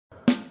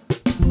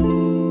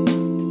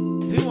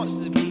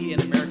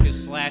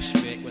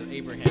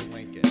Abraham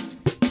Lincoln.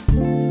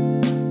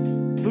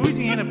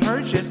 Louisiana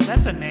Purchase,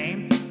 that's a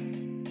name.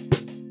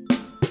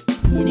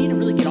 You need to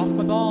really get off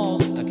my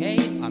balls, okay?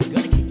 I'm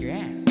gonna kick your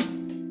ass.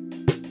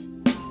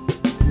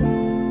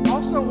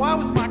 Also, why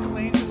was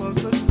Michelangelo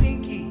so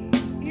stinky?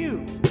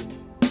 Ew.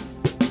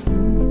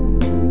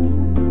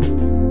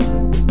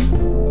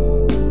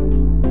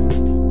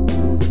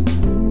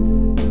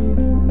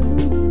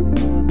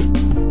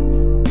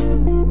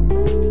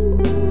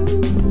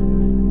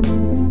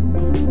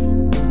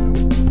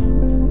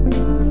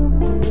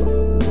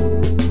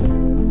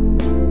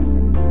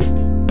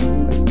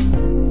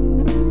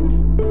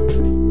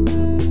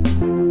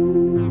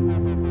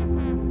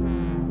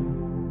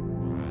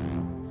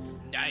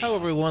 Hello,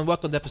 everyone.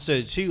 Welcome to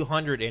episode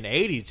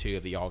 282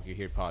 of the All You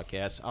Hear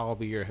podcast. I'll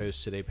be your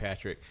host today,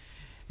 Patrick.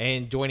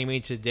 And joining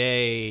me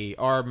today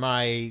are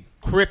my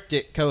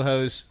cryptic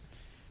co-hosts.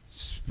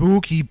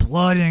 Spooky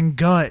blood and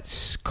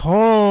guts.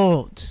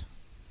 Cold.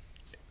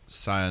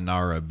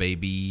 Sayonara,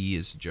 baby,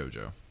 is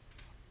JoJo.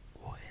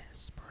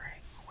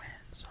 Whispering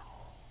Wenzel.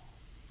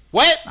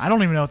 What? I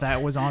don't even know if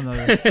that was on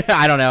the...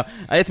 I don't know.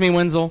 It's me,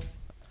 Wenzel.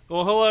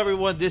 Well, hello,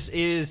 everyone. This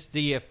is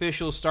the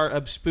official start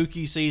of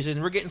spooky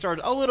season. We're getting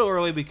started a little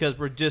early because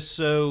we're just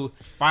so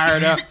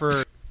fired up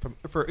for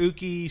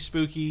ooky,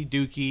 spooky,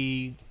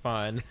 dooky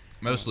fun.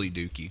 Mostly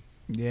Dookie.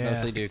 Yeah.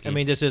 Mostly Dookie. I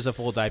mean, this is a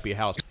full diaper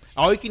house.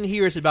 All you can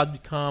hear is about to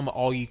become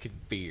all you can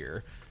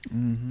fear.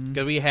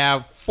 Because we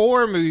have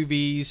 4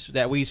 movies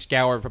that we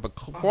scoured from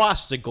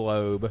across the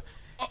globe,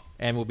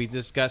 and we'll be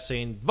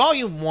discussing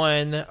Volume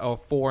 1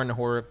 of foreign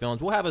horror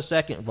films. We'll have a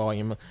second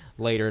volume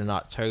later in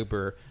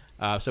October.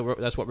 So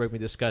that's what we're going to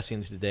be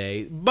discussing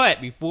today. But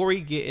before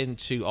we get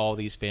into all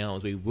these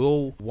films, we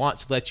will want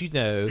to let you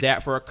know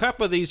that for a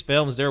couple of these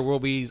films, there will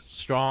be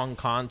strong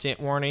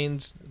content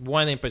warnings,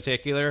 one in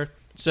particular.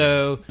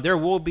 So there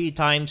will be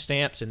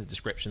timestamps in the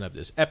description of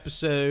this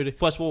episode.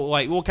 Plus,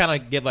 we'll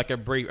kind of give like a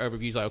brief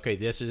overview, like, okay,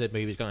 this is a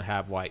movie that's going to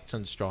have like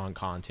some strong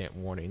content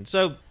warnings.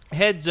 So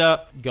heads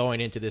up, going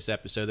into this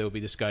episode, there will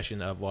be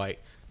discussion of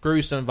like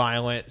gruesome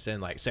violence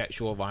and like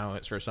sexual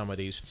violence for some of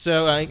these.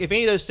 So if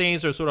any of those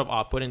things are sort of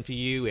off-putting to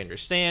you,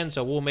 understand.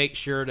 So we'll make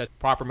sure that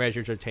proper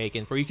measures are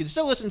taken for you can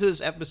still listen to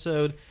this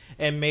episode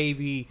and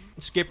maybe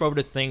skip over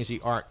the things you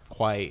aren't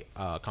quite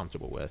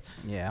comfortable with.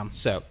 Yeah.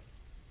 So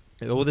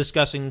we'll be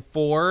discussing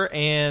 4,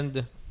 and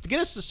to get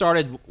us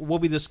started, we'll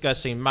be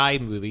discussing my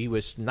movie,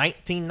 which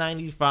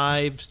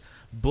 1995's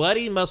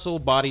Bloody Muscle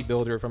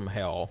Bodybuilder from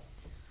Hell.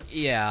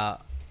 Yeah.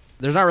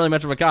 There's not really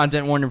much of a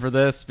content warning for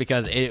this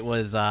because it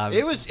was...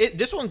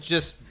 This one's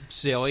just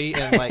silly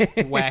and like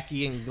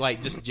wacky and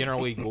like just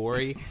generally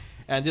gory.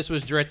 And this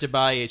was directed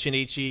by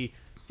Shinichi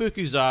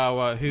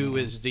Fukuzawa, who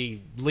is the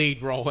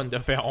lead role in the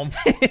film.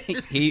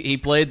 he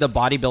played the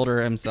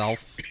bodybuilder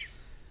himself.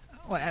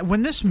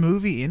 When this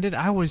movie ended,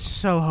 I was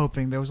so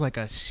hoping there was like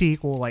a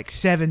sequel, like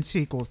 7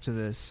 sequels to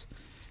this.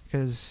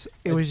 Because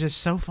it was just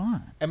so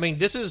fun. I mean,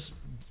 this is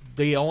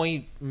the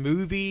only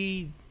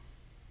movie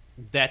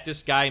that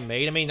this guy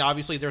made. I mean,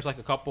 obviously there's like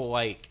a couple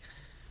like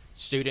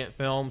student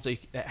films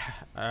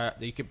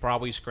that you could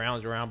probably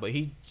scrounge around, but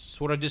he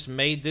sort of just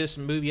made this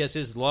movie as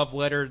his love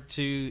letter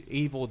to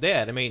Evil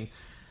Dead. I mean,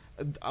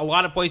 a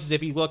lot of places,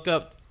 if you look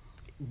up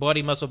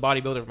Bloody Muscle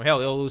Bodybuilder from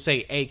Hell, it'll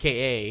say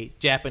AKA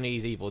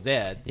Japanese Evil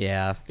Dead.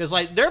 Yeah. Because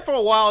like there for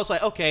a while, it's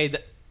like, okay,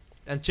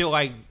 until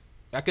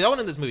because I went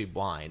in this movie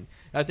blind.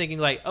 I was thinking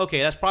like,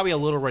 okay, that's probably a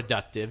little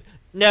reductive.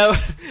 No,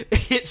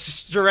 it's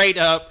straight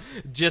up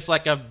just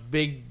like a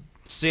big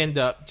send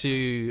up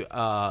to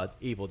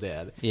Evil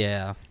Dead.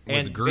 Yeah.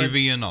 With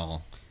groovy and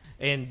all.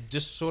 And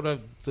just sort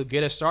of to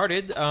get us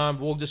started,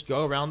 we'll just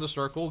go around the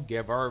circle,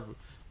 give our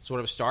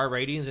sort of star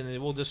ratings, and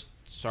then we'll just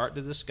start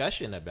the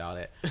discussion about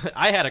it.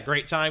 I had a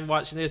great time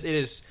watching this. It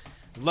is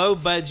low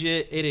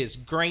budget. It is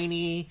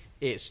grainy.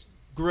 It's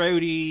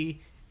grody.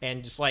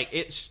 And just like,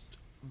 it's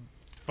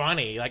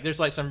funny. Like there's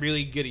like some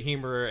really good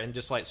humor and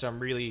just like some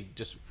really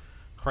just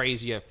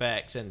crazy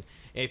effects. And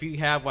if you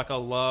have like a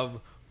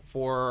love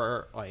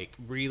for like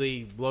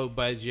really low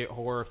budget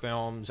horror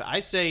films, I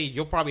say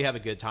you'll probably have a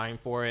good time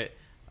for it.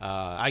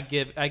 I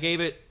gave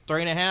it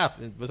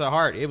 3.5 with a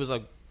heart. It was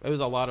a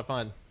lot of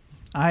fun.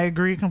 I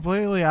agree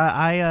completely.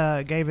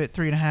 I gave it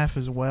 3.5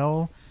 as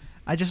well.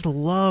 I just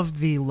love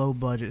the low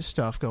budget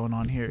stuff going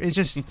on here. It's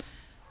just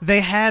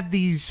they have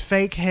these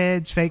fake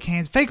heads, fake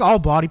hands, fake all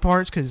body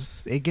parts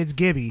because it gets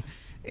gibby,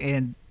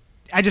 and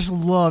I just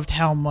loved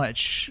how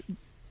much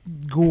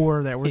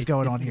gore that was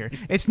going on here.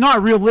 It's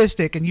not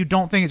realistic, and you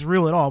don't think it's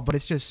real at all, but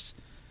it's just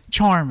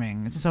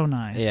charming. It's so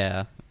nice.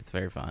 Yeah. It's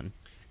very fun.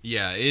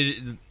 Yeah,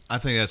 I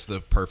think that's the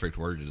perfect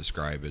word to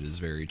describe it. Is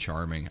very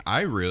charming.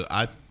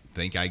 I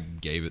think I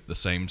gave it the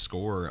same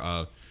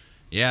score.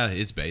 Yeah,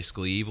 it's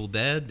basically Evil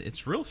Dead.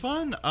 It's real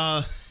fun.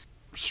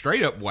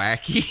 Straight up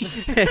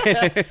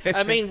wacky.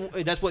 I mean,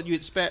 that's what you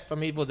expect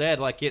from Evil Dead.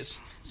 Like, it's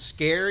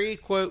scary,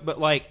 quote, but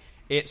like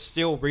it's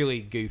still really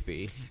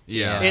goofy.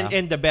 Yeah.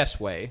 In the best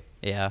way.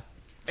 Yeah.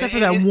 Except for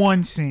that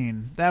one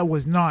scene. That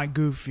was not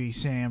goofy,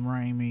 Sam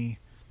Raimi.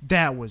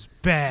 that was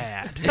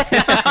bad.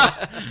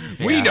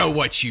 We know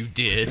what you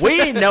did.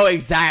 We know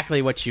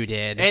exactly what you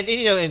did. And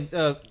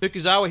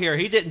Fukuzawa here,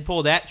 he didn't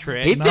pull that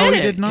trick. He No, did he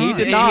it. did not. He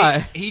did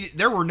not.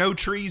 There were no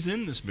trees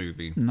in this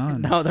movie.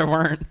 None. No, there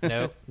weren't.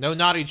 No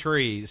naughty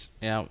trees.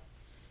 Yeah.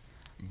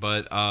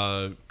 But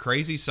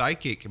crazy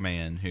psychic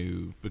man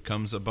who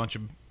becomes a bunch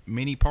of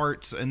mini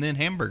parts and then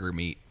hamburger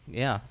meat.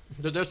 Yeah.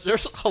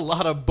 There's a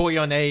lot of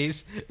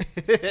bouillonnais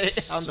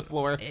on the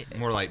floor.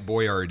 More like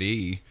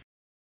Boyardee.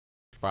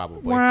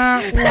 Probably.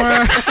 Wah,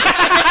 wah.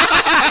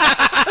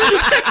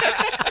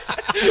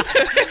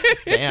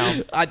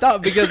 Damn. I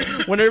thought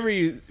because whenever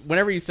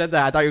you said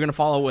that, I thought you were gonna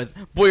follow with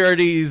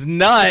Boyardee's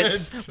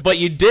nuts, but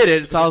you did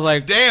it. So I was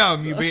like,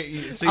 Damn,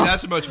 see,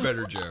 that's a much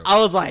better joke. I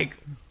was like,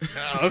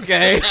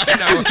 okay.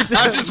 No,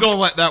 I'm just gonna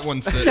let that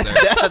one sit there.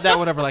 that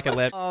one over like a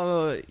lip.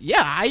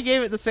 Yeah, I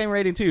gave it the same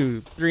rating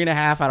too,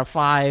 3.5 out of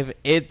 5.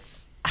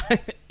 It's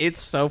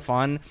so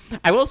fun.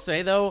 I will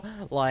say though,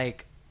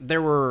 like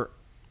there's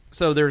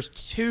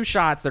 2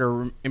 shots that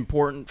are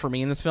important for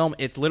me in this film.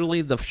 It's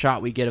literally the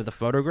shot we get of the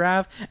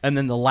photograph, and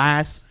then the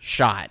last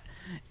shot.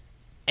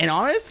 And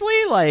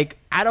honestly, like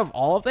out of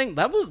all of them,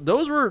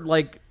 those were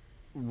like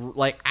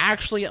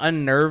actually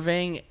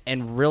unnerving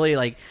and really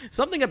like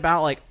something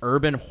about like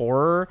urban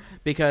horror,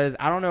 because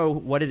I don't know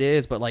what it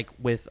is, but like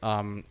with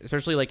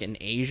especially like in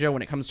Asia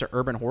when it comes to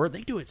urban horror,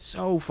 they do it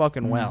so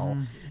fucking well.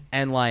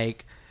 And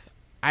like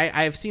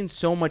I've seen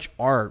so much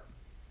art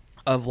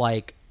of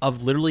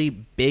literally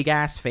big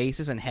ass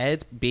faces and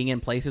heads being in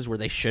places where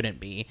they shouldn't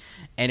be,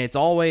 and it's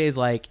always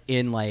like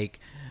in like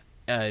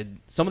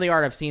some of the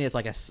art I've seen is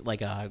like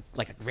a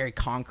very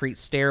concrete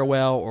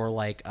stairwell, or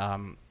like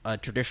a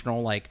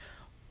traditional like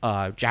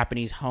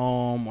Japanese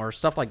home or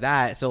stuff like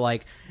that. So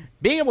like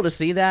being able to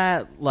see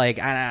that, like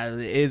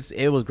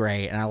it was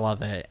great, and I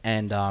love it.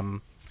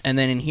 And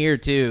then in here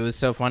too, it was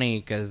so funny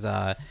because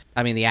I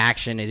mean the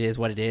action, it is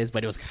what it is,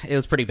 but it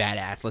was pretty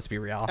badass. Let's be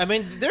real. I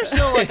mean, there's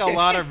still like a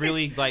lot of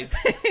really like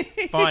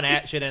fun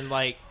action, and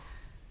like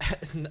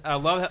I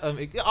love how,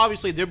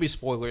 obviously there'll be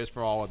spoilers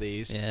for all of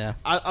these. Yeah.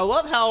 I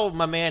love how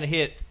my man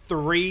hit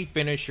 3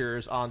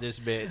 finishers on this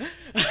bitch.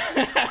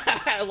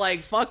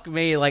 Like fuck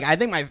me. Like I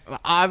think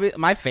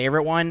my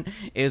favorite one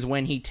is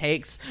when he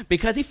takes,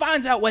 because he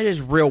finds out what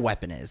his real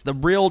weapon is, the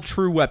real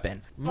true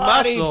weapon.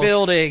 Muscle.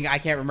 Bodybuilding. I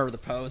can't remember the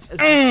pose.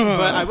 But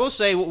I will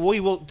say,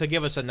 to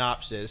give a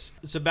synopsis,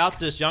 it's about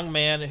this young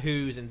man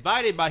who's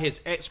invited by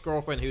his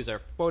ex-girlfriend, who's a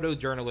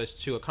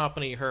photojournalist, to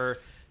accompany her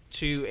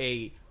to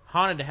a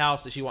haunted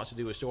house that she wants to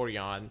do a story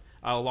on.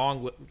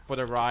 Along for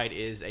the ride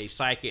is a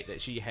psychic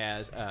that she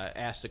has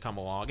asked to come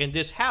along. And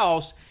this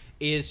house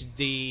is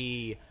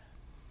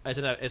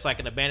it's like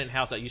an abandoned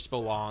house that used to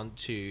belong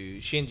to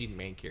Shinji, the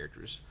main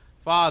character's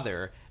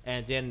father.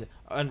 And then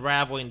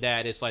unraveling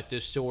that, it's like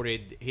this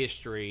sordid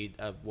history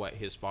of what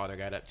his father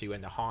got up to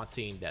and the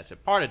haunting that's a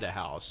part of the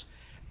house.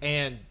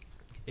 And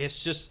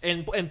it's just,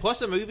 and plus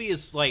the movie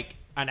is like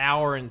an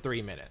hour and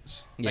 3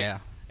 minutes. Yeah.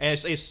 And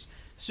it's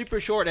super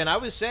short, and I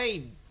would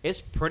say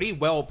it's pretty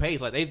well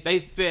paced. Like they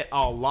fit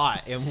a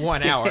lot in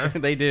 1 hour.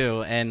 They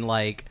do, and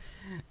like,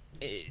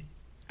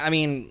 I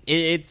mean,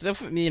 it's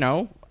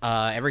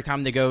every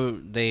time they go,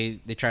 they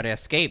try to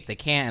escape, they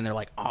can't, and they're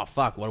like, oh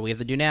fuck, what do we have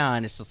to do now?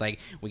 And it's just like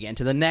we get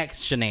into the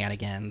next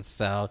shenanigans.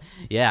 So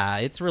yeah,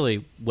 it's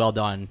really well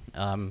done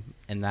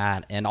in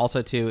that. And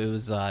also too, it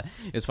was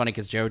funny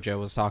because JoJo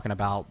was talking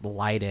about the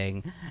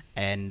lighting,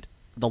 and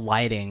the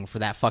lighting for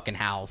that fucking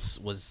house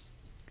was.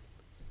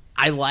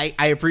 I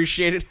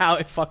appreciated how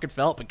it fucking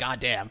felt, but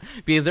goddamn,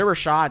 because there were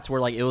shots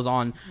where like it was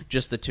on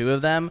just the 2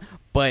 of them,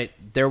 but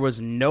there was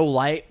no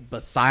light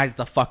besides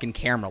the fucking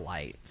camera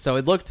light, so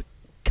it looked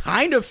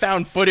kind of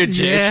found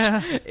footage-ish.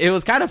 Yeah. It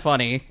was kind of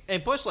funny.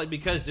 And plus, like,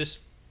 because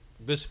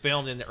this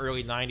filmed in the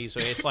early 90s,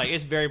 so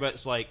it's very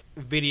much like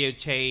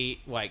videotape,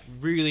 like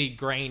really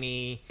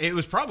grainy. It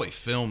was probably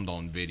filmed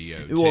on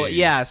video too. Well,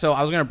 yeah, so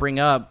I was going to bring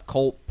up,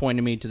 Colt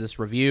pointed me to this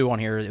review on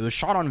here. It was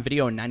shot on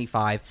video in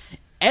 95,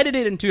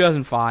 edited in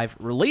 2005,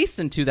 released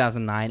in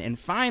 2009, and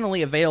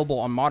finally available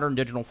on modern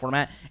digital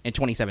format in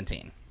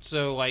 2017.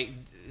 So, like,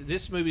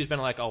 this movie's been,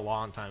 like, a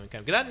long time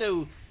coming. Because I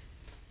know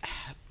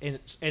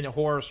in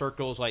horror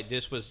circles, like,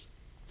 this was...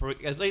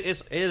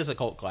 It is a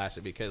cult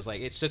classic because, like,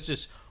 it's such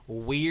this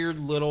weird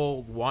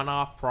little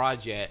one-off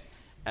project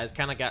that's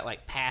kind of got,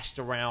 like, passed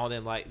around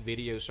in, like,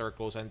 video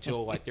circles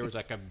until, like, there was,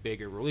 like, a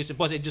bigger release. And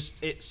plus,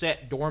 it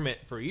sat dormant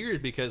for years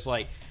because,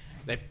 like,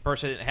 that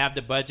person didn't have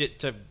the budget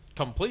to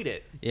complete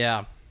it.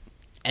 Yeah.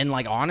 And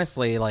like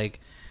honestly,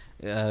 like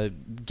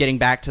getting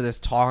back to this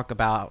talk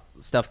about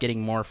stuff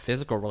getting more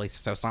physical releases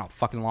so it's not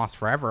fucking lost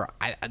forever,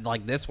 I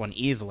like this one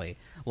easily.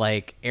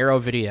 Like Arrow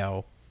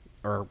Video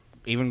or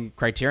even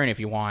Criterion if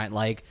you want,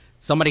 like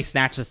somebody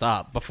snatch this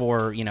up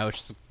before it's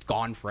just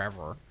gone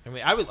forever. I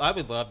mean, I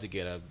would love to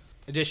get a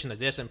edition of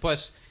this, and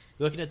plus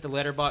looking at the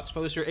Letterboxd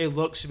poster, it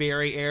looks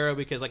very Arrow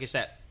because like I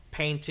said,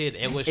 painted,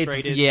 It's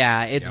illustrated. it's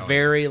Yeah.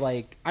 very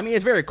like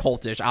it's very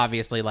cultish.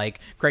 Obviously, like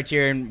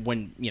Criterion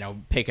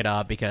wouldn't pick it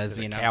up because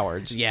They're you know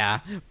cowards. Yeah,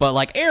 but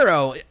like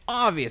Arrow,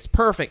 obvious,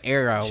 perfect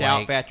Arrow. Shout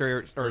like,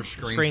 Factory or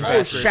Scream Screen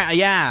Factory. Factory.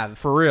 yeah,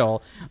 for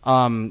real.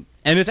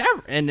 And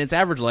its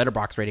average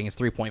letterbox rating is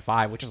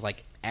 3.5, which is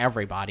like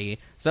everybody.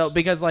 So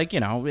because like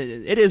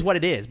it is what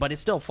it is, but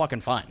it's still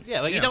fucking fun.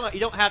 Yeah, like Yeah. you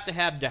don't have to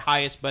have the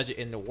highest budget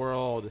in the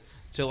world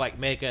to like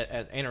make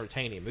an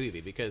entertaining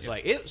movie because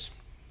like it's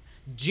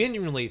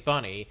genuinely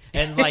funny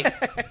and like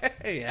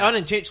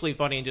unintentionally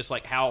funny and just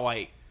like how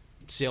like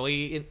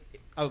silly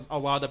a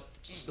lot of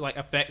like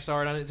effects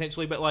are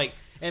unintentionally, but like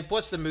and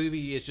plus the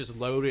movie is just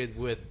loaded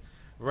with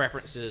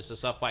references to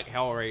stuff like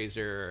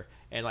Hellraiser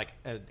and like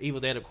Evil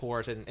Dead, of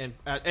course,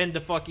 and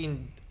the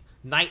fucking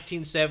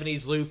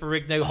 1970s Lou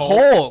Ferrigno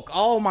Hulk.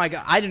 Oh my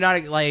god, I did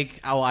not like.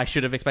 Oh, I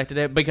should have expected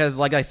it because,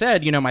 like I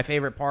said, my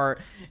favorite part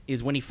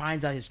is when he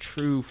finds out his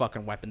true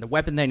fucking weapon, the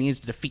weapon that he needs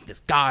to defeat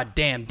this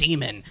goddamn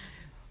demon.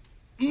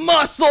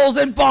 Muscles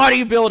and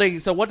bodybuilding.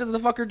 So what does the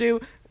fucker do?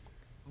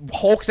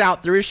 Hulks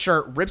out through his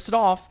shirt, rips it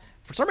off.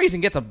 For some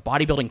reason, gets a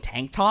bodybuilding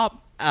tank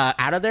top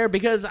out of there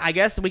because I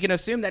guess we can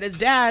assume that his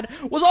dad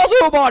was also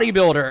a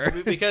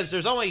bodybuilder. because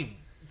there's only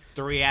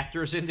 3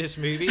 actors in this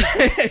movie.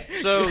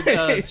 So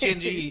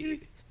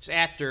Shinji's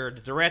actor,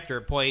 the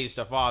director, plays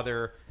the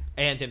father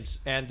and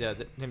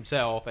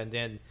himself, and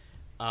then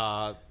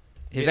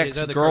His other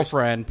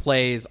ex-girlfriend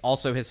plays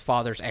also his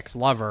father's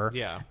ex-lover.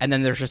 Yeah. And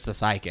then there's just the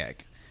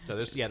psychic. So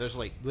there's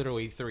like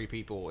literally 3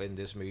 people in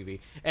this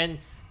movie, and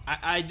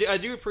I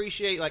do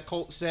appreciate, like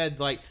Colt said,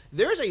 like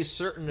there's a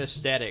certain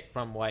aesthetic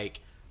from like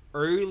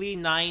early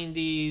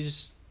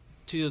 90s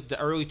to the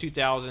early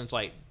 2000s,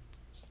 like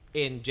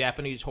in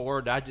Japanese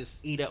horror that I just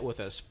eat up with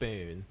a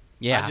spoon.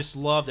 Yeah. I just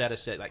love that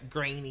aesthetic, like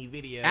grainy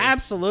video.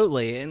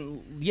 Absolutely.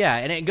 And yeah,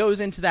 and it goes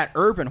into that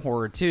urban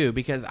horror too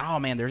because oh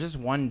man, there's this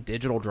one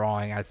digital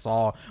drawing I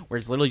saw where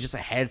it's literally just a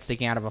head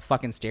sticking out of a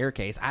fucking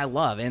staircase. I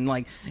love. And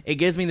like it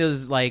gives me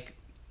those like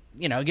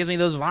it gives me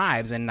those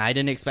vibes and I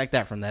didn't expect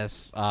that from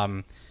this.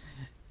 And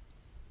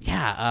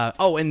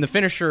the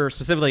finisher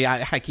specifically,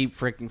 I keep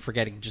freaking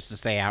forgetting just to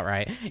say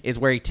outright, is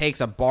where he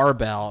takes a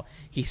barbell,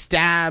 he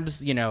stabs,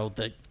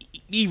 the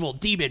evil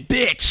demon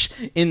bitch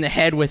in the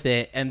head with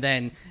it, and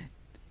then,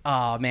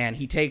 oh man,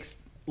 he takes,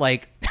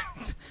 like...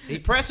 he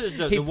presses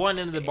the one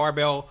end of the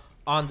barbell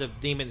on the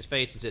demon's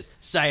face and says,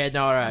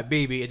 "Sayonara,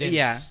 baby," and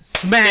then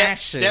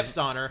smashes. steps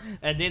on her,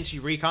 and then she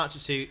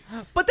reconstitutes.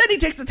 But then he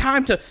takes the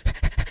time to,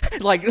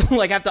 like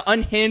have to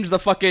unhinge the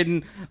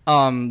fucking,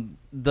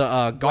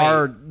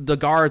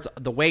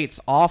 the weights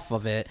off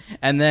of it,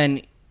 and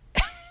then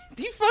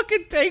he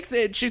fucking takes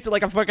it and shoots it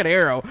like a fucking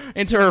arrow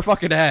into her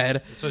fucking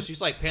head. So she's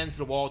like pinned to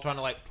the wall trying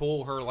to like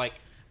pull her like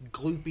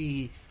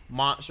gloopy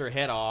monster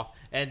head off,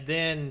 and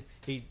then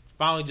he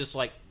finally just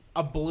like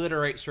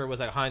obliterates her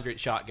with 100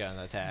 shotgun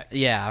attacks.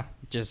 Yeah,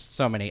 just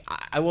so many.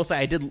 I will say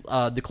I did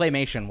the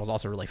claymation was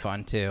also really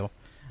fun too.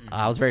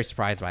 I was very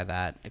surprised by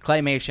that.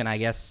 Claymation, I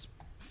guess,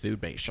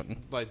 foodmation.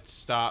 Like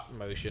stop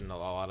motion, a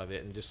lot of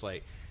it, and just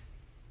like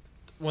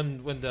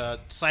when the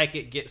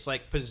psychic gets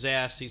like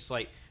possessed, he's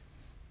like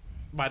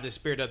by the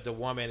spirit of the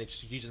woman, and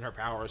she's using her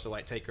powers to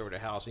like take over the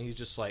house, and he's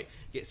just like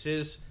gets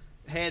his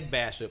head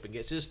bashed open,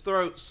 gets his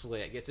throat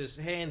slit, gets his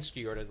hand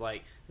skewered,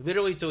 like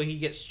literally till he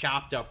gets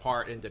chopped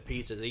apart into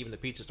pieces, and even the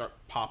pieces start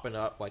popping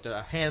up, like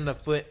a hand and a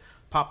foot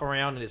pop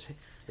around, and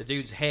the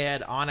dude's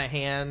head on a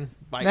hand.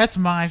 Like, That's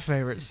my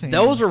favorite scene.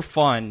 Those are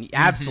fun,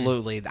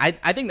 absolutely. I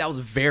think that was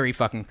very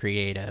fucking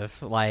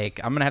creative. Like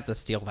I'm gonna have to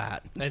steal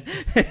that. and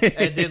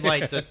then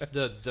like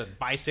the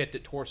bicep, the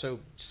torso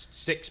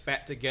sticks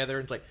back together,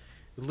 and it's like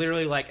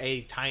literally like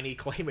a tiny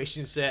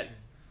claymation set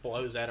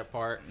blows that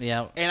apart.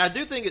 Yeah. And I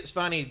do think it's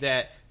funny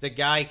that the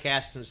guy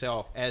casts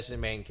himself as the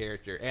main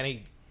character, and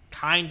he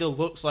kind of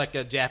looks like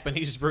a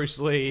Japanese Bruce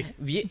Lee.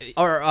 Bruce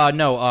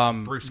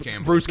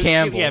Campbell. Bruce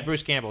Campbell. Yeah,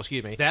 Bruce Campbell.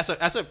 Excuse me. That's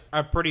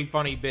a pretty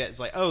funny bit. It's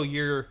like, oh,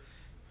 your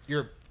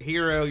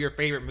hero, your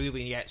favorite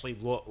movie, and you actually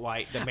look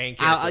like the main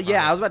character.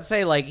 I was about to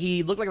say, like,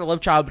 he looked like a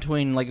love child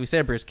between, like we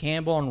said, Bruce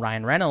Campbell and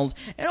Ryan Reynolds,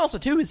 and also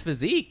too, his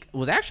physique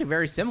was actually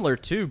very similar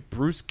to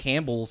Bruce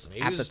Campbell's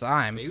the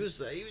time. He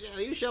was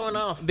showing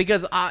off.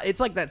 Because it's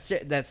like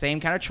that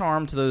same kind of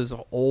charm to those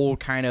old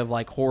kind of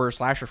like horror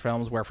slasher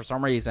films where for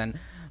some reason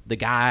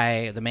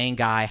the main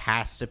guy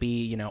has to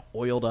be,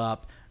 oiled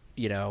up,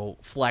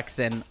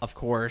 flexing, of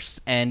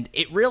course, and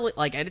it really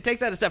and it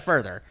takes that a step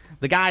further.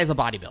 The guy is a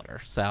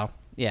bodybuilder, so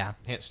yeah.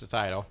 Hence the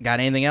title. Got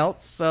anything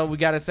else we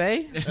got to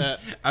say?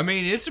 I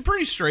mean, it's a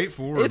pretty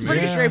straightforward. It's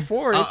pretty movie.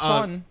 straightforward. It's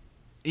fun.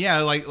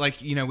 Yeah, like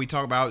we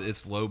talk about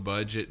it's low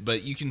budget,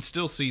 but you can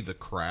still see the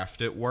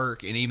craft at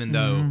work, and even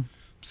though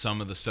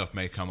some of the stuff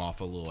may come off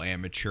a little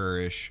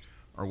amateurish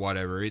or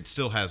whatever, it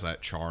still has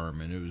that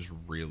charm, and it was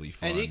really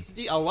fun. And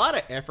a lot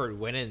of effort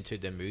went into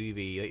the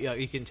movie.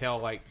 You can tell,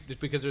 like, just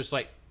because there's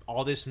like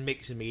all this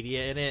mixed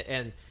media in it,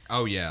 and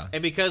oh yeah,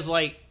 and because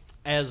like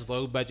as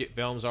low budget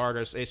films are,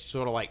 it's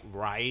sort of like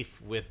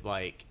rife with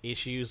like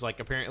issues. Like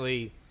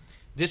apparently,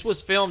 this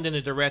was filmed in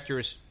the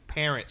director's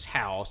parents'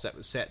 house that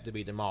was set to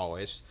be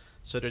demolished.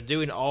 So they're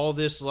doing all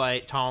this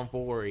like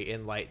tomfoolery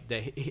in like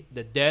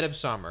the dead of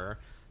summer.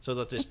 So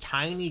that this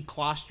tiny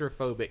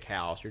claustrophobic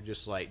house, you're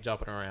just like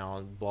jumping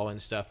around, blowing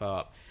stuff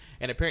up.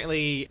 And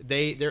apparently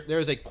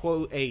there's a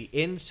quote a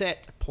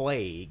insect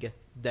plague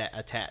that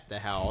attacked the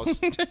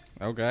house.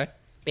 Okay.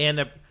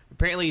 And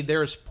apparently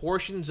there's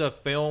portions of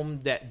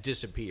film that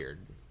disappeared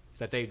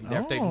that they've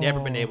never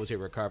been able to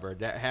recover.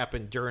 That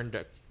happened during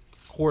the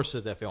course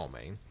of the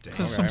filming.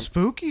 So some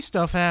spooky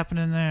stuff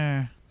happening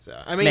there.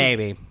 So I mean,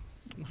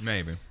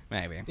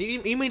 Maybe.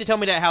 You mean to tell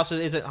me that house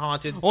isn't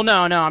haunted? Well,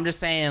 no, I'm just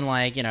saying,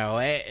 like, you know,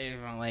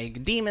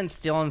 like demons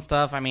stealing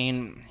stuff. I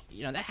mean,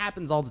 you know, that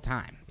happens all the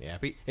time. Yeah,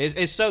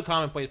 it's so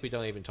commonplace we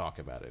don't even talk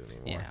about it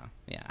anymore.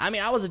 Yeah. I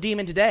mean, I was a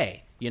demon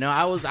today. You know,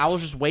 I was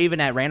just waving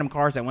at random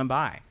cars that went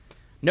by,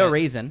 no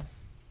reason.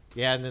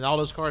 Yeah, and then all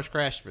those cars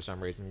crashed for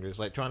some reason. You're just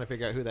like trying to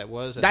figure out who that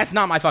was. That's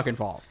not my fucking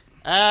fault.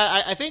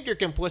 I think you're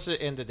complicit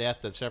in the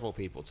death of several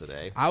people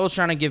today. I was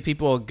trying to give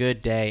people a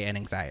good day and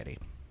anxiety.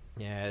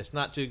 Yeah, it's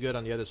not too good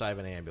on the other side of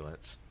an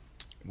ambulance.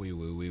 Wee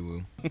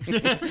woo.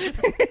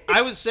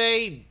 I would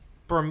say,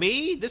 for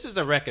me, this is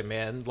a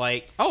recommend.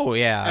 Like, oh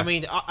yeah. I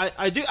mean,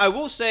 I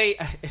will say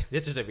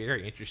this is a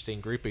very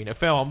interesting grouping of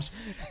films,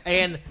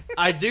 and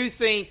I do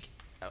think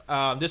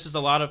this is a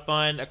lot of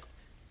fun.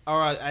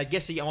 Or I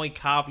guess the only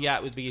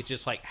caveat would be is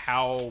just like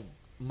how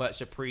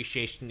much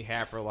appreciation you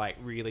have for like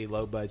really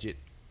low budget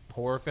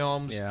horror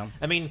films. Yeah.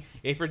 I mean,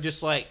 if you're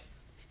just like,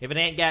 if it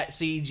ain't got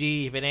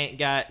CG, if it ain't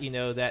got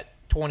that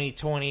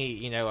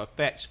 2020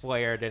 effects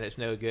flare, then it's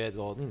no good.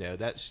 Well,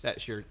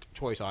 that's your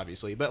choice,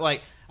 obviously. But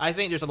like, I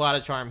think there's a lot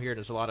of charm here.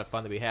 There's a lot of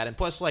fun to be had, and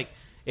plus, like,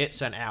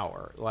 it's an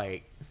hour.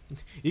 Like,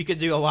 you could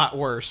do a lot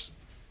worse.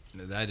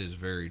 That is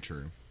very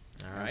true.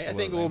 All right, Absolutely. I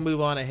think we'll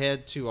move on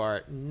ahead to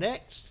our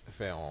next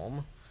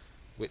film,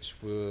 which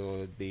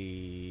would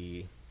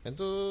be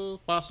Pencil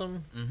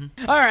Possum.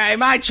 Mm-hmm. All right,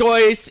 my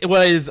choice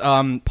was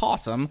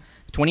Possum,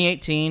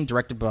 2018,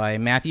 directed by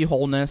Matthew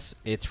Holness.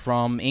 It's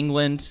from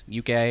England,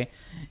 UK,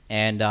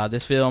 and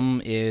this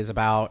film is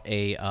about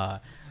a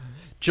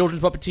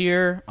children's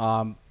puppeteer.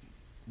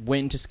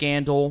 Went into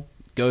scandal,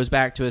 goes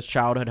back to his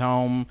childhood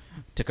home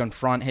to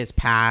confront his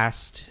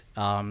past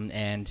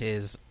and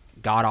his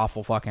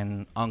god-awful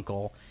fucking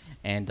uncle.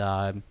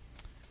 And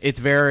it's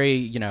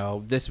very,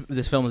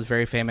 this film is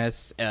very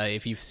famous.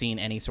 If you've seen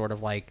any sort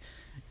of like,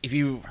 if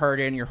you've heard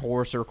it in your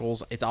horror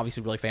circles, it's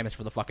obviously really famous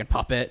for the fucking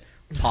puppet,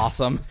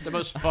 Possum. The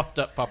most fucked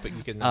up puppet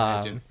you can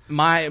imagine.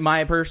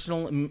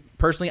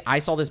 Personally, I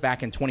saw this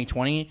back in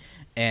 2020,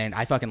 and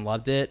I fucking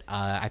loved it.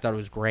 I thought it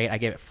was great. I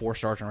gave it 4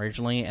 stars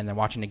originally, and then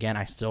watching it again,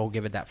 I still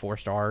give it that 4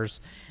 stars.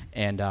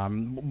 And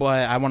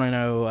but I want to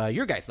know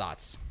your guys'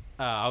 thoughts.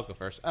 I'll go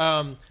first.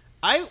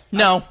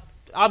 No.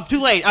 I'm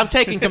too late. I'm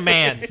taking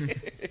command.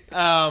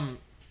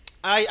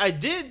 I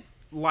did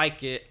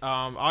like it.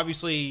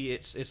 Obviously,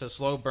 it's a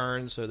slow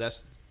burn, so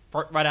that's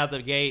right out of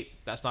the gate.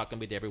 That's not going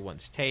to be to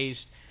everyone's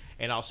taste.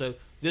 And also,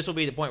 this will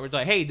be the point where it's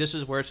like, hey, this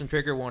is where some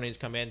trigger warnings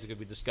come in. It's going to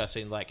be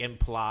discussing like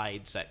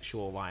implied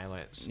sexual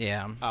violence,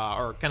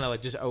 or kind of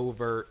like just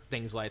overt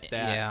things like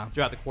that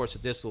throughout the course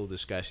of this little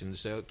discussion.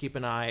 So keep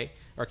an eye,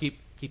 or keep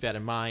that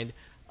in mind.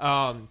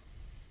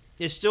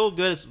 It's still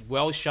good. It's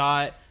well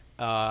shot.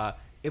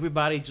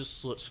 Everybody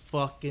just looks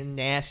fucking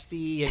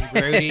nasty and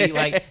grody,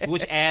 like,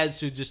 which adds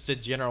to just the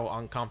general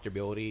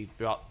uncomfortability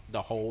throughout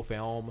the whole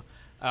film.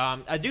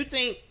 I do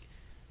think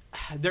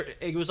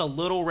it was a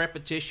little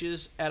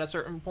repetitious at a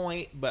certain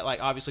point, but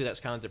like obviously that's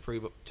kind of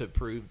to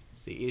prove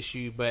the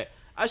issue. But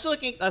I still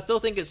think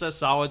it's a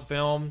solid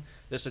film.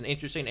 There's some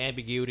interesting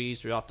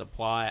ambiguities throughout the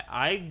plot.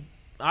 I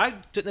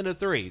took it a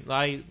 3.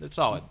 It's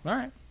solid. All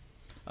right.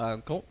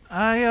 Cool.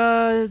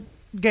 I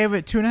gave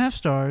it 2.5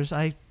 stars.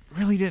 I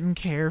really didn't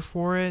care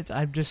for it.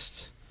 I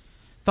just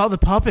thought the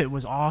puppet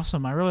was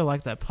awesome. I really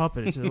like that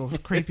puppet. It's a little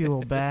creepy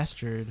little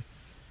bastard.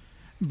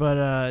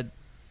 But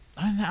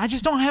I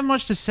just don't have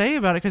much to say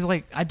about it because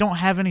like I don't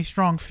have any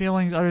strong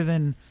feelings other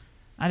than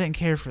I didn't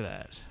care for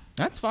that.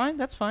 That's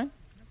fine.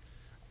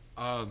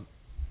 I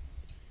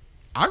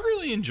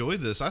really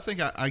enjoyed this. I think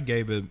I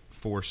gave it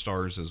 4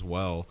 stars as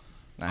well.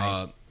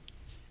 Nice.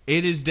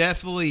 It is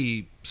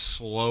definitely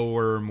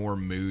slower, more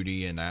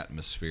moody and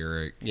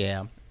atmospheric.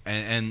 Yeah.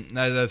 And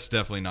that's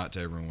definitely not to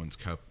everyone's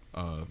cup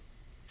of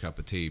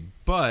tea.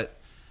 But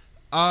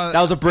that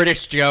was a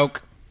British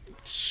joke.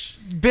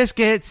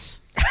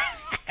 Biscuits.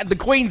 And the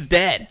Queen's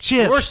dead.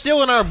 Chips. We're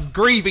still in our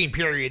grieving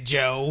period,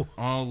 Joe.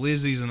 Oh,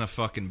 Lizzie's in a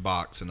fucking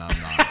box and I'm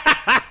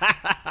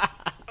not.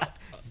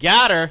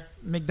 Got her.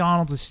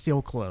 McDonald's is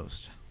still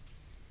closed.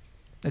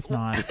 It's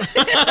not.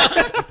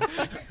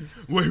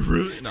 Wait,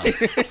 really? No.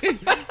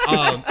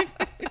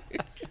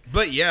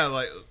 But yeah,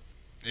 like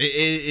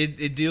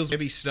it deals with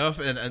heavy stuff,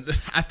 and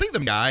I think the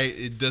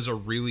guy does a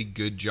really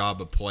good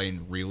job of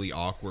playing really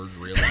awkward,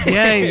 really.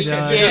 Yeah, he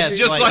does. Yes,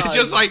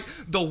 just like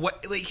the way,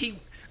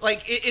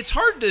 like it's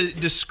hard to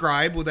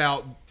describe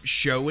without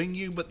showing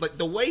you, but like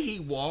the way he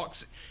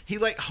walks, he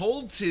like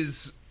holds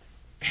his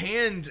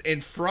hand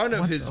in front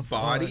of his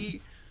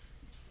body.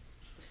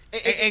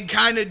 and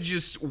kind of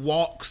just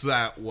walks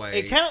that way.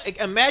 It kind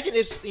of imagine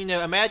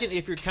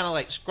if you're kind of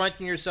like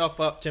scrunching yourself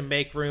up to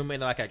make room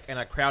in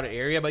a crowded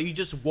area, but you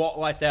just walk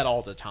like that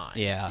all the time.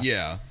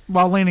 Yeah.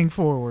 While leaning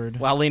forward.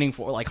 While leaning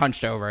forward, like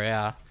hunched over.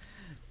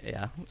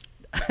 Yeah.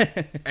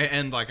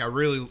 And like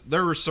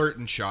there were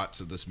certain shots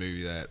of this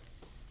movie that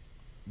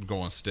go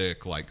on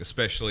stick, like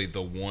especially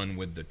the one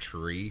with the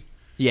tree.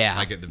 Yeah.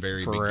 Like at the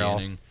very for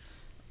beginning.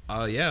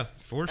 Yeah,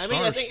 4 stars. I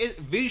mean, I think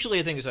visually,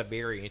 I think it's a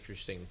very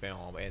interesting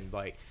film, and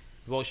like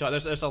well shot.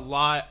 There's a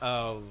lot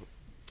of,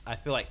 I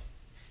feel like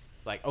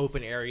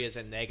open areas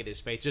and negative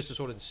space, just to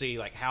sort of see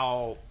like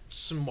how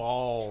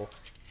small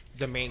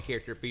the main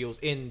character feels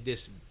in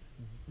this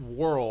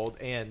world,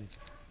 and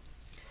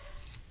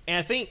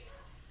I think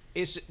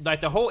it's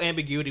like the whole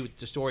ambiguity with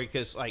the story,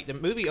 because like the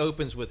movie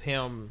opens with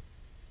him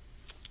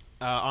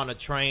on a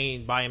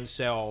train by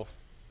himself,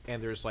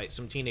 and there's like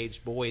some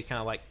teenage boy kind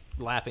of like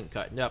laughing,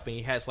 cutting up, and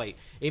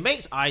he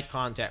makes eye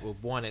contact with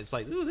one, and it's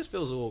like, ooh, this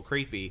feels a little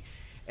creepy,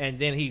 and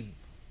then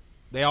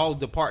they all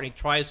depart, and he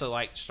tries to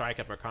like strike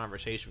up a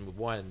conversation with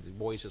one, and the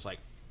boy's just like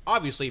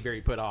obviously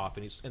very put off,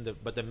 and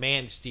but the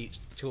man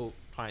still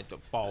trying to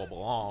follow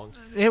along.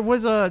 It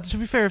was to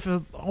be fair, if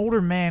an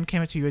older man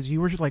came up to you as you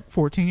were just like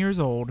 14 years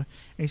old, and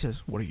he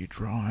says, "What are you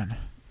drawing?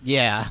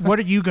 Yeah. What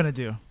are you gonna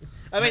do?"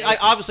 I mean,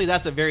 obviously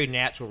that's a very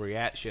natural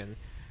reaction,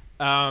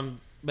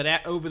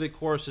 but over the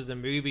course of the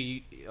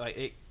movie, like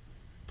it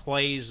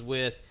plays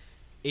with,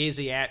 is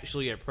he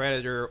actually a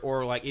predator,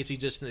 or like is he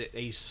just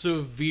a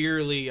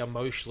severely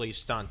emotionally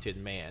stunted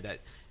man that,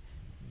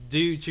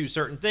 due to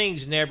certain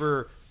things,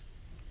 never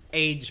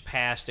aged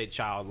past a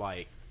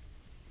childlike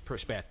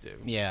perspective?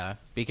 Yeah,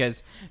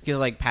 because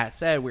like Pat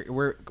said,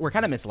 we're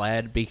kind of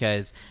misled,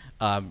 because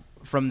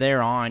from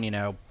there on,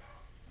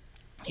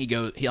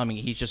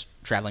 he's just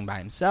traveling by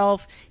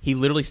himself. He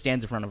literally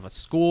stands in front of a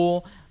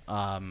school,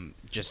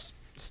 just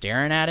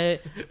staring at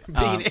it,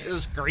 being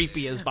as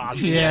creepy as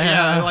possible.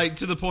 Yeah, like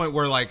to the point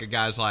where like a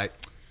guy's like,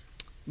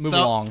 move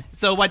along.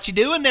 So what you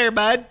doing there,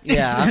 bud?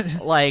 Yeah,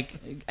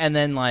 and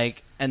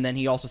then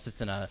he also sits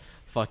in a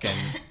fucking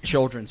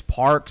children's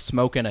park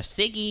smoking a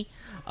ciggy,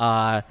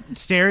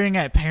 staring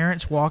at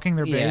parents walking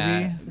their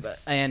baby. Yeah,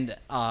 and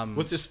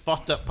with this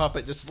fucked up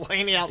puppet just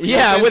laying out.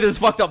 With his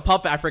fucked up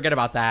puppet. I forget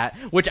about that.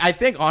 Which I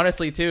think,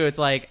 honestly, too, it's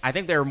like I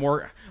think they're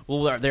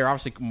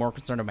obviously more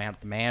concerned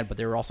about the man, but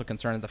they were also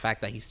concerned at the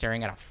fact that he's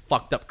staring at a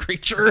fucked up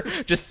creature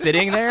just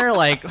sitting there,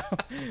 like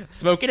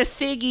smoking a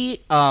ciggy.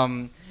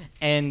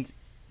 And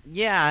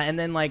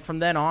then like from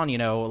then on,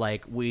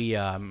 like we,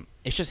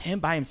 it's just him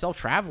by himself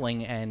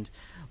traveling, and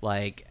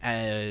like,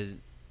 and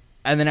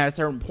then at a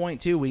certain point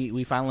too,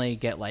 we finally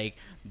get like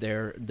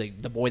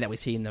the boy that we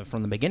see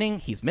from the beginning.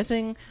 He's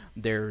missing.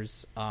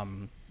 There's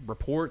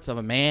reports of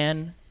a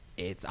man.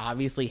 It's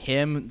obviously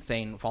him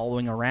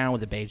following around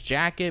with a beige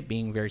jacket,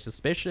 being very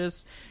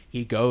suspicious.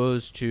 He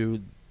goes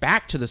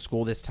back to the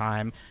school this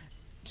time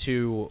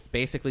to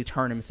basically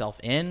turn himself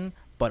in,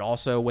 but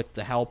also with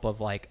the help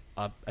of like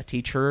a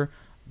teacher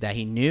that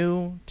he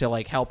knew to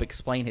like help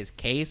explain his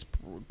case,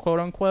 quote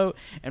unquote.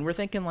 And we're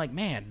thinking like,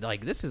 man,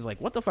 like this is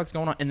like, what the fuck's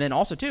going on? And then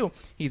also too,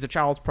 he's a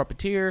child's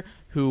puppeteer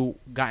who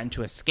got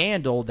into a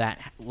scandal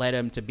that led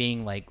him to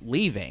being like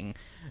leaving.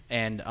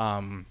 And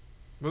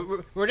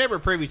we're never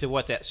privy to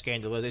what that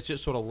scandal is. It's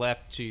just sort of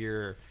left to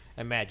your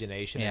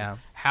imagination, and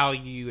how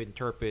you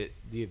interpret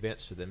the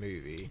events of the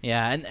movie.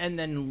 Yeah, and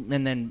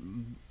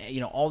then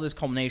all this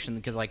culmination,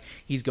 because like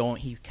he's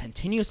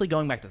continuously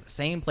going back to the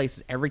same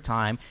places every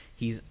time.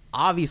 He's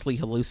obviously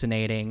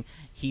hallucinating.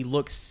 He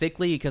looks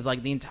sickly, because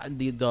like the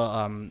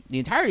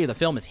entirety of the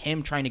film is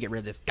him trying to get rid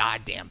of this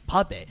goddamn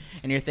puppet.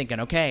 And you're thinking,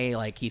 okay,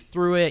 like he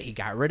threw it, he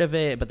got rid of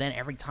it, but then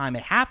every time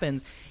it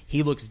happens,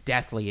 he looks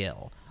deathly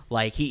ill.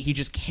 Like he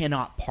just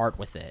cannot part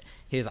with it.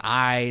 His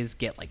eyes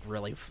get like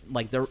really,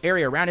 like the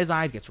area around his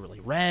eyes gets really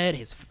red.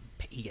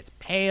 He gets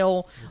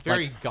pale,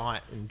 very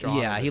gaunt and drawn.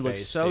 Yeah, he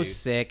looks so too.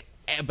 sick.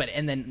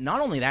 And then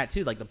not only that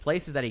too, like the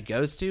places that he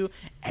goes to,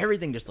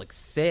 everything just looks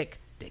sick,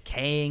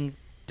 decaying,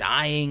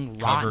 dying,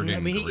 Covered rotten. in I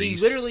mean, he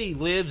grease. literally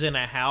lives in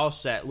a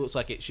house that looks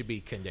like it should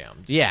be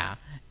condemned. Yeah,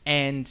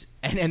 and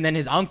then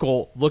his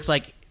uncle looks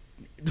like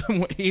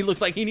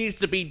he needs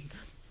to be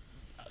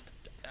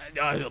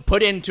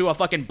put into a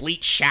fucking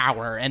bleach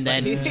shower, and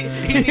then he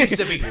needs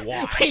to be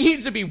washed. He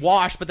needs to be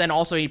washed, but then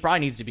also he probably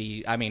needs to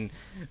be. I mean,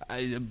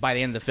 by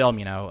the end of the film,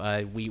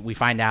 we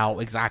find out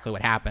exactly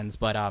what happens.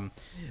 But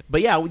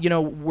yeah,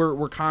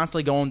 we're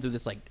constantly going through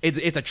this, like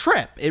it's a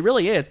trip. It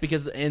really is,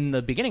 because in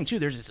the beginning too,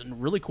 there's this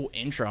really cool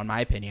intro, in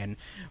my opinion,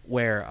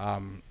 where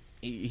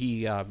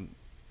he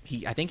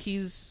I think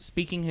he's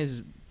speaking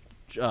his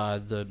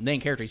the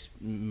main character, he's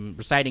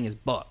reciting his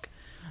book.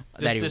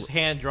 This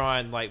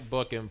hand-drawn like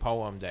book and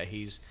poem that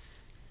he's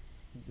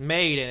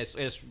made, and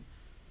it's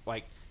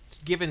like it's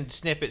given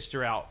snippets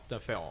throughout the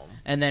film.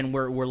 And then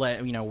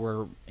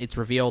it's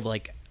revealed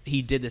like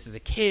he did this as a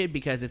kid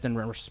because it's in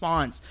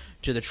response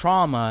to the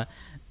trauma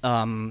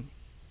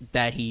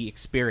that he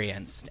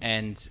experienced.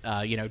 And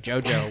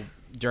Jojo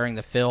during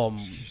the film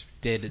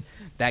did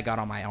that got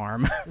on my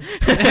arm.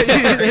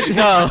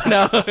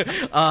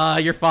 No,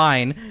 you're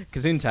fine,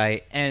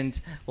 Gesundheit. And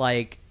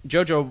like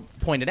Jojo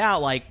pointed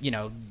out, like, you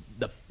know,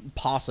 the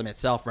possum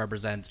itself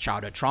represents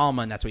childhood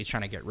trauma, and that's what he's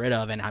trying to get rid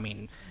of. And I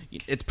mean,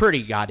 it's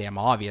pretty goddamn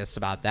obvious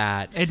about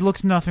that. It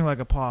looks nothing like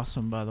a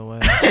possum, by the way.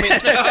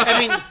 I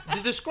mean,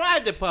 to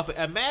describe the puppet,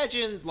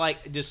 imagine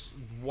like just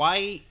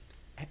white,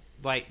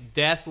 like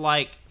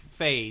death-like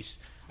face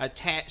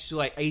attached to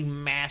like a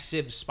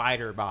massive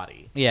spider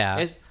body. Yeah.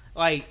 It's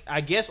like, I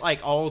guess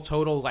like all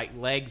total like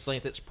legs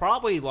length, it's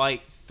probably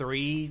like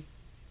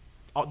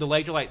the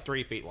legs are like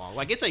 3 feet long.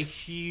 Like, it's a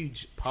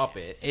huge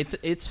puppet.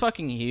 It's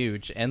fucking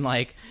huge. And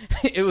like,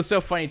 it was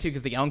so funny too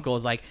because the uncle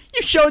is like,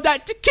 "You showed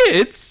that to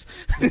kids."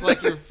 It's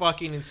like, you're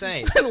fucking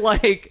insane.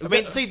 Like, I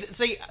mean,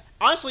 see,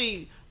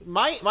 honestly,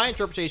 my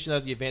interpretation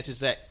of the events is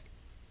that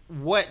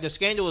what the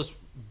scandal is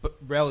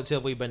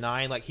relatively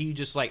benign. Like, he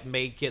just like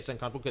made kids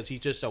uncomfortable because he's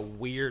just a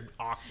weird,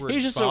 awkward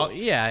he's just fuck.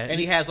 and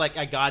he has like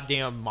a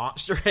goddamn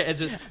monster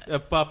as a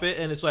puppet,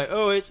 and it's like,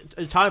 oh, it's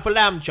time for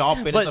lamb chop,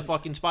 and it's a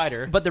fucking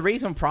spider. But the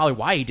reason probably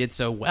why he did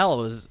so well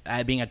was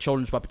at being a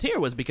children's puppeteer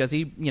was because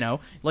he, you know,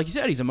 like you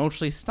said, he's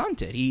emotionally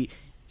stunted.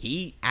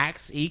 He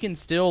can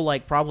still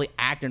like probably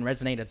act and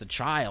resonate as a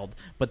child,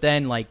 but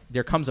then like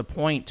there comes a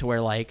point to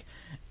where like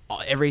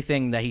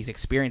everything that he's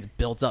experienced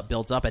builds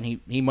up, and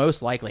he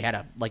most likely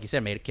had like you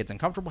said, made kids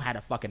uncomfortable, had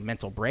a fucking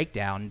mental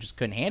breakdown, and just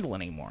couldn't handle it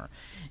anymore.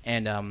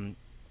 And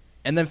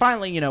then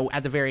finally, you know,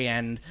 at the very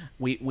end,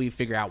 we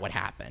figure out what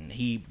happened.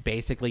 He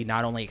basically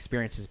not only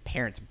experienced his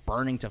parents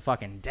burning to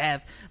fucking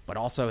death, but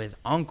also his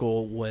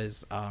uncle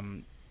was,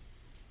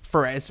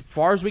 for as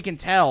far as we can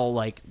tell,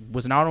 like,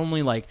 was not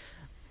only like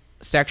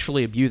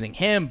sexually abusing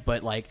him,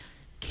 but like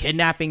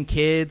kidnapping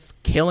kids,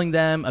 killing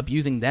them,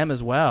 abusing them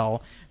as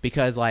well.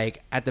 Because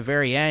like at the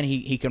very end,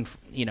 he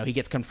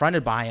gets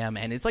confronted by him,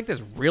 and it's like this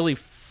really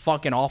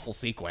fucking awful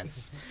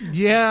sequence.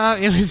 Yeah,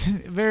 it was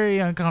very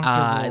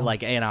uncomfortable.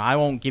 Like, you know, I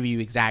won't give you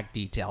exact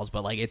details,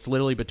 but like it's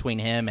literally between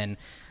him, and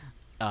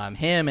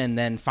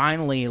then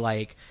finally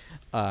like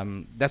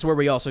that's where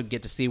we also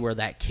get to see where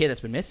that kid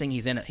that's been missing.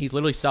 He's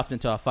literally stuffed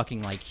into a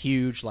fucking like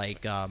huge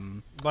like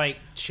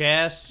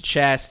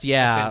chest,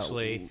 yeah,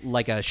 essentially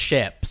like a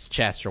ship's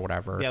chest or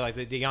whatever. Yeah, like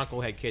the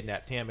uncle had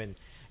kidnapped him,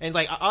 and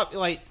like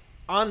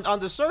on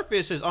the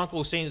surface, his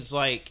uncle seems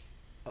like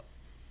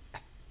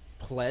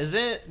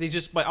pleasant. They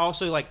just, but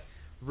also like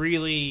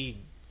really,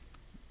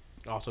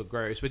 also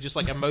gross, but just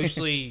like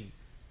emotionally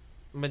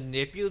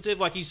manipulative.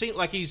 Like he seems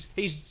like he's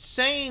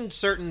saying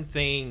certain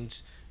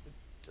things,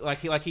 like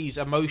he's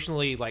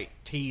emotionally like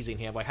teasing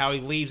him, like how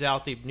he leaves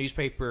out the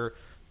newspaper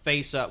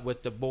face up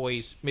with the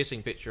boy's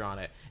missing picture on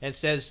it, and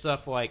says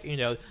stuff like, you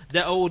know,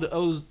 the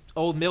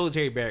old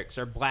military barracks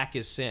are black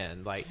as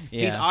sin. Like,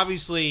 he's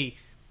obviously,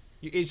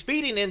 it's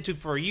feeding into,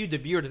 for you, the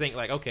viewer, to think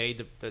like, okay,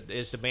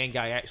 is the main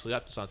guy actually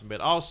up to something? But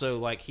also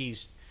like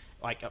he's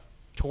like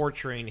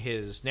torturing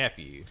his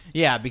nephew.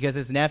 Yeah, because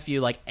his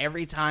nephew, like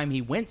every time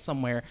he went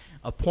somewhere,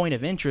 a point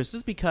of interest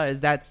is because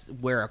that's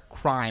where a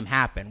crime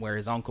happened, where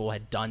his uncle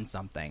had done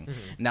something. Mm-hmm.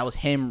 And that was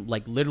him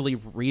like literally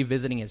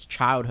revisiting his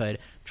childhood,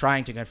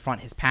 trying to confront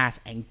his past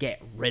and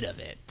get rid of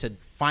it, to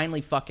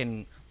finally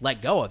fucking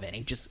let go of it.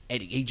 He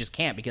just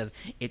can't, because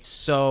it's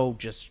so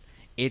just,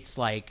 it's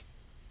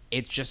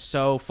just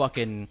so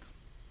fucking,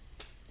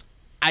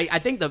 I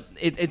think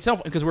it's so,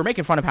 because we're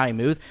making fun of how he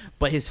moves,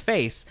 but his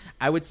face,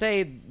 I would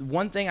say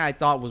one thing I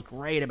thought was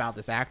great about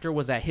this actor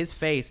was that his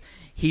face,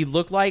 he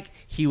looked like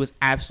he was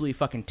absolutely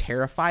fucking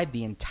terrified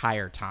the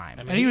entire time.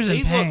 I mean, he was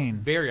in pain.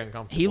 Looked very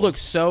uncomfortable. He looked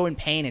so in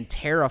pain and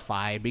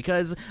terrified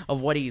because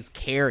of what he's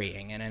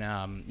carrying,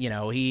 and you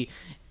know,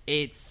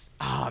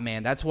 oh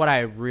man, that's what I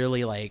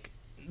really like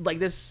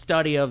this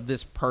study of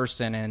this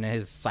person and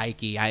his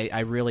psyche. I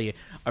really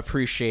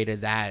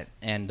appreciated that.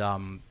 And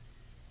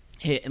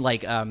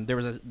there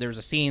was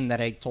a scene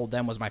that I told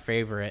them was my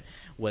favorite,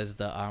 was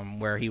the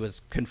where he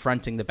was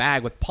confronting the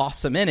bag with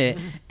possum in it,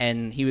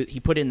 and he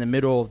put it in the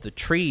middle of the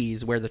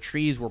trees, where the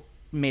trees were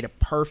made a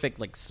perfect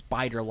like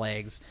spider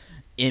legs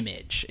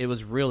image. It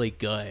was really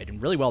good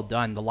and really well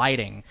done. The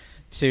lighting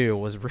too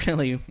was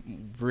really,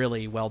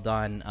 really well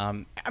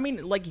done. I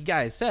mean, like you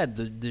guys said,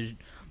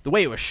 the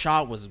way it was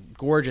shot was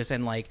gorgeous,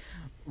 and like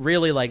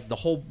really like the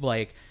whole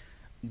like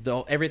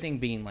everything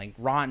being like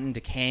rotten,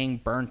 decaying,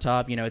 burnt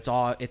up, you know, it's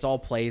all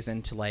plays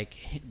into like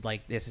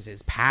this is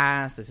his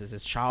past, this is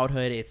his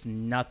childhood. It's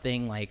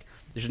nothing like,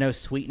 there's no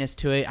sweetness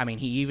to it. I mean,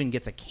 he even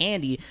gets a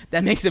candy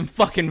that makes him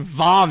fucking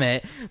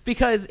vomit,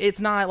 because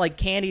it's not like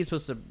candy is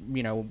supposed to,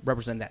 you know,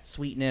 represent that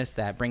sweetness,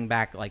 that bring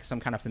back like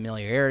some kind of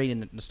familiarity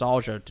and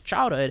nostalgia to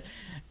childhood,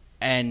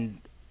 and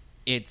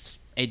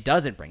it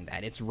doesn't bring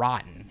that. It's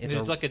rotten. It's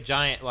like a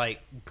giant like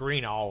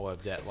green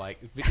olive that like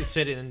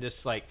sitting in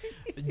this like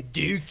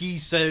dookie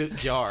soap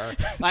jar.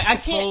 Like,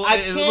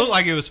 it looked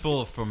like it was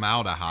full of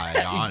formaldehyde.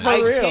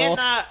 Honestly, I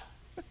cannot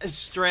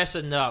stress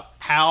enough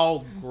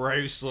how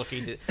gross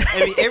looking.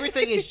 I mean,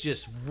 everything is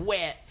just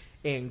wet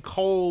and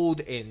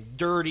cold and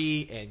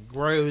dirty and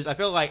gross. I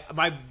feel like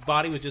my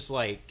body was just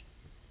like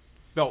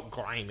felt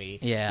grimy.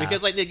 Yeah.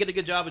 Because like they did a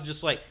good job of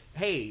just like,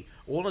 hey,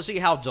 want to see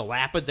how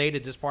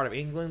dilapidated this part of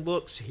England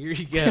looks? Here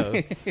you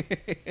go.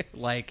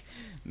 Like,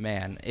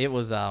 man, it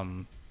was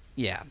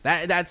yeah,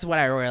 that's what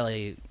I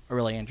really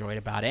enjoyed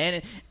about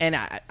it. And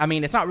I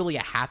mean, it's not really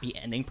a happy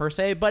ending per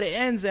se, but it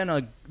ends in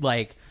a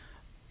like,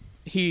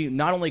 he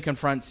not only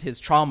confronts his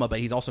trauma, but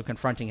he's also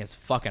confronting his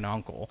fucking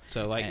uncle.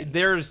 So like And-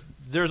 there's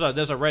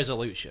a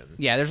resolution.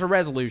 yeah, there's a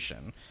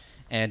resolution.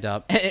 And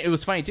it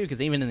was funny too,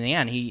 because even in the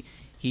end, he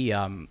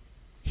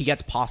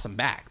gets Possum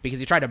back because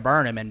he tried to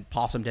burn him and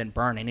Possum didn't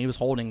burn, and he was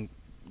holding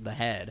the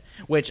head,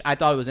 which I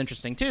thought was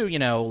interesting too. You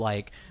know,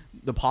 like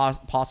the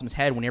Possum's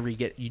head. Whenever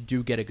you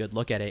do get a good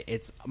look at it,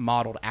 it's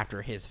modeled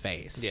after his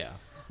face. Yeah.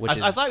 which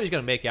I thought he was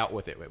going to make out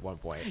with it at one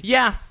point.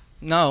 yeah,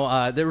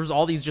 no, there was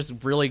all these just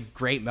really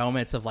great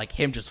moments of like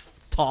him just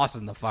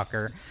tossing the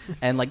fucker,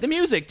 and like the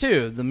music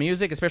too. The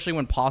music, especially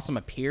when Possum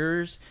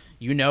appears,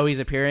 you know he's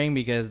appearing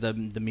because the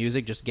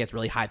music just gets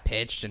really high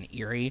pitched and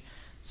eerie.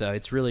 So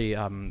it's really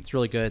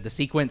good. The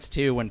sequence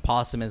too when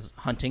Possum is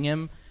hunting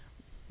him,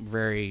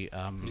 very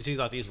You see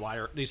like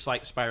these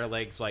like spider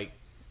legs like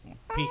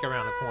peek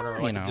around the corner,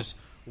 like know. just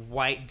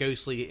white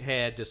ghostly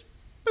head just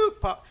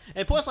boop pop.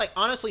 And plus, like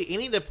honestly,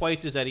 any of the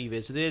places that he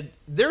visited,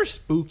 they're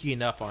spooky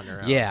enough on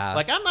their own. Yeah.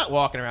 like I'm not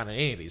walking around in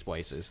any of these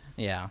places.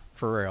 yeah,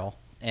 for real.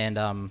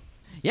 And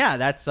yeah,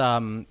 that's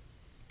or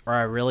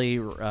I really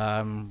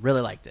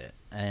liked it.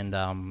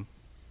 And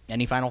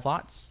any final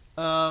thoughts?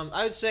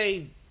 I would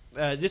say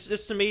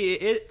this to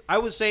me, I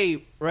would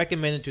say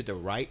recommended to the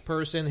right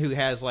person who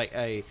has like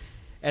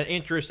an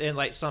interest in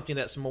like something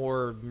that's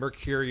more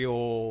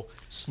mercurial,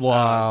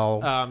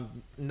 Slow.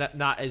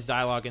 not as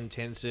dialogue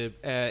intensive.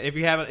 If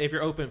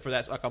you're open for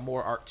that, like a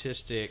more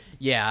artistic.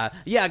 Yeah,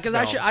 because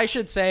I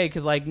should say,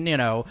 because like, you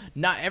know,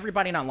 not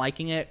everybody not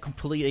liking it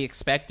completely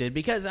expected,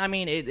 because I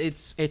mean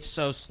it's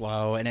so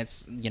slow and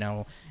it's, you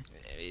know,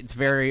 it's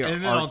very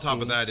And then on top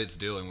artsy. of that, it's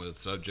dealing with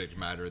subject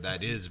matter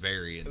that is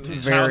very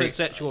intense. Childhood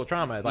sexual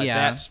trauma, like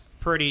Yeah. that's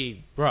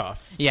pretty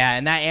rough. Yeah,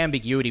 and that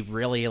ambiguity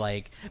really,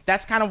 like,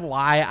 that's kind of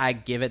why I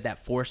give it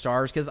that 4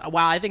 stars, because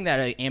while I think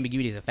that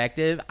ambiguity is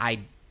effective, I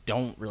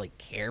don't really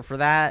care for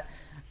that.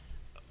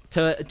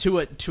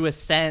 To a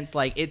sense,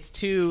 like, it's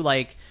too,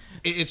 like...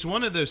 It's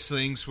one of those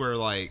things where,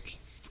 like,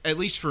 at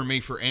least for me,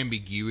 for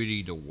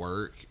ambiguity to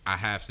work, I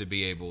have to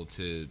be able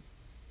to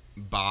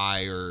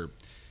buy or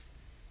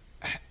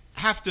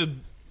have to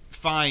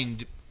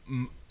find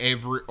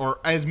every or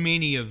as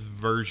many of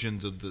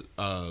versions of the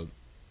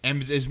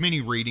and as many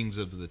readings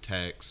of the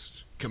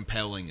text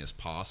compelling as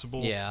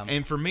possible. Yeah.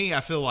 And for me,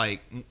 I feel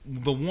like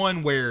the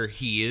one where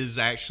he is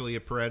actually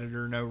a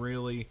predator, no,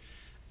 really,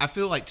 I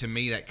feel like to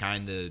me that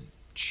kind of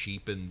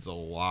cheapens a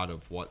lot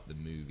of what the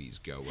movie's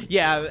going.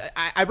 Yeah, for.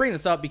 I bring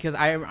this up because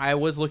I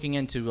was looking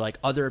into like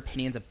other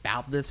opinions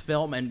about this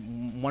film,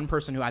 and one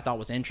person who I thought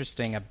was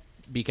interesting,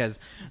 because,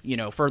 you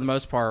know, for the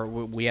most part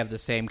we have the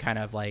same kind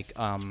of like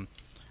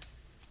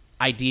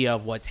idea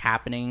of what's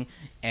happening,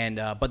 and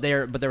but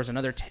there was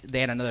another they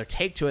had another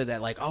take to it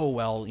that, like, oh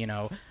well, you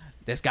know,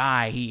 this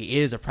guy, he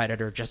is a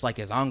predator just like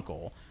his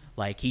uncle.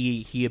 Like,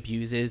 he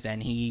abuses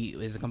and he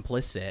is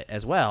complicit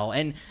as well.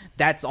 And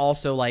that's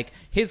also, like,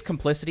 his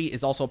complicity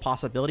is also a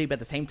possibility, but at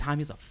the same time,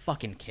 he's a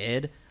fucking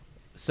kid.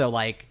 So,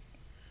 like,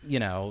 you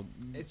know.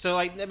 So,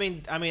 like, I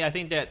mean, I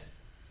think that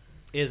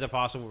is a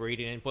possible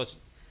reading. And plus,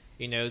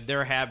 you know,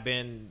 there have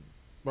been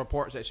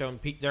reports that show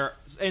there,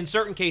 in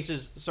certain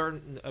cases,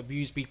 certain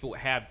abused people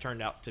have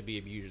turned out to be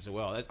abusers as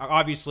well.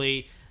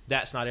 Obviously,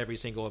 that's not every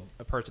single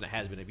person that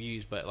has been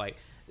abused, but, like,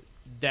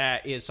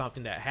 that is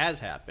something that has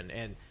happened.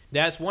 And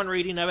that's one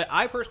reading of it.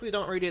 I personally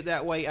don't read it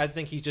that way. I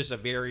think he's just a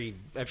very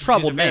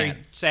Troubled very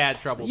man.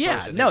 sad, troubled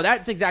person. No,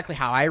 that's exactly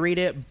how I read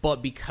it.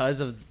 But because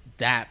of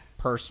that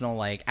personal,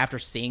 like, after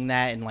seeing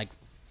that and,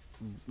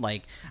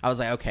 like, I was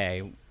like,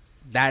 okay,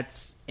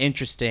 that's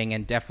interesting,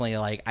 and definitely,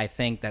 like, I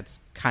think that's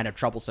kind of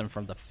troublesome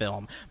from the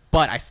film.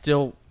 But I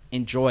still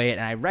enjoy it,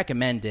 and I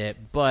recommend it.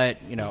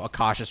 But, you know, a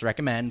cautious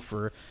recommend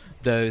for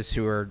those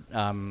who are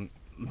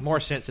more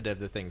sensitive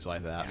to things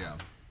like that. Yeah.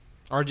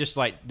 Or just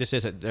like, this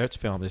isn't their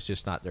film, it's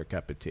just not their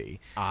cup of tea.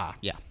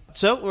 yeah.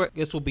 So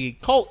this will be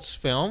Colt's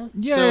film.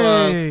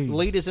 Yay! So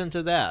lead us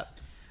into that.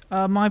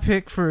 My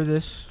pick for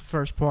this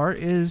first part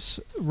is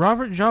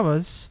Robert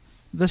Jabba's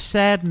The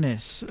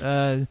Sadness.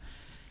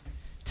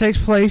 Takes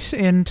place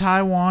in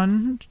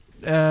Taiwan.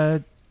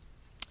 My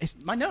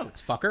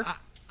notes, fucker.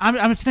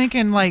 I'm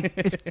thinking, like,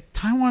 is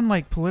Taiwan,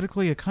 like,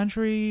 politically a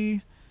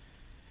country?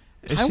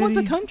 Taiwan's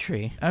a city?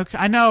 country. Okay,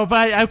 I know,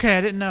 but I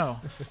didn't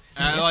know.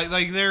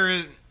 Like there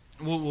is.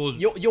 We'll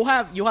You'll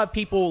have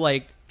people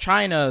like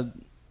China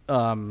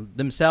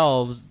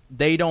themselves.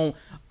 They don't,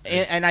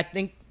 and I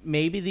think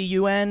maybe the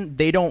UN,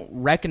 they don't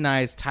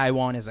recognize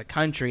Taiwan as a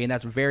country, and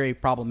that's very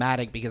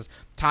problematic because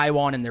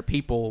Taiwan and their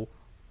people,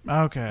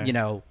 Okay. you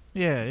know.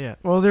 Yeah.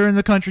 Well, they're in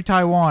the country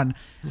Taiwan.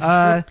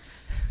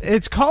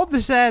 It's called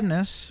The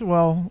Sadness,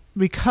 well,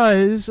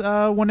 because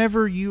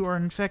whenever you are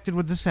infected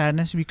with the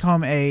sadness, you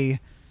become a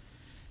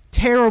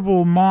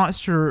terrible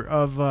monster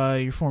of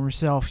your former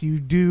self. You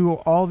do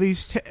all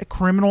these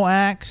criminal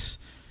acts,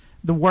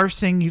 the worst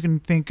thing you can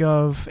think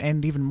of,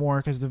 and even more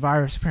because the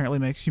virus apparently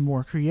makes you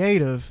more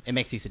creative. It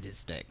makes you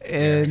sadistic.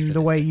 In the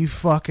way you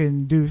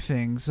fucking do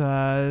things.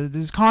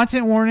 There's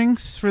content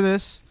warnings for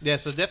this. Yeah,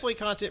 so definitely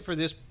content for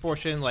this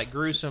portion, like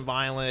gruesome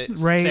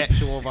violence, Rape.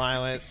 sexual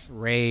violence.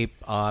 Rape,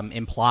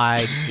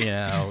 implied,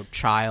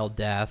 child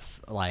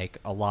death, like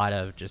a lot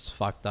of just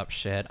fucked up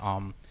shit.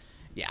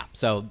 Yeah,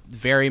 so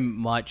very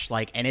much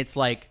like, and it's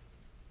like,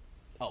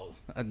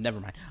 never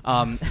mind.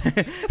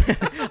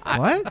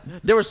 What?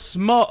 There was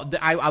smoke.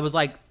 I was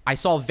like, I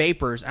saw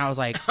vapors, and I was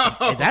like,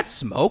 is that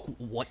smoke?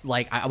 What?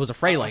 Like, I was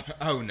afraid. Like,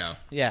 Oh no.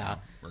 yeah.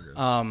 We're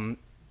good.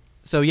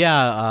 So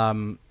yeah.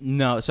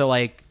 No. So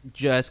like,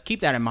 just keep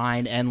that in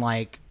mind, and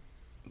like,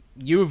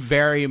 you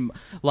very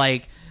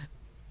like,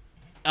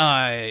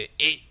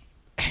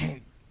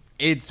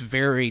 it's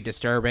very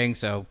disturbing.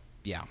 So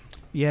yeah.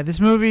 Yeah, this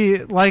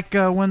movie, like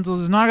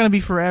Wenzel, is not going to be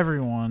for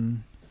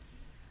everyone.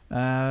 But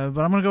I'm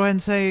going to go ahead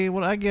and say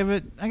what I give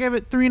it. I give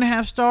it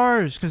 3.5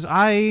 stars because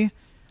I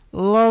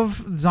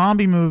love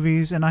zombie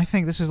movies, and I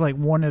think this is like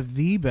one of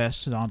the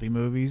best zombie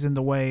movies in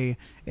the way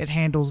it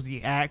handles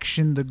the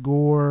action, the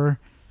gore,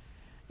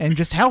 and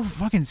just how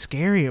fucking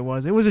scary it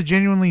was. It was a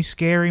genuinely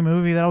scary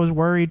movie that I was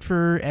worried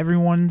for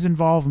everyone's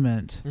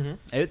involvement. Mm-hmm.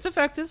 It's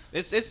effective.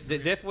 It's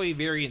definitely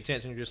very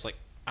intense, and you're just like,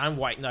 I'm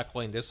white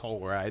knuckling this whole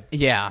ride.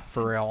 Yeah,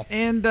 for real.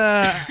 And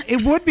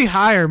it would be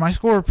higher. My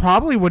score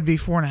probably would be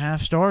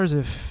 4.5 stars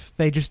if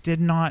they just did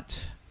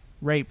not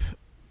rape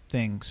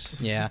things.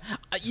 Yeah.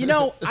 I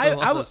level of thought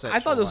this was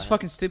sexual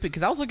fucking stupid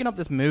because I was looking up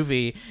this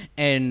movie,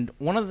 and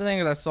one of the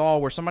things I saw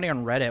where somebody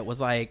on Reddit was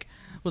like,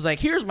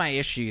 here's my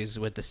issues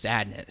with the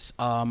sadness.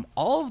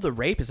 All of the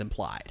rape is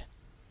implied.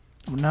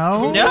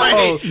 No,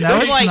 No, it's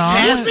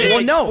not.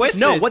 Well, no.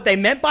 Twisted. What they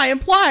meant by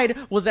implied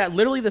was that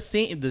literally the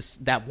scene,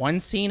 that one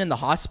scene in the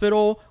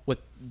hospital with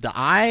the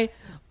eye,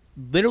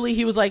 literally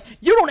he was like,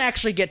 you don't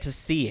actually get to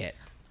see it.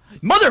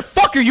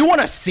 Motherfucker, you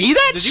want to see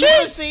that Did shit? you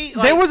want to see?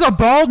 Like, There was a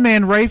bald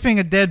man raping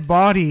a dead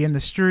body in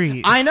the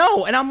street. I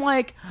know, and I'm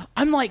like,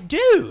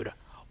 dude,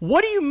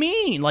 what do you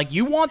mean? Like,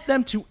 you want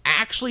them to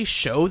actually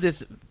show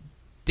this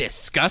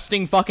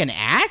disgusting fucking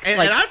acts? And,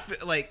 like, and I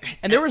feel like,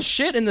 and there was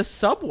shit in the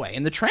subway,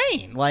 in the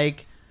train.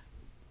 Like,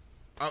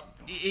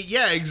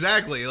 yeah,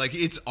 exactly. Like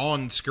it's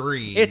on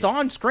screen. it's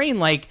on screen.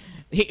 Like,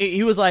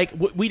 he was like,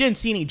 we didn't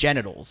see any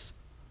genitals.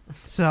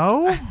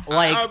 So,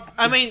 Like,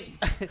 I mean,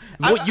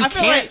 What, you I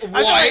feel can't-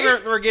 Like, I feel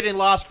like we're getting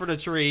lost for the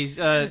trees.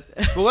 But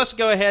let's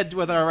go ahead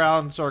with our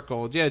round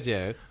circle,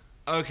 JoJo.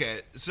 Okay,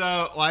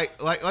 so like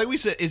we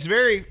said, it's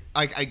very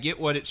like I get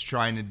what it's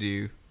trying to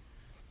do.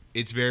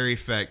 It's very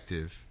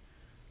effective.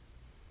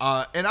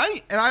 And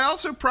I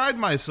also pride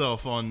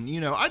myself on,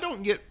 I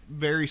don't get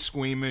very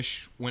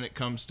squeamish when it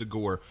comes to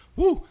gore.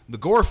 Woo, the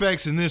gore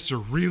effects in this are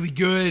really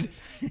good,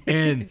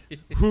 and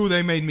whoo,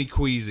 they made me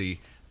queasy.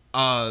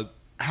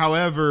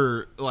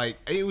 However, like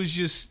it was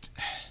just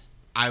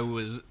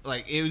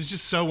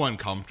so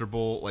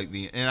uncomfortable.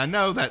 And I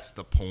know that's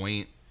the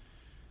point,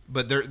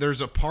 but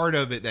there's a part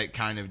of it that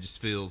kind of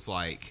just feels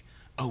like,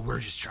 oh, we're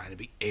just trying to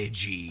be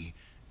edgy.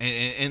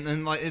 And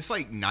then like it's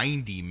like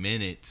 90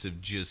 minutes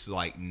of just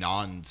like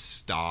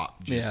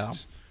nonstop,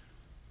 just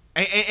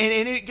and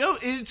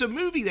it's a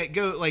movie that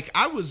like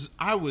I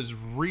was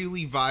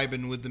really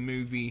vibing with the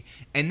movie,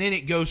 and then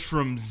it goes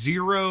from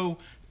 0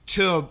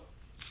 to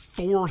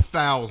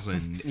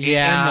 4,000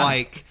 in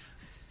like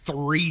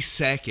 3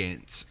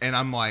 seconds, and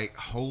I'm like,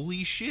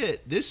 holy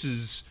shit, this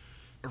is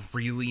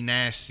really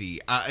nasty.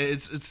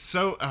 It's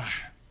so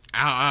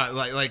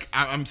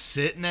I'm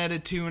sitting at a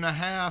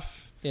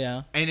 2.5.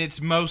 yeah. And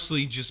it's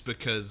mostly just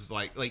because,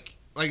 like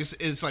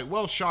it's like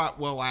well shot,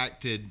 well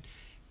acted,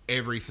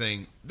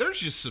 everything. There's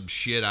just some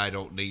shit I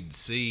don't need to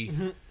see.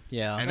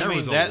 Yeah. And I there mean,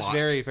 was a that's lot.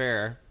 very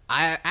fair.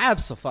 I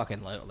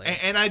absolutely.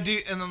 And I do,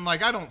 and then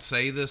like I don't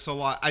say this a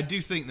lot. I do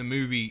think the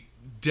movie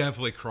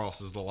definitely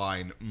crosses the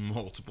line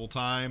multiple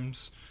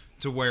times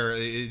to where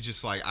it's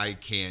just like I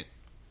can't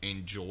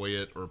enjoy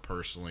it or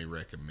personally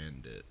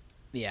recommend it.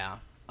 Yeah.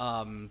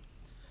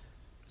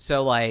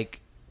 So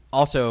like,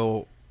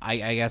 also,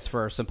 I guess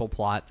for a simple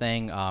plot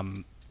thing,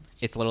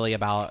 it's literally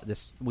about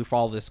this. We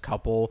follow this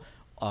couple.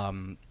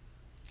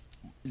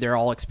 They're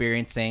all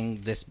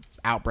experiencing this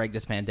outbreak,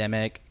 this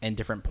pandemic, in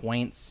different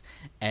points,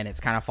 and it's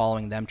kind of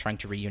following them trying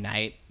to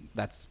reunite.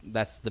 That's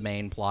the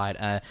main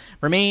plot.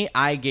 For me,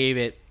 I gave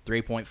it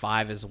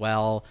 3.5 as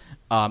well.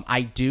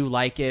 I do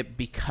like it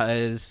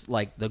because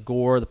like the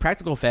gore, the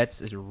practical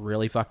effects is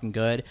really fucking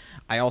good.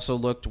 I also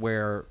looked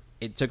where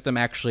it took them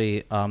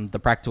actually the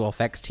practical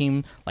effects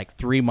team like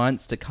 3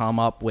 months to come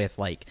up with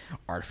like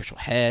artificial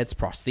heads,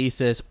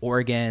 prosthesis,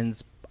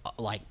 organs,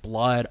 like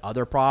blood,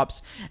 other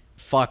props.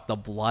 Fuck the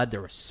blood.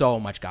 There was so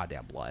much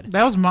goddamn blood.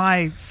 that was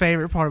my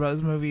favorite part about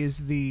this movie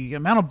is the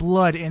amount of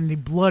blood in the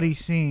bloody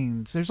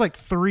scenes. There's like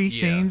 3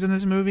 scenes in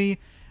this movie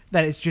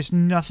that is just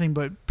nothing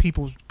but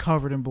people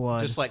covered in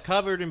blood. Just like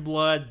covered in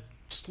blood,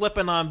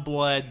 slipping on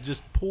blood,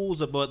 just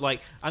pools of blood.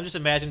 Like I'm just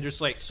imagining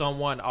just like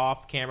someone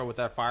off camera with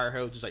a fire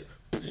hose, just like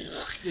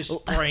just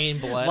spraying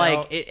blood. Like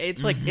out.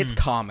 it's like it's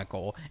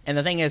comical. And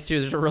the thing is too,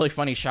 there's a really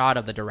funny shot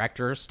of the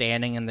director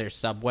standing in their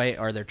subway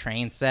or their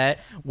train set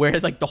where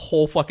like the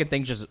whole fucking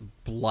thing's just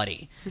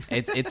bloody.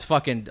 It's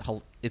fucking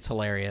it's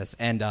hilarious.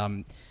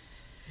 And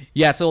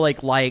yeah, so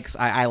like likes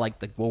I like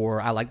the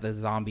gore, I like the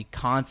zombie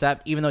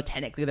concept, even though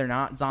technically they're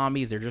not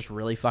zombies, they're just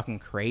really fucking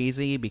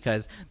crazy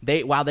because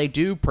while they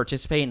do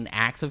participate in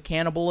acts of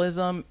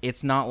cannibalism,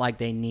 it's not like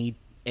they need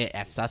it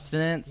as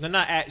sustenance. They're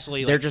not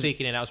actually They're like just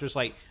seeking it out. It's just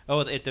like, oh,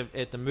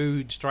 if the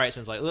mood strikes,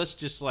 and it's like, let's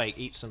just like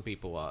eat some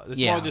people up. It's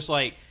Yeah. more just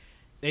like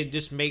it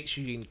just makes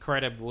you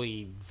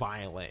incredibly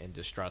violent and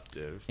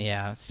destructive.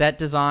 Yeah, set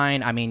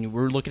design. I mean,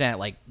 we're looking at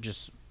like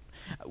just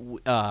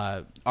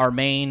our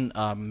main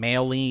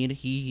male lead.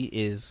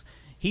 He's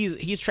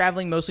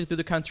traveling mostly through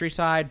the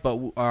countryside, but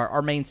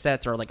our main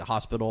sets are like a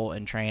hospital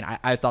and train.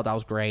 I thought that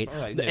was great. Oh,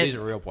 like, these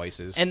are real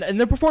places. And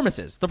the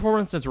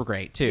performances were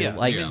great too. Yeah,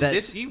 like yeah.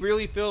 that. You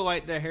really feel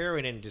like the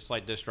heroine and just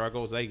like the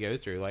struggles they go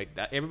through. Like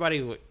that,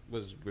 everybody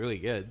was really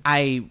good.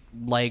 I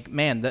like,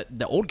 man,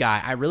 the old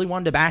guy. I really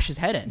wanted to bash his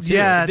head in. Too.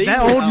 Yeah, The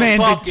that old man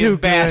did fucking too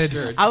good.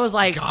 bastard. I was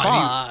like,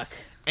 God, fuck.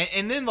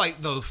 And then,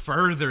 like, the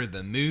further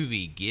the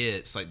movie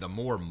gets, like, the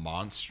more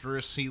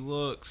monstrous he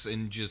looks,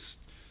 and just,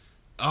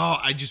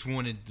 I just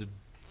wanted to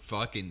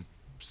fucking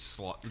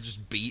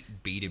just beat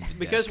him to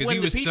Because death when he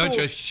the was such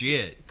people- a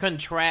shit.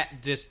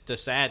 Contract just the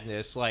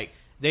sadness. Like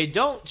they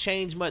don't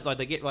change much. Like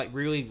they get like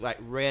really like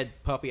red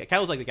puffy. It kind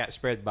of looks like they got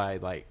spread by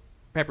like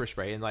pepper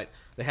spray, and like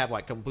they have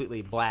like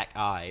completely black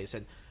eyes,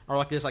 and or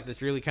like this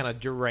really kind of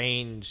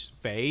deranged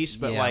face.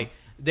 But Yeah. like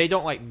they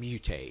don't like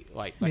mutate.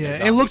 Like a Yeah,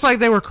 zombie. it looks like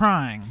they were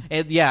crying.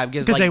 Yeah,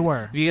 because 'Cause like, they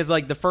were. because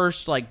like the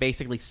first like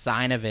basically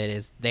sign of it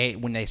is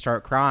when they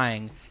start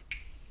crying,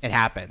 it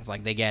happens.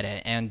 Like they get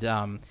it,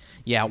 and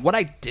yeah, what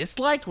I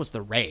disliked was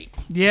the rape.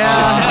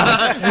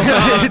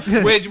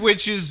 Yeah.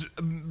 Which is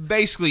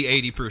basically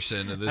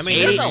 80% of this I mean,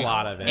 movie. there's a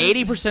lot of it.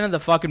 80% of the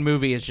fucking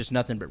movie is just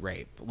nothing but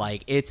rape.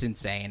 Like it's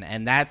insane,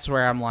 and that's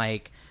where I'm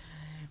like,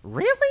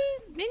 really?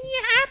 Didn't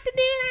you have to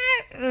do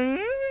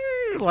that?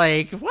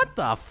 Like, what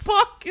the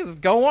fuck is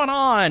going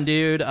on,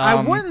 dude? I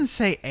wouldn't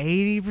say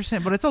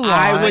 80%, but it's a lot.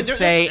 I would There's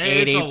say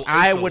a- it's 80. a- it's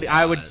I a would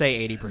lot.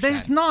 say 80%.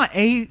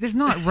 There's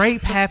not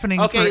rape happening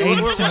for Okay,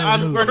 80% we're of the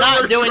movie. we're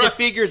not doing the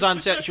figures on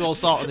sexual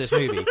assault in this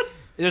movie.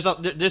 There's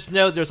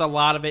a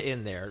lot of it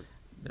in there.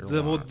 There's a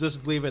So we'll lot.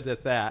 just leave it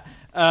at that.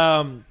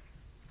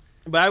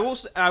 But I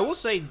will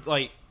say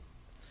like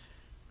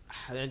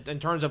in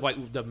terms of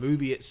like the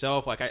movie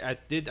itself, like I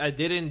did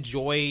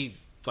enjoy.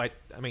 Like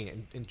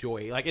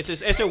enjoy. Like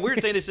it's a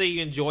weird thing to say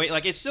you enjoy it.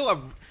 Like it's still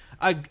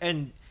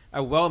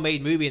a well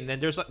made movie, and then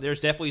there's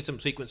definitely some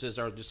sequences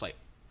that are just like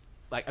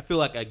I feel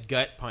like a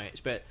gut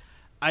punch. But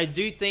I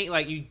do think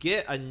like you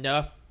get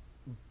enough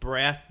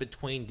breath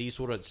between these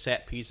sort of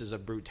set pieces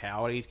of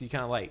brutality to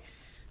kind of like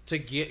to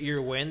get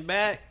your wind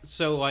back.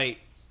 So like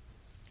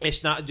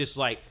it's not just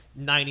like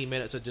 90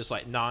 minutes of just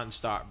like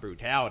nonstop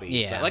brutality.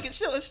 Yeah. But, like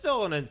it's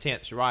still an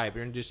intense ride.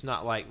 You're just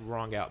not like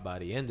wrung out by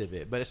the end of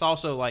it. But it's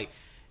also like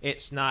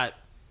it's not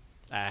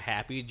a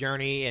happy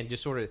journey, and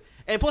just sort of.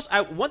 And plus,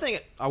 one thing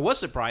I was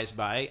surprised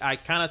by, I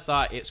kind of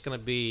thought it's going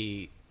to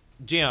be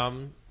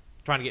Jim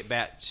trying to get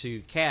back to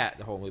Kat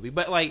the whole movie.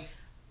 But like,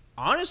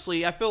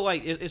 honestly, I feel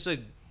like it's a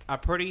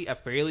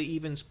fairly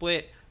even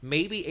split.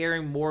 Maybe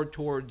airing more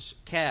towards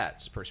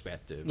Kat's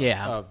perspective.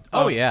 Yeah.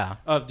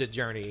 Of the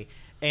journey,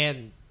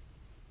 and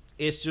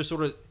it's just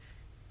sort of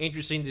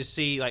interesting to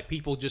see like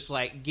people just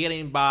like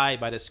getting by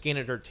the skin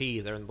of their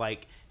teeth and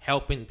like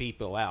helping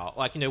people out.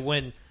 Like,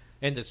 when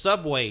in the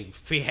subway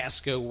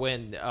fiasco,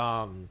 when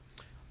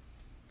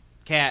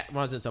Kat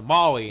runs into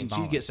Molly and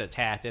she gets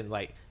attacked, and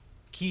like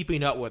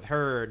keeping up with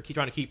her and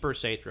trying to keep her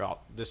safe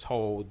throughout this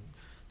whole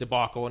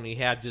debacle. And he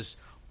had this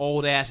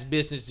old ass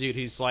business dude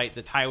who's like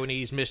the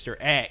Taiwanese Mr.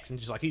 X, and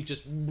he's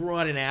just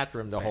running after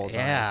him the whole time.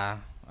 Yeah.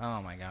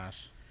 Oh my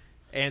gosh.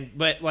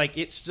 But like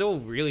it's still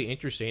really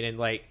interesting, and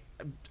like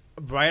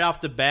right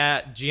off the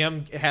bat,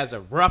 Jim has a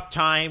rough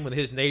time when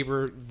his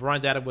neighbor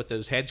runs at him with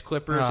those hedge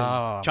clippers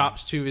and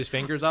chops two of his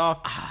fingers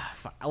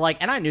off.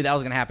 Like, and I knew that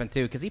was gonna happen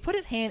too, because he put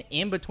his hand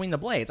in between the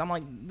blades. I'm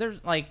like,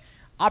 there's like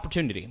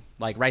opportunity,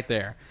 like right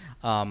there.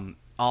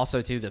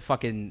 Also, too, the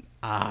fucking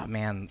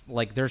man,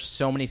 like there's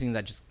so many things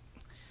that just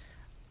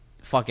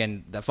fuck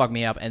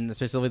me up, and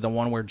specifically the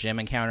one where Jim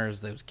encounters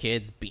those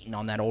kids beating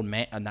on that old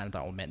man,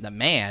 the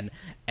man,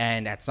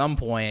 and at some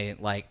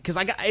point, like, because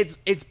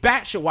it's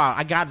batshit wild.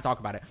 I got to talk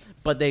about it,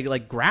 but they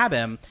like grab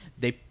him,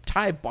 they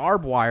tie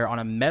barbed wire on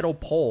a metal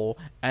pole,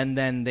 and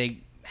then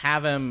they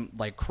have him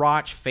like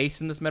crotch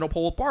facing this metal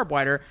pole with barbed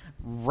wire,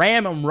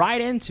 ram him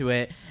right into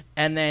it,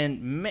 and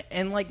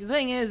like the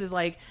thing is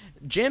like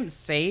Jim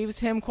saves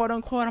him, quote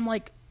unquote. I'm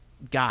like,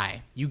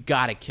 guy, you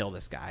gotta kill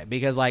this guy,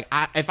 because like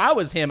if I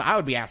was him, I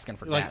would be asking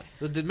for Like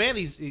that. the man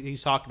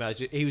he's talking about,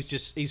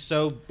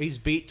 he's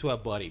beat to a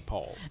bloody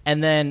pulp.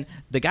 And then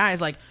the guy's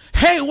like,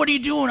 "Hey, what are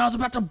you doing? I was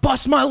about to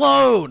bust my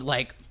load."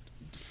 Like,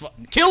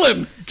 kill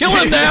him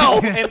now.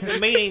 And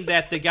meaning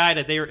that the guy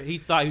that he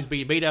thought he was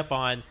being beat up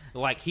on,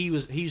 like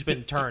he's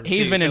been turned.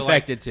 He's too. been So,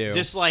 infected like, too.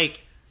 Just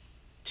like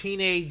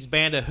teenage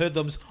band of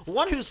hoodlums.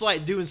 One who's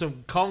like doing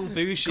some kung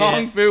fu shit.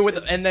 Kung fu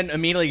and then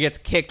immediately gets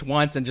kicked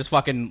once and just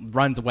fucking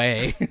runs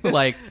away.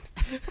 Like,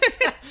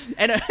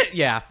 and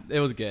yeah, it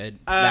was good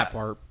that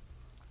part.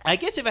 I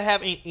guess if I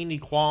have any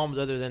qualms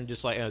other than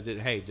just like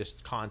hey,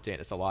 just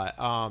content, it's a lot.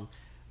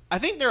 I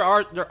think there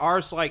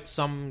are like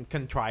some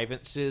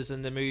contrivances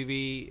in the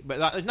movie,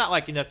 but it's not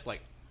like enough to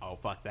like oh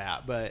fuck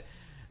that. But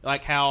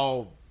like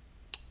how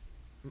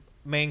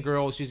main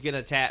girl, she's getting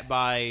attacked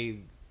by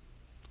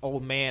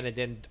old man, and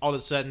then all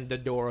of a sudden the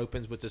door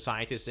opens with the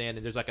scientist in,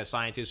 and there's like a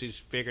scientist who's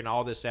figuring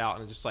all this out,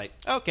 and just like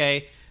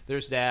okay,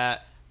 there's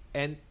that.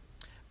 And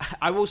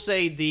I will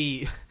say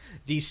the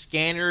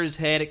scanner's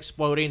head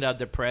exploding of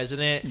the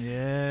president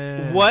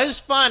was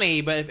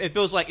funny, but it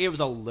feels like it was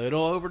a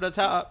little over the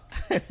top.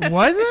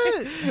 Was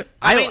it?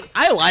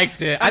 I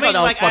liked it. I thought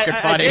that was fucking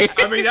funny.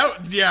 I mean,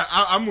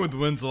 I'm with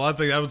Wenzel. I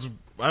think that was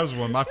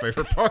one of my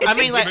favorite parts. I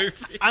mean, of like, the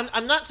movie.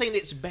 I'm not saying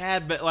it's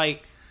bad, but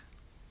like,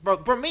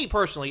 for me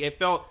personally, it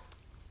felt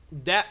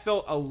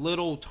a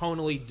little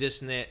tonally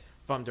dissonant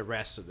from the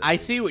rest of the movie. I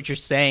see what you're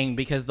saying,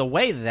 because the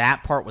way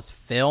that part was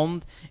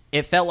filmed,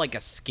 it felt like a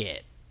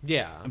skit.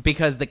 Yeah,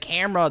 because the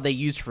camera they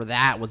used for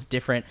that was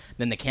different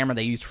than the camera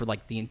they used for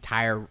like the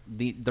entire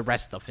the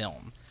rest of the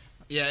film.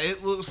 Yeah,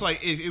 it looks like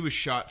it was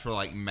shot for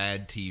like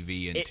Mad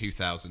TV in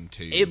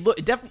 2002.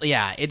 It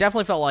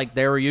definitely felt like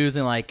they were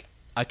using like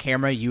a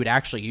camera you would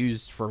actually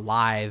use for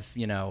live,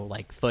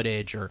 like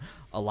footage or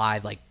a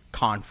live like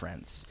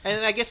conference.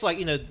 and I guess like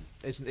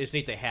it's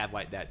neat to have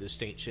like that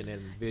distinction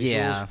in visuals.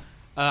 Yeah.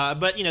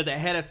 But the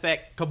head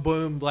effect,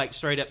 kaboom, like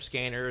straight up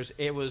scanners.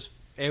 It was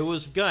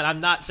good. I'm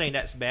not saying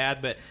that's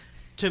bad, but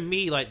to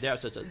me, like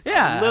that was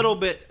a little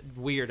bit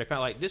weird. I kind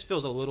of like this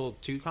feels a little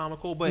too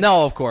comical. But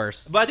no, of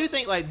course. But I do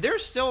think like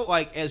there's still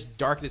like as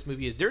dark as this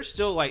movie is, there's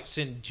still like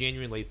some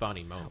genuinely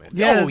funny moments.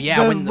 Yeah, Oh,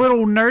 yeah, the when the-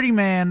 little nerdy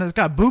man that's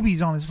got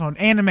boobies on his phone,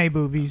 anime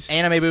boobies.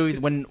 Anime movies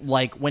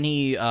when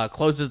he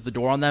closes the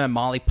door on them and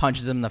Molly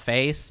punches him in the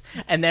face,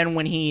 and then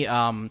when he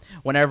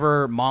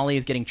whenever Molly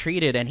is getting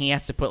treated and he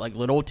has to put like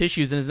little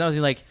tissues in his nose,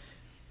 he's like,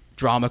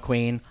 drama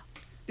queen.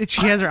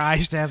 She has her eye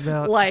stabbed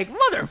out. Like,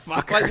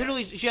 motherfucker. Like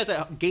literally, she has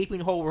a gaping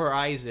hole where her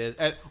eyes is.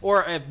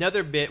 Or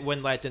another bit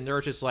when like the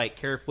nurse is like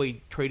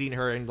carefully treating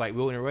her and like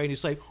wheeling her away, and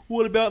he's like,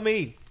 "What about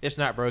me? It's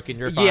not broken.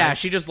 You're fine." Yeah,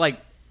 she just like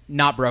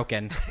not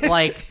broken.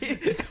 Like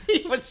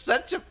he was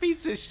such a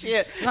piece of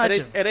shit,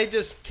 and they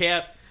just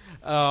kept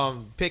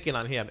picking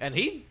on him, and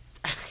he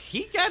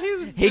got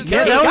his.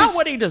 got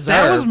what he deserved.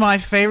 That was my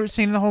favorite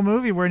scene in the whole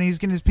movie, when he's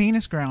getting his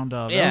penis ground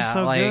up. That was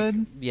so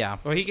good. Yeah.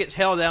 Well, he gets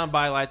held down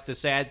by like the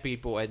sad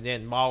people, and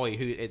then Molly,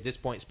 who at this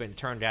point's been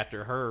turned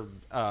after her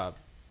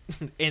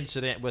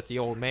incident with the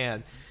old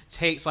man,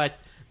 takes like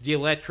the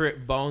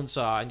electric bone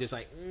saw and just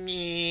like,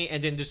 meh,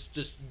 and then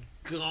just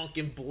gunk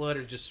and blood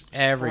are just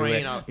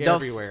spraying out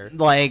everywhere.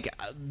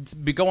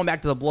 Going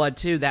back to the blood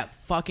too, that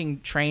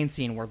fucking train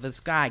scene where this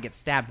guy gets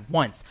stabbed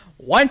once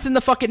in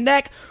the fucking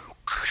neck.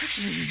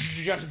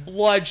 Just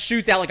blood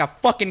shoots out like a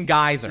fucking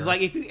geyser. It's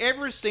like if you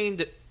ever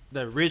seen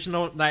the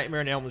original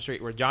Nightmare on Elm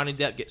Street where Johnny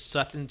Depp gets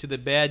sucked into the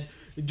bed,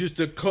 just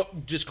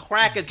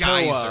crack a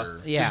geyser.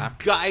 toe, Yeah. just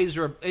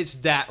geyser. It's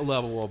that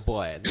level of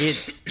blood.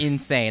 It's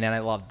insane, and I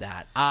love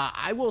that.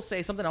 I will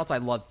say something else I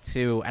love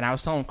too, and I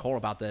was telling Cole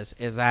about this,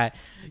 is that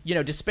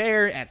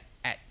despair at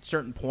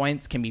certain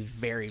points can be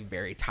very,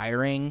 very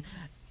tiring,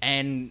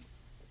 and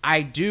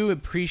I do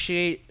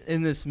appreciate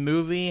in this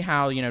movie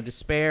how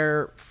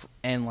despair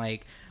and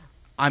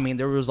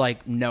there was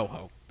like no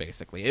hope.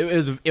 Basically, it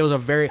was a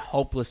very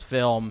hopeless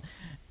film,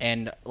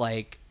 and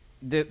like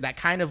that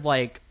kind of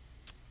like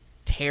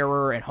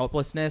terror and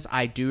hopelessness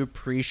I do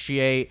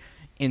appreciate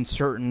in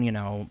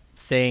certain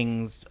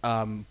things.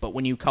 But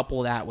when you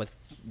couple that with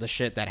the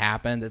shit that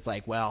happened, it's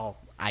like, well,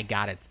 I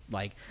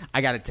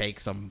gotta take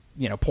some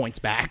points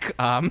back.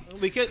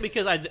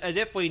 Because I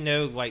definitely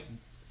know like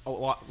a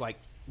lot like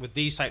with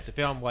these types of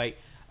film, like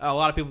a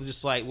lot of people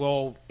just like,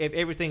 well, if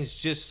everything's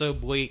just so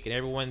bleak and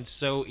everyone's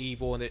so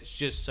evil and it's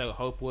just so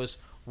hopeless,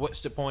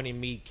 what's the point in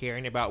me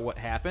caring about what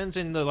happens?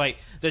 And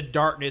the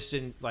darkness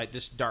and like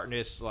this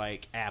darkness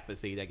like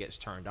apathy that gets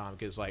turned on,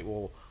 because like,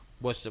 well,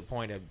 what's the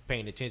point of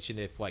paying attention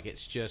if like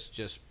it's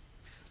just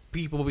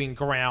people being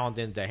ground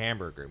into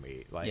hamburger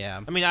meat? Like, yeah.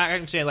 I mean,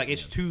 I'm saying like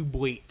it's too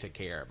bleak to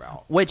care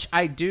about. Which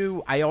I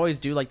always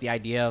do like the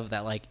idea of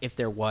that, like if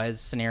there was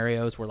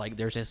scenarios where like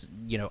there's just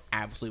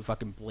absolute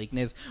fucking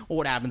bleakness, well,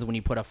 what happens when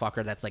you put a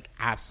fucker that's like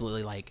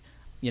absolutely like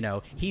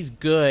he's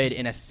good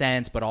in a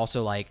sense, but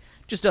also like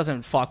just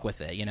doesn't fuck with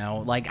it,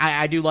 like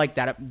I do like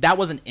that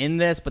wasn't in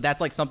this, but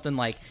that's like something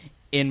like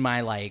in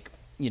my like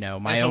my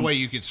that's own a way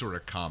you could sort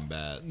of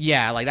combat.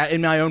 Yeah, like that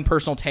in my own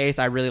personal taste,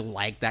 I really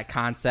like that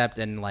concept,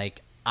 and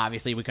like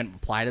obviously we couldn't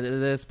apply to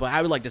this, but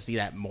I would like to see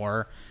that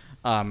more.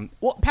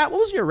 Well, Pat, what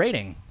was your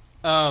rating?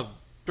 3.5.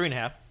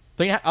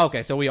 3.5.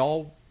 Okay, so we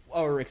all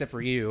or except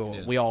for you,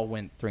 Yeah. we all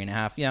went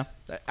 3.5. Yeah,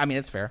 I mean,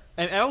 it's fair.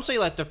 And I will say,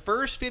 like, the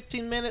first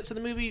 15 minutes of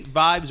the movie,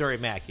 vibes are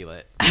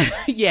immaculate.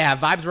 Yeah,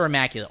 vibes were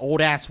immaculate.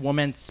 Old ass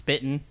woman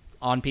spitting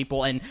on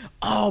people and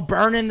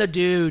burning the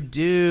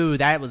dude,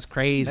 that was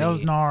crazy. That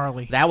was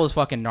gnarly. That was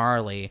fucking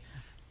gnarly.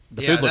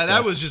 The Yeah, food looked that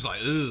good. was just like,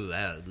 ooh.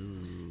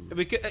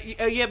 Because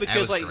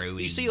was like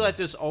gross. you see like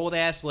this old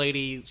ass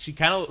lady, she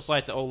kind of looks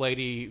like the old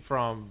lady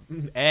from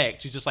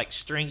X. She's just like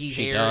stringy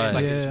She hair and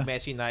like does. this Yeah.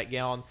 messy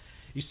nightgown.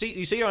 You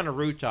see her on the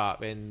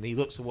rooftop, and he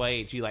looks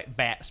away, and she like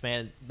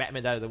Batman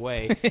out of the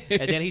way,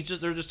 and then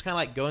they're just kind of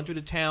like going through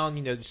the town,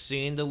 you know,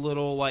 seeing the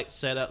little like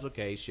setups.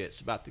 Okay,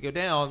 shit's about to go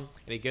down,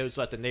 and he goes to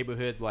like the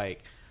neighborhood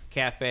like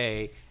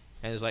cafe,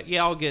 and is like,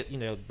 yeah, I'll get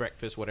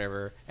breakfast,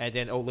 whatever. And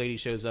then old lady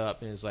shows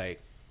up and is like,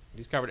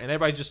 he's covered, and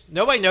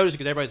nobody notices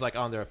because everybody's like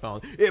on their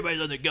phone. Everybody's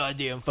on their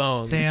goddamn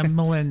phone. Damn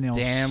millennials.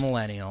 Damn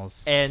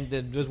millennials. And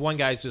then there's one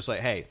guy's just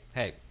like, hey,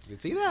 you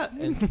see that?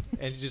 And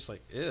he's just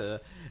like,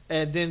 ugh.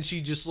 And then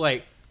she just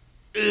like,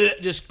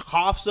 just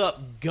coughs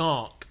up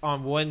gunk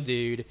on one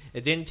dude,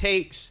 and then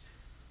takes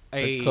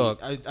The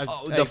cook.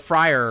 the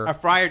fryer. a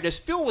fryer that's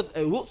filled with,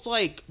 it looks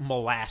like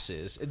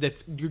molasses.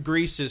 Your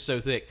grease is so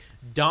thick.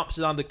 Dumps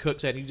it on the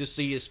cook's head. You just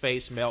see his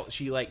face melt.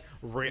 She like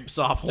rips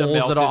off the Pulls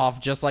melted. it off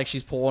just like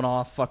she's pulling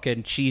off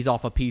fucking cheese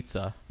off a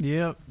pizza.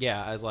 Yep.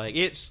 Yeah, I was like,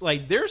 it's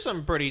like there's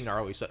some pretty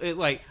gnarly stuff.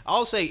 Like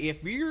I'll say,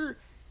 if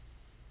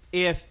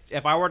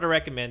I were to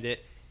recommend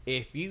it,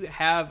 if you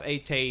have a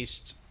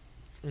taste,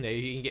 you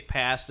can get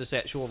past the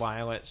sexual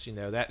violence.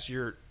 That's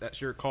your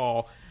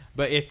call.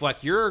 But if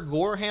like you're a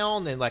gore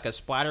hound and like a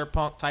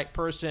splatterpunk type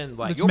person,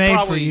 like It's you'll made for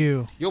probably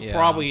you. you'll Yeah.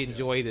 probably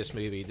enjoy this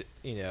movie.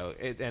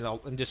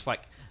 And just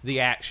like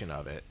the action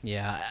of it.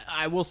 Yeah,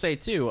 I will say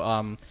too.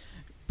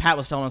 Pat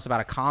was telling us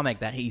about a comic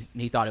that he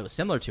thought it was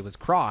similar to, was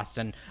Crossed,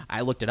 and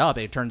I looked it up.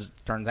 It turns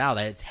out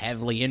that it's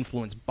heavily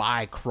influenced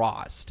by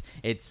Crossed.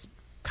 It's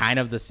kind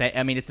of the same.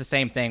 I mean, it's the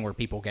same thing where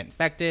people get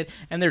infected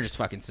and they're just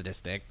fucking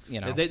sadistic.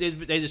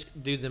 They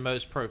just do the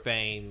most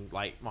profane,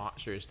 like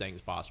monstrous things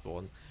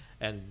possible,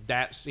 and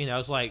that's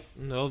it's like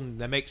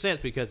that makes sense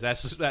because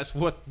that's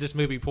what this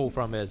movie pulled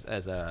from as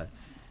a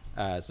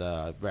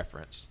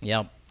reference.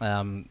 Yep.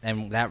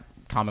 And that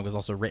comic was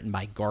also written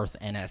by Garth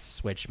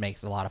Ennis, which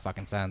makes a lot of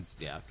fucking sense.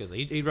 Yeah, because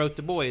he wrote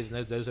The Boys,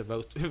 and those are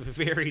both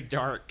very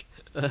dark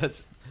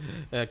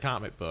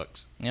comic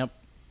books. Yep.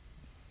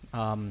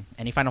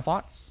 Any final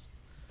thoughts?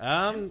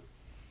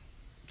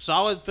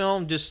 Solid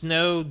film. Just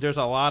know there's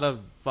a lot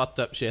of fucked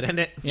up shit in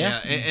it. Yeah.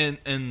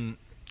 And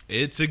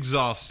it's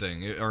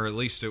exhausting, or at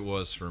least it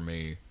was for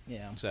me.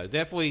 Yeah. So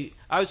definitely,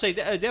 I would say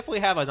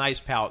definitely have a nice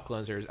palate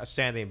cleanser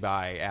standing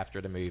by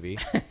after the movie.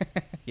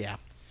 Yeah.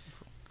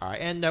 All right,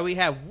 and we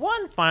have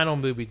one final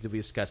movie to be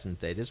discussing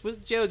today. This was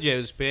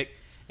JoJo's pick,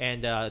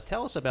 and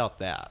tell us about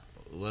that.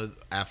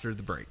 After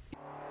the break.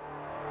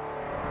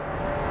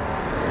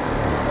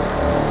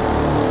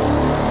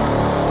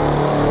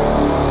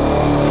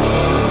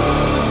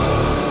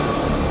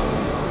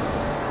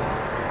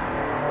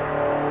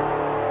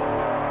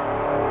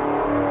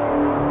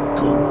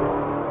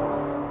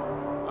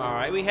 All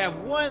right, we have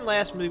one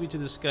last movie to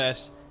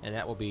discuss, and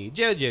that will be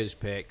JoJo's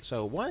pick.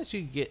 So why don't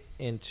you get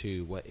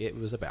into what it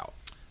was about?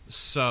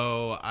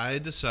 So I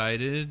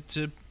decided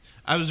to.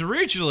 I was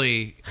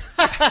originally.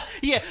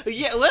 Yeah.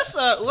 Let's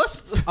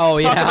Oh,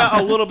 talk yeah.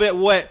 about a little bit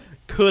what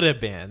could have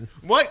been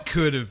What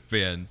could have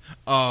been?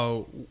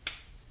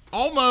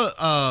 Almost.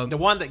 the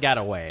one that got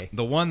away.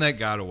 The one that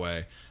got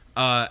away.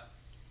 I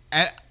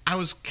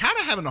was kind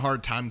of having a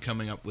hard time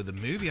coming up with a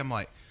movie. I'm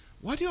like,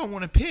 what do I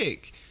want to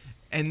pick?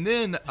 And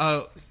then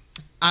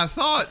I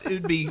thought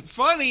it'd be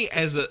funny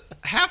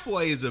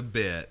halfway as a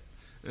bit.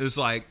 It's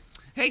like,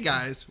 hey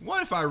guys,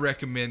 what if I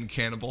recommend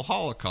Cannibal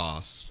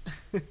Holocaust?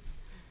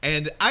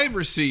 And I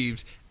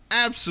received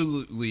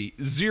absolutely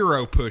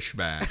zero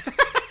pushback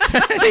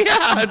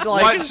Yeah.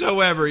 Like,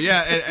 whatsoever.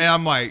 Yeah, and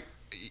I'm like,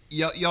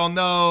 y'all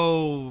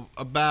know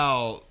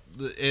about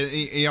the,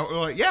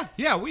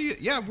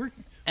 we're.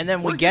 and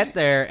then we get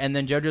there, and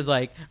then JoJo's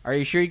like, "Are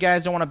you sure you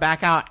guys don't want to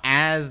back out?"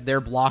 As they're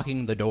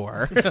blocking the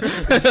door.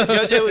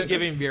 JoJo was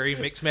giving very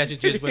mixed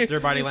messages with their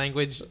body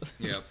language.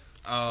 Yep.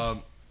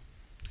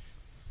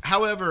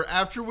 However,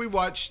 after we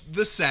watched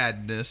The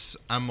Sadness,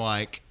 I'm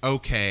like,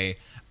 okay,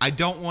 I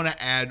don't want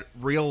to add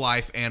real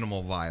life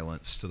animal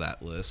violence to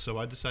that list, so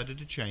I decided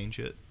to change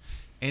it,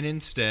 and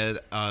instead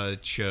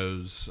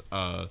chose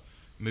a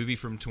movie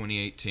from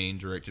 2018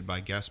 directed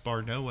by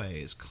Gaspar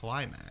Noé's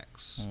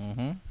Climax.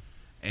 Mm-hmm.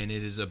 And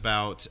it is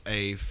about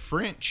a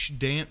French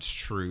dance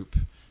troupe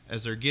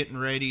as they're getting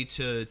ready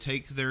to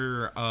take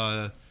their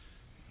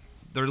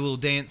little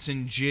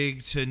dancing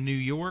jig to New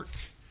York.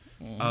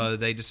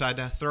 They decide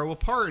to throw a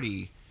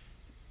party,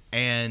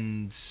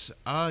 and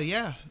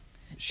It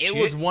shit.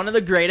 was one of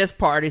the greatest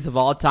parties of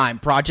all time,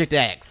 Project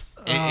X.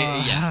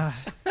 Yeah.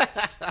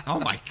 Oh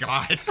my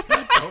god,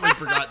 I totally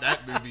forgot that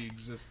movie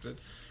existed.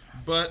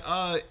 But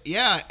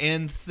yeah,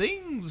 and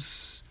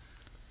things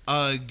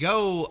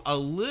go a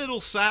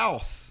little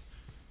south.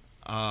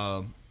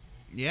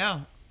 Yeah.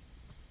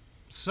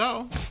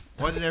 So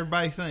What did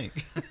everybody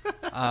think?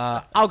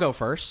 I'll go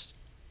first.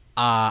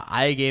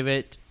 I gave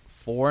it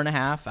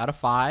 4.5 out of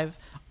 5.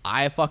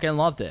 I fucking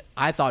loved it.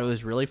 I thought it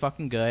was really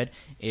fucking good.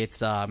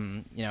 It's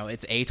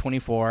it's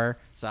A24,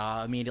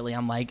 so immediately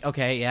I'm like,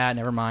 okay, yeah,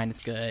 never mind, it's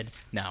good.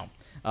 No.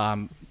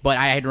 But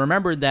I had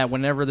remembered that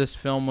whenever this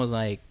film was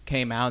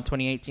came out in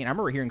 2018, I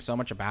remember hearing so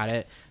much about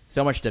it,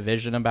 so much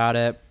division about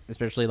it,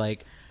 especially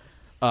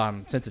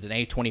since it's an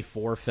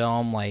A24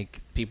 film,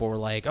 people were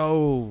like,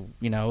 oh,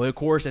 of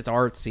course it's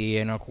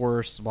artsy and of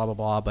course blah blah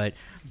blah, but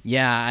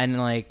yeah, and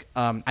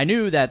I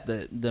knew that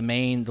the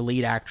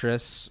lead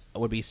actress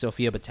would be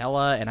Sofia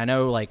Boutella, and I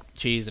know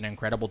she's an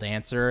incredible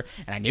dancer,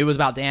 and I knew it was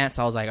about dance.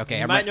 I was like,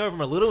 okay, you might know her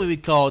from a little movie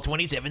called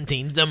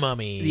 2017's The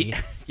Mummy.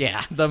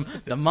 Yeah,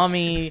 the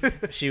Mummy.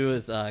 She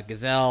was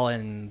Gazelle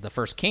in the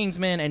first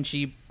Kingsman, and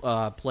she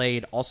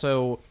played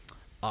also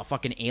a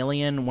fucking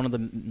alien, one of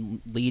the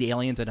lead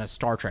aliens in a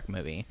Star Trek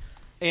movie.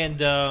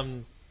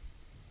 And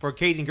for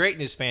Cajun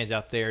Greatness fans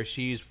out there,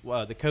 she's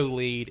the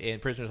co-lead in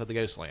Prisoners of the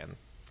Ghostland.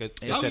 Go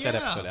check that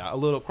episode out. A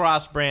little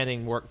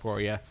cross-branding work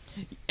for you.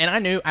 And I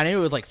knew it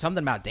was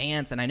something about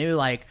dance, and I knew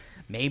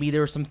maybe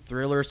there was some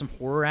thriller, some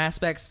horror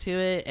aspects to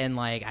it, and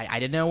I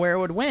didn't know where it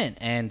would went.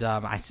 And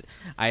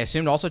I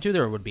assumed also too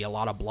there would be a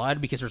lot of blood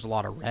because there's a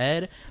lot of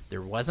red.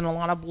 There wasn't a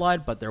lot of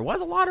blood, but there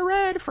was a lot of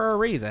red for a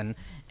reason.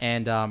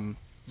 And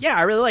yeah,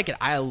 I really like it.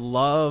 I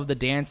love the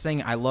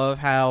dancing. I love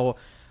how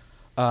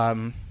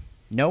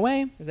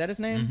Noe, is that his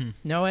name? Mm-hmm.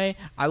 Noe.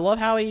 I love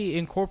how he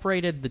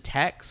incorporated the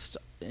text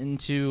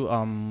into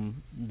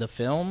the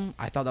film.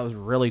 I thought that was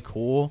really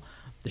cool.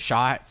 The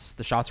shots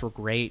were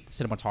great.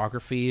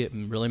 Cinematography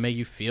really made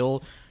you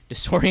feel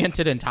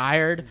disoriented and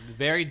tired.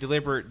 Very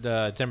deliberate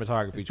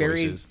cinematography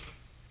Very choices.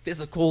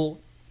 physical.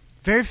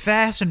 Very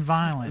fast and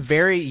violent.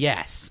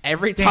 Yes.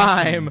 Every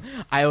Dancing.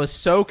 time I was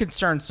so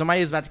concerned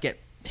somebody was about to get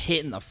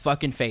hit in the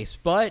fucking face,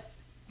 but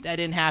that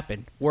didn't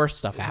happen. Worse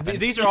stuff happened.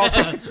 These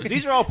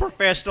are all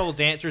professional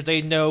dancers.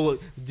 They know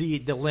the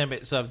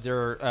limits of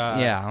their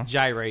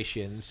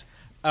gyrations.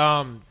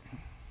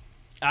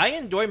 I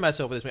enjoyed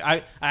myself with this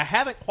movie. I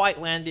haven't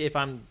quite landed if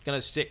I'm going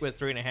to stick with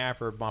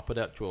 3.5 or bump it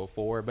up to a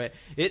 4, but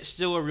it's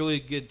still a really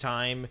good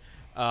time.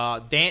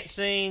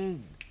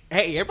 Dancing,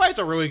 hey, everybody's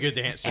a really good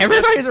dancer.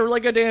 Everybody's a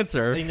really good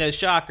dancer.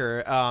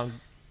 Shocker.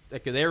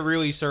 They're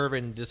really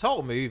serving this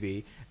whole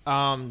movie.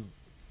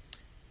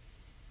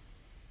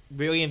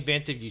 Really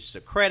inventive use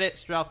of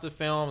credits throughout the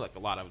film, a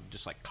lot of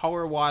just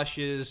color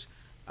washes,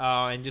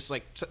 and just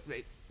a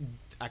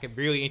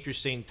really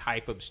interesting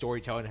type of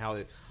storytelling.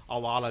 How a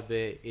lot of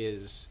it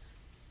is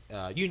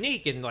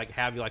unique and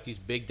have these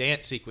big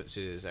dance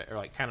sequences that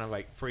are kind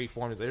of free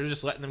form. They're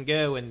just letting them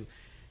go, and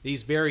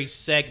these very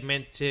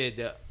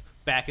segmented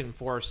back and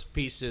forth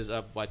pieces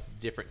of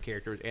different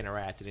characters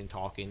interacting and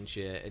talking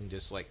shit and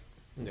just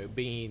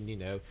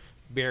being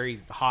very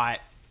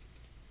hot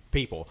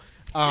people.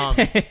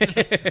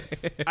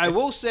 I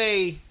will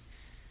say,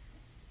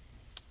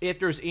 if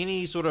there's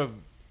any sort of,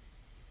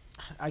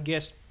 I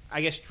guess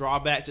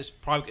drawbacks, it's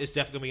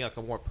definitely gonna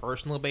be a more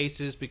personal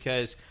basis,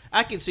 because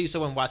I can see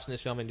someone watching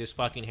this film and just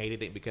fucking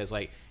hated it because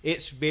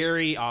it's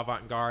very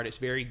avant-garde, it's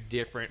very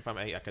different from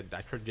a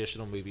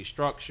traditional movie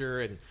structure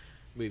and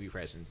movie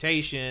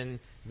presentation,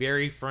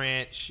 very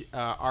French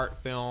art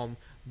film.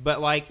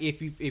 But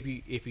if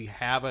you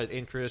have an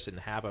interest and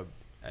have a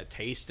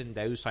taste in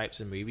those types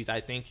of movies, I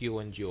think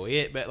you'll enjoy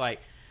it. But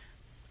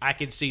I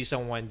could see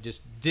someone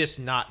just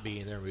not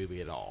be in their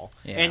movie at all,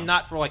 and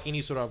not for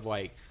any sort of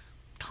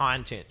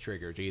content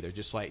triggers either.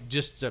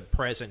 Just the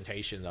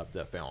presentation of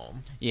the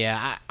film.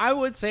 Yeah, I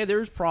would say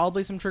there's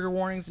probably some trigger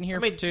warnings in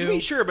here too. To be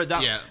sure, but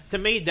to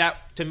me that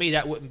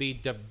wouldn't be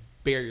the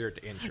barrier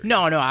to entry.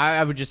 No,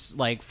 I would just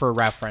for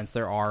reference,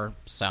 there are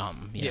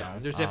some. You know,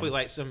 there's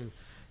definitely some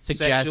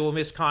sexual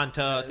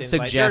misconduct and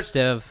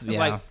suggestive,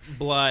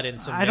 blood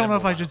and some. I don't know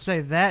if I should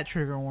say that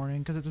trigger warning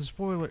because it's a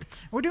spoiler. Are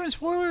we doing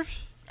spoilers?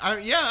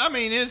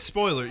 It's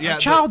spoiler. Yeah,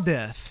 child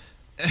death.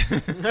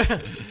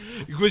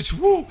 Which,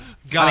 woo,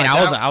 God,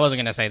 I wasn't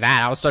gonna say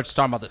that. I was just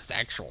talking about the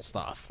sexual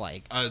stuff.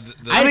 Child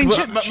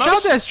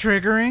death's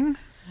triggering.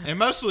 And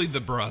mostly the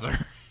brother.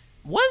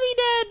 Was he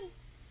dead?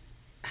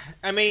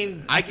 I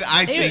mean, I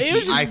think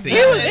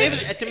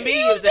to me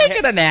he was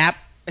taking a nap.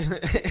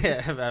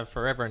 A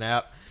forever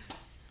nap.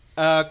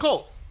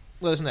 Colt,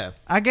 let us know.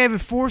 I gave it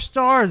 4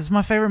 stars. It's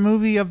my favorite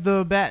movie of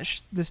the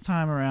batch this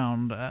time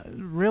around.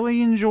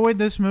 Really enjoyed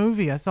this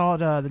movie. I thought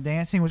the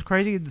dancing was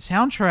crazy. The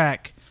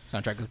soundtrack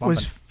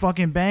was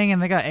fucking banging.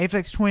 They got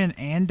Aphex Twin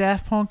and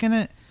Daft Punk in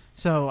it.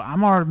 So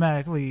I'm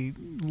automatically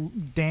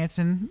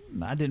dancing.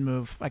 I didn't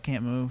move. I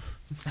can't move.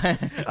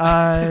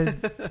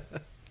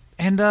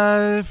 And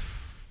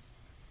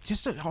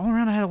just all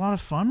around, I had a lot of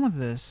fun with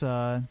this.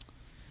 There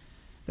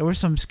were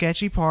some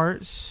sketchy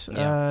parts.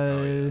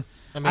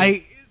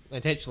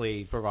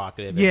 Intentionally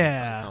provocative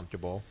and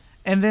uncomfortable.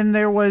 And then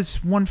there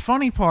was one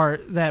funny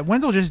part that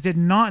Wenzel just did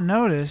not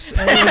notice.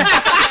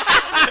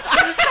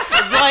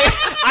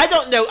 I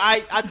don't know. I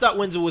thought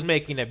Wenzel was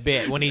making a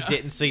bit when he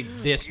didn't see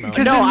this moment.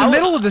 Because in the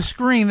middle of the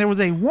screen, there was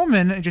a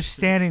woman just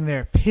standing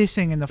there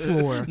pissing in the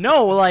floor.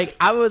 No, like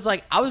I was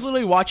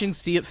literally watching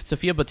Sophia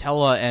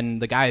Botella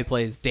and the guy who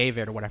plays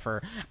David or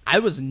whatever. I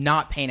was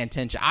not paying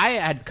attention. I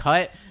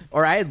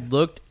had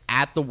looked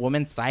at the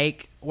woman's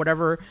psych,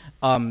 whatever.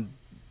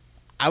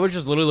 I was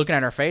just literally looking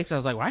at her face. I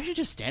was like, why is she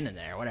just standing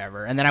there?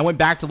 Whatever. And then I went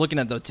back to looking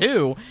at the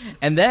two.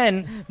 And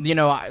then,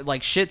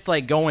 shit's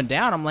like going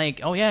down. I'm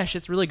like, oh yeah,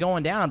 shit's really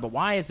going down. But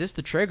why is this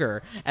the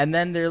trigger? And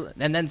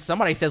then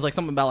somebody says like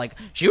something about like,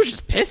 she was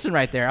just pissing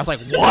right there. I was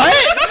like, what?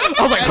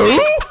 I was like, who?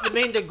 I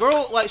mean, the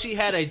girl, like, she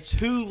had a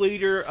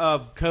 2-liter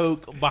of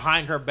Coke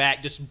behind her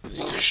back, just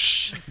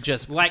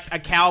like a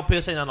cow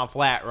pissing on a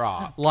flat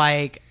rock.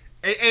 Like,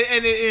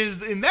 And it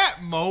is in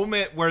that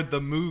moment where the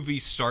movie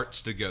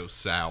starts to go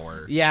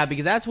sour. yeah,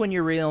 because that's when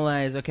you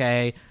realize,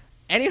 okay,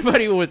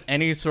 anybody with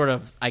any sort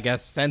of, I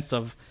guess, sense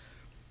of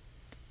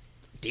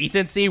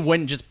decency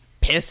wouldn't just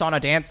piss on a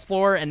dance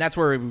floor, and that's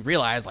where we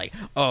realize, like,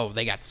 oh,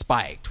 they got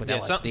spiked with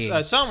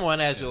LSD.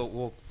 Someone, as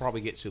we'll probably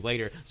get to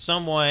later,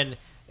 someone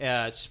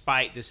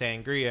spiked the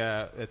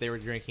sangria that they were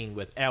drinking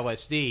with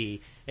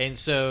LSD, and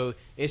so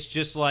it's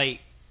just like,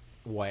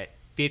 what,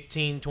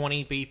 15,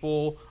 20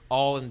 people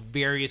all in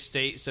various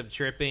states of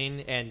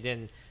tripping, and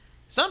then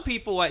some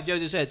people, like Joe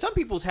just said, some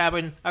people's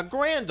having a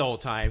grand old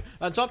time,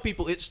 and some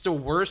people it's the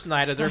worst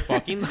night of their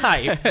fucking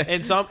life,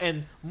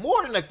 and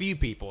more than a few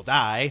people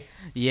die.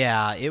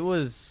 Yeah, it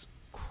was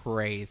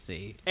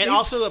crazy, and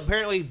also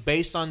apparently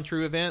based on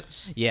true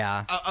events.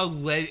 Yeah,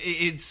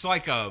 it's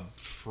like a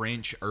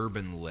French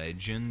urban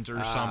legend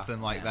or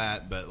something like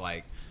that, but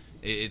like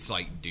it's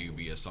like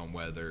dubious on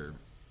whether.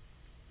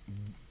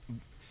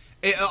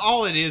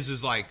 All it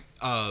is like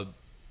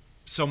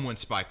someone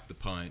spiked the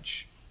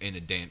punch in a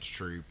dance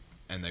troupe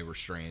and they were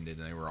stranded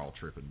and they were all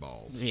tripping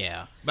balls.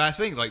 Yeah. But I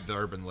think like the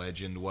urban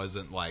legend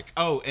wasn't like,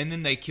 oh, and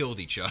then they killed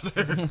each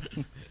other.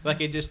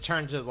 Like it just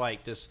turned to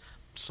like this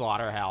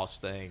slaughterhouse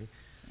thing.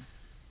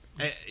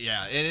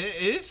 Yeah, and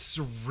it's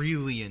a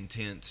really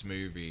intense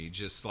movie.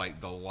 Just like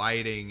the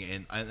lighting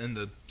and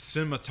the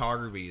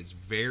cinematography is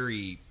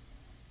very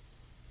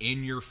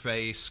in your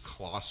face,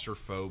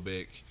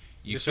 claustrophobic.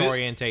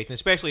 Disorientating,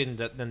 especially in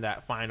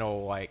that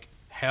final like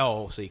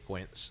hell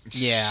sequence.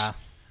 Yeah.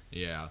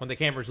 Yeah. When the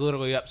camera's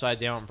literally upside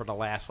down for the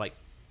last like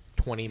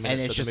 20 minutes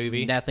and it's of the movie.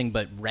 just nothing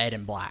but red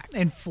and black.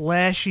 And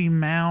flashy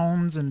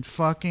mounds and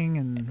fucking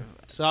and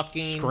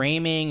sucking,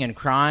 screaming and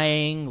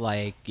crying,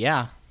 like,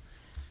 yeah.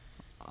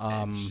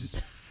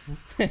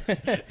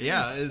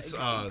 Yeah, it's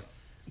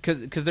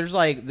because there's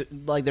like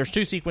there's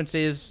two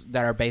sequences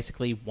that are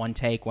basically one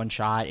take, one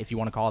shot, if you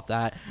want to call it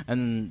that,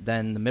 and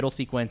then the middle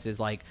sequence is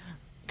like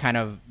kind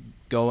of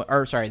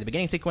the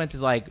beginning sequence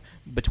is like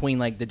between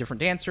like the different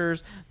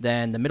dancers,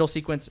 then the middle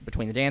sequence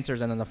between the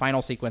dancers, and then the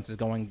final sequence is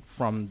going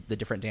from the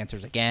different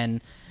dancers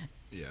again.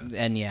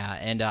 Yeah.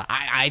 And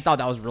I thought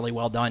that was really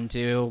well done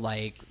too,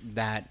 like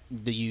that,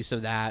 the use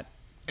of that.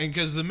 And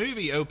because the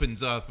movie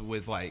opens up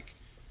with like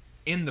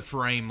in the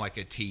frame like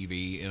a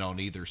TV, and on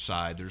either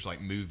side there's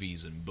like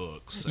movies and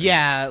books. And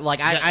yeah, like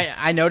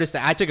I noticed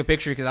that. I took a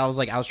picture because I was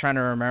going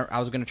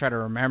to try to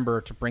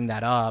remember to bring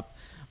that up.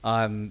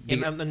 And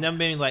them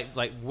being like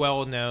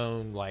well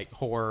known like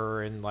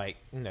horror and like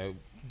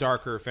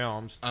darker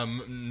films.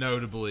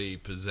 Notably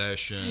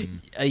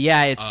Possession.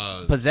 It's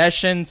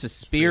Possession,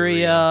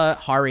 Suspiria,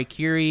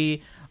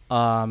 Harikiri.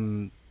 I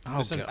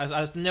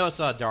know it's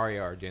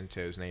Dario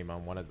Argento's name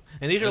on one of them.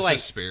 And these are like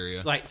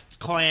Suspiria. Like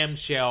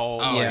clamshell,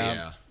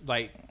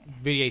 like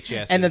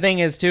VHS. And the thing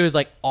is too is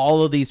like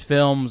all of these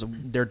films,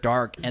 they're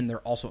dark and they're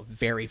also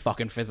very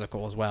fucking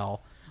physical as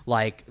well.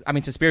 Like, I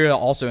mean, Suspiria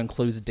also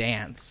includes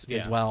dance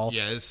as well.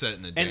 Yeah, it's set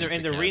in the dance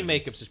and the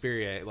remake of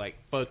Suspiria like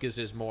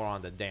focuses more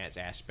on the dance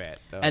aspect.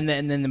 And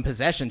then in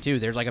Possession too,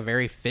 there's like a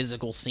very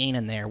physical scene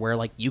in there where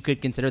like you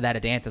could consider that a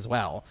dance as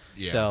well.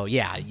 Yeah. So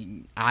yeah,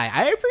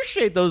 I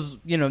appreciate those.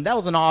 That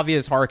was an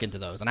obvious harken to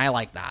those, and I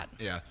like that.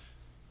 Yeah.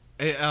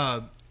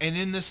 And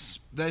in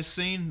this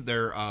scene,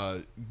 they're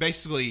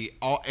basically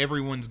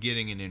everyone's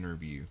getting an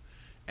interview,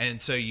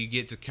 and so you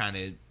get to kind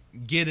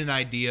of get an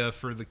idea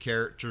for the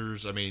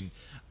characters. I mean,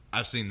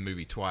 I've seen the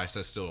movie twice.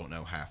 I still don't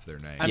know half their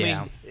names. I mean,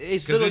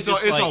 it's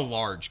a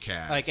large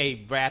cast,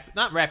 like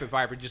not rapid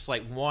fire, but just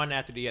like one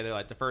after the other.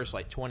 Like the first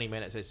like 20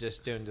 minutes, it's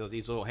just doing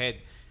these little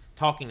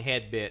talking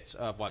head bits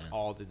of like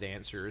all the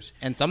dancers,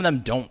 and some of them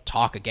don't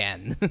talk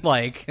again.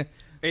 Like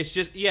it's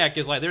just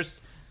because like there's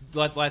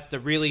like the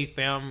really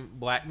femme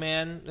black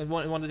man and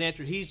one of the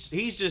dancers.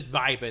 He's just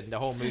vibing the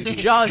whole movie.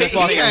 Just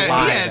fucking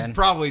vibing. He had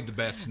probably the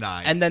best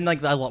night. And then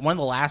like one of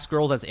the last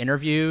girls that's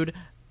interviewed,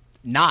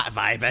 not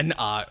vibing,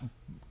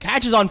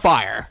 catches on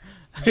fire.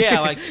 Yeah,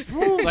 like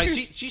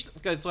she's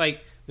because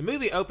like the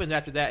movie opens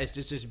after that. It's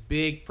just this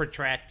big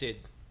protracted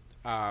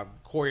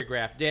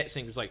choreographed dance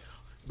scene. It's like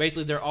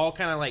basically they're all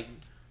kind of like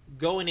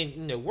going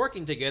in,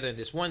 working together in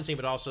this one scene,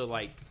 but also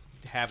like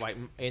have like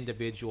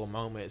individual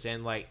moments.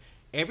 And like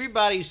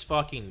everybody's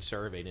fucking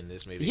serving in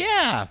this movie.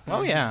 Yeah.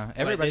 Oh yeah.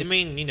 Everybody. I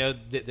mean, you know,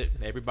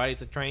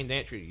 everybody's a trained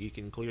dancer. You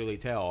can clearly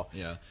tell.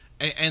 Yeah,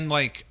 and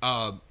like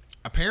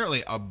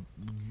apparently a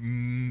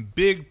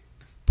big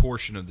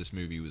portion of this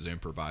movie was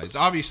improvised.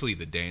 Obviously,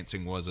 the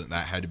dancing wasn't.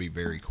 That had to be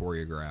very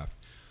choreographed.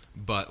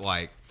 But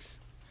like,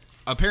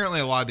 apparently,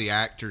 a lot of the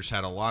actors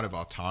had a lot of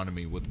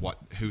autonomy with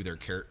who their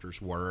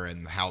characters were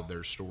and how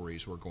their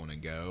stories were going to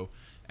go,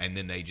 and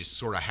then they just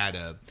sort of had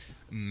to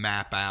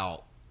map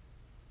out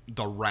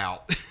the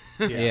route.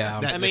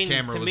 Yeah. I mean,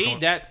 to me,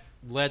 that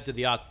led to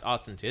the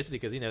authenticity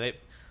because, you know,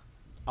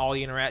 all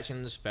the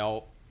interactions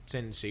felt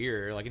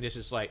sincere. Like, this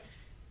is like,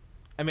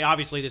 I mean,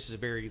 obviously, this is a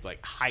very,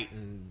 like,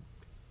 heightened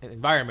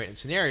environment and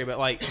scenario, but,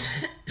 like,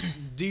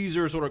 these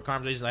are sort of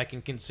conversations I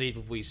can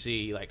conceivably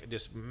see, like,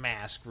 this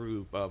mass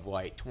group of,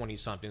 like,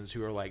 20-somethings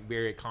who are, like,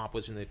 very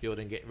accomplished in the field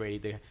and getting ready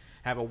to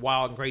have a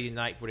wild and crazy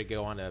night before they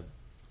go on a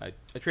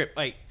trip.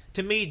 Like,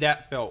 to me,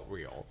 that felt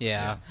real.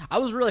 Yeah. I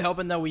was really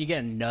hoping, though, when you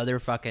get another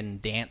fucking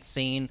dance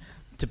scene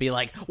to be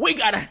like, we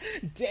gotta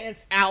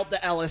dance out the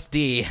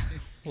LSD.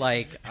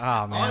 Like,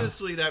 oh, man.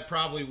 Honestly, that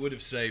probably would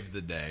have saved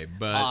the day,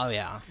 but... Oh,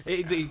 yeah.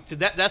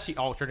 That's the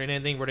alternate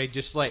ending where they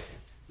just, like,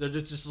 they're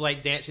just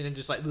like dancing and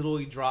just like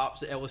literally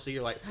drops the LSD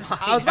or like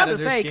I was about to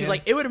say because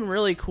like it would have been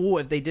really cool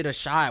if they did a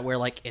shot where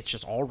like it's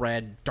just all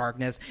red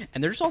darkness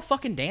and they're just all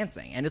fucking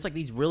dancing and it's like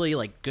these really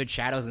like good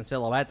shadows and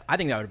silhouettes. I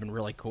think that would have been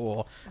really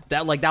cool.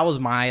 That was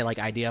my like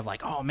idea of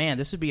like, oh man,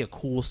 this would be a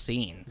cool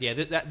scene. Yeah,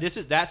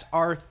 that's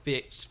our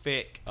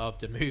fic of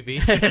the movie.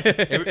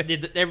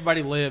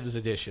 Everybody Lives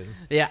edition.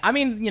 Yeah, I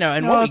mean, you know,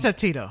 and well, except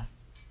Tito.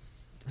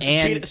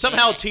 And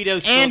somehow Tito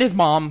and his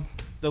mom.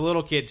 The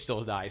little kid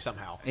still dies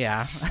somehow.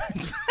 Yeah.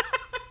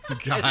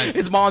 God.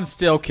 His mom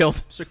still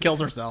kills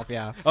herself,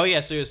 yeah. Oh,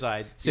 yeah,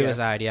 suicide.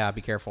 Yeah,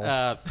 be careful.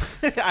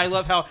 I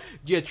love how,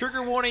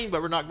 trigger warning,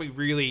 but we're not going to be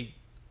really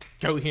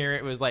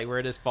coherent with, like,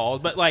 where this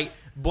falls. But, like,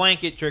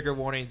 blanket trigger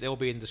warnings, they'll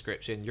be in the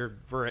description.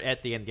 We're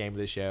at the end game of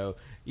the show.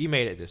 You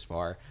made it this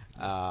far.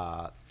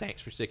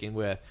 Thanks for sticking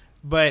with.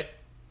 But...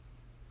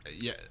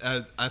 Yeah,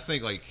 I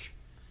think, like,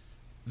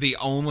 the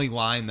only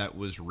line that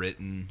was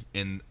written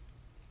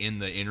in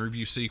the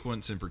interview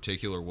sequence in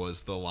particular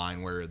was the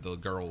line where the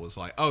girl was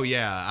like, oh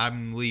yeah,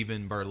 I'm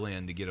leaving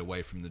Berlin to get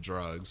away from the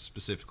drugs,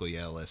 specifically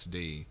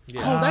LSD.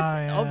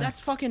 Yeah. That's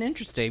fucking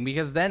interesting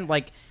because then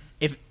like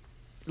if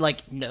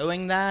like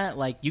knowing that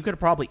like you could have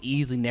probably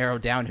easily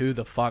narrowed down who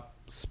the fuck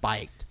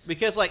spiked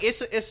because like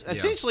it's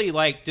essentially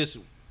like just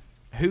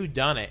who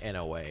done it in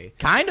a way,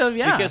 kind of,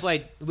 yeah, because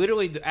like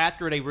literally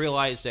after they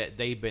realize that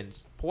they've been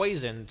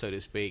poisoned, so to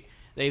speak,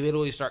 they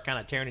literally start kind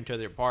of tearing each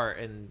other apart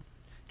and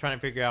trying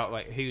to figure out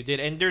like who did.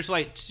 And there's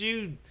like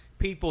two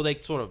people they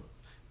sort of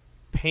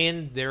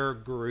pinned their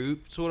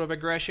group sort of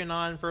aggression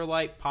on for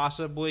like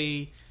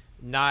possibly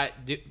not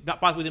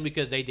possibly them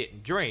because they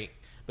didn't drink,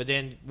 but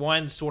then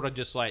one sort of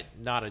just like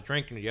not a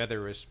drinker, and the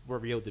other was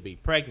revealed to be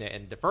pregnant.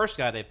 And the first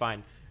guy they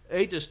find,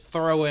 they just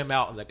throw him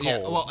out in the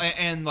cold. Yeah, well,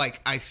 and like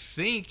I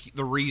think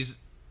the reason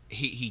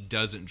he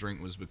doesn't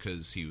drink was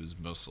because he was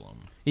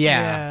Muslim.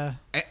 Yeah.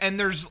 And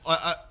there's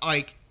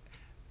like,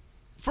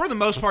 for the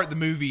most part, the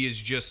movie is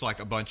just like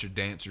a bunch of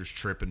dancers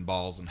tripping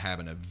balls and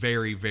having a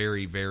very,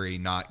 very, very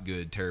not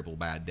good, terrible,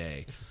 bad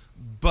day.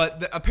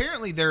 But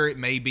apparently there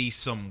may be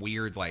some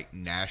weird like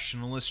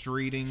nationalist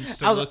readings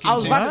to look into. I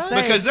was about to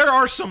say, because there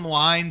are some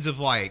lines of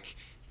like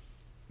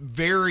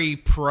very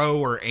pro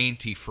or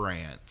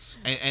anti-France.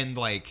 And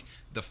like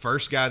the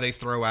first guy they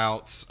throw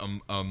out's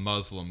a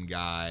Muslim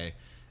guy.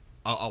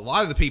 A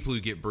lot of the people who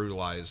get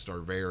brutalized are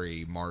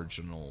very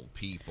marginal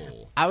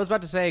people. I was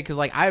about to say because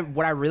like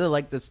what I really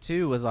like this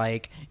too was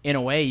like in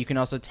a way you can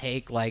also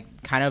take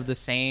like kind of the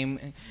same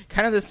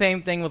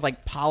thing with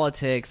like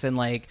politics and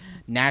like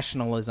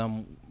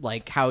nationalism,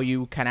 like how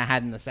you kind of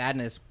had in The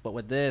Sadness, but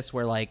with this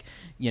where like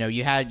you know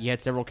you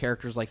had several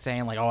characters like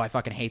saying like, oh, I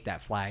fucking hate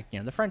that flag, you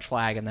know, the French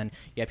flag, and then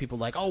you had people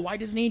like, oh, why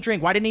didn't he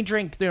drink,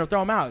 you know,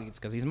 throw him out, it's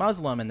because he's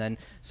Muslim. And then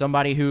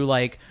somebody who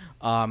like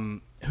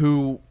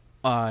who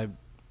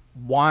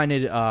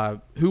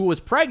was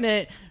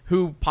pregnant,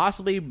 who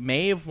possibly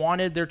may have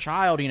wanted their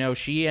child, you know,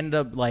 she ended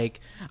up like,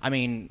 I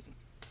mean,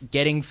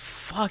 getting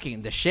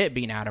fucking the shit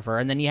beaten out of her.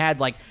 And then you had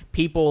like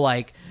people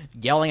like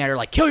yelling at her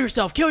like, kill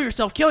yourself.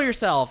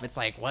 It's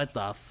like, what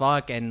the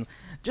fuck? And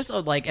just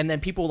like, and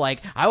then people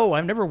like, oh,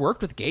 I've never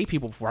worked with gay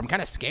people before, I'm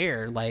kind of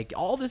scared. Like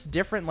all this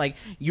different, like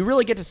you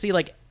really get to see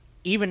like,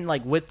 even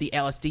like with the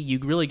LSD, you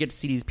really get to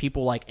see these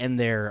people like in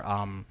their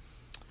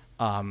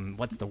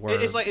what's the word?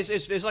 It's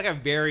like a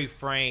very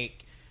frank,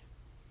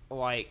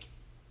 like,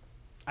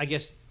 I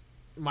guess,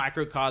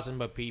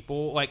 microcosm of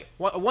people. Like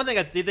one thing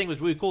I did think was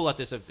really cool about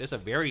this, it's a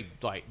very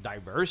like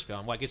diverse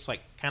film. Like it's like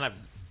kind of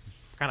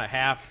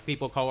half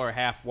people of color,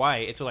 half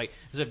white. It's like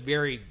it's a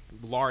very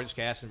large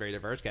cast and very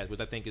diverse cast,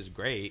 which I think is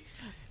great.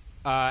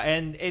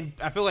 And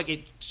I feel like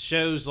it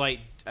shows like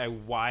a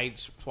wide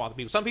swath of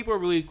people. Some people are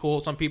really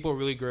cool, some people are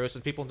really gross,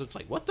 and people are just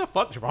like, what the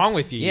fuck's wrong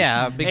with you?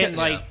 Yeah, because, and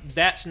like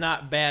that's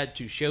not bad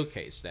to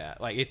showcase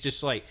that. Like it's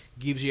just like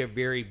gives you a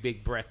very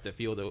big breadth of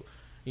field of,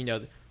 you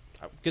know,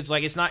 because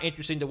like it's not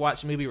interesting to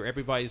watch a movie where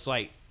everybody's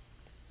like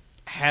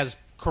has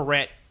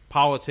correct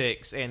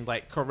politics and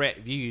like correct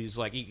views.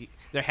 Like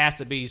there has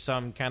to be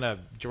some kind of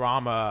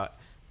drama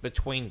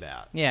between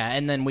that. Yeah,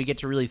 and then we get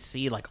to really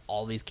see like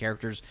all these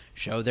characters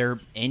show their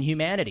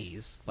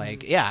inhumanities.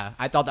 Like, yeah,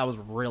 I thought that was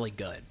really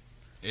good.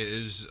 It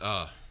is,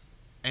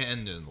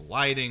 and the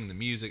lighting, the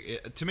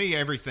music. To me,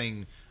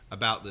 everything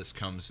about this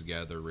comes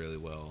together really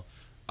well.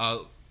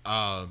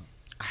 I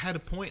had a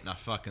point and I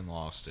fucking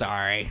lost it.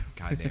 Sorry.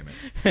 God damn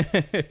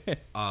it.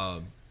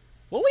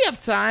 Well, we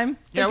have time.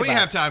 Yeah, we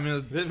have time.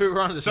 We're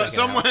on to the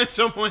second half.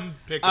 Someone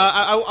pick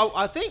up.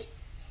 I think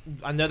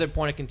another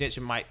point of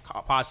contention might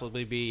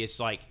possibly be it's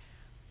like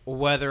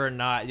whether or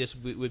not this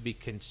would be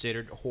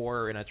considered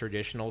horror in a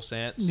traditional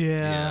sense.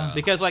 Yeah.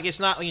 Because like it's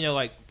not, you know,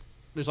 like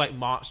there's like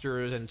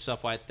monsters and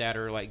stuff like that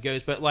or like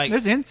ghosts, but like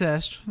There's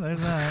incest.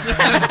 There's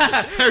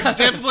that. There's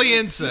definitely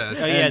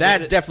incest. And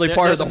that's definitely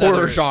part of the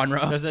horror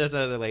genre. There's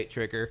another late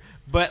trigger,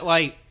 but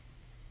like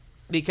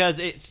because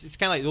it's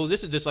kind of like, well,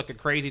 this is just like a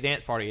crazy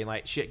dance party and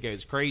like shit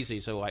goes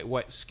crazy. So like,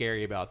 what's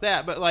scary about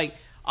that? But like,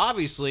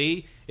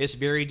 obviously, it's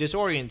very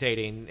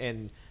disorientating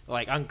and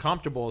like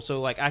uncomfortable.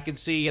 So like, I could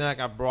see in like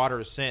a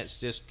broader sense,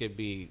 this could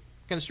be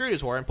construed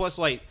as horror. And plus,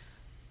 like,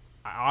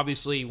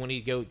 obviously, when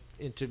you go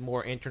into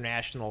more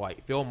international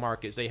like film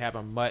markets, they have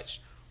a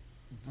much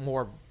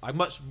more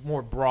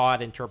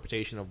broad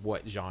interpretation of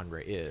what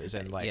genre is.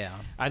 And like, Yeah.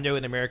 I know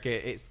in America,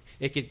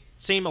 it could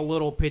seem a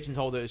little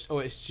pigeonholed as, oh,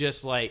 it's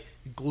just like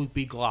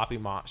gloopy,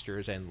 gloppy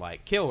monsters and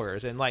like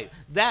killers, and like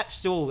that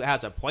still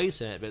has a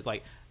place in it. But it's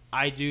like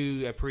I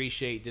do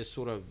appreciate this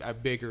sort of a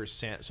bigger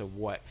sense of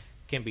what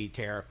can be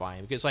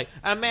terrifying, because like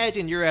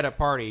imagine you're at a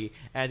party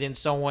and then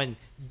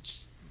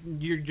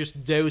you're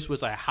just dosed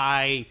with a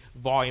high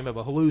volume of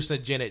a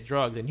hallucinogenic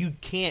drug, and you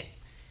can't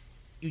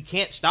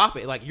stop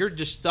it. Like you're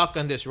just stuck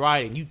on this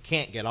ride and you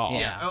can't get off.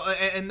 Yeah.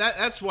 And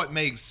that's what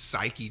makes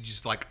Psyche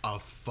just like a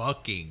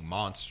fucking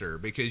monster,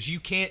 because you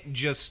can't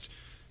just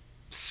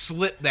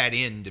slip that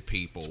into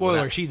people.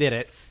 Spoiler, she did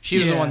it. She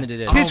was the one that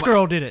did it. Piss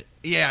Girl did it.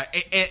 Yeah,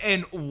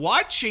 and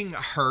watching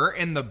her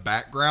in the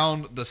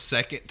background the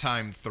second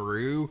time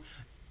through,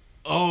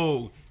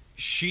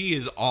 she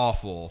is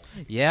awful.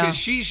 Yeah. Because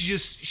she's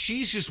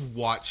just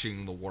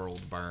watching the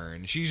world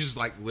burn. She's just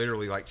like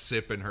literally like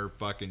sipping her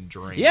fucking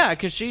drink. Yeah,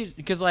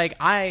 because like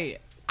I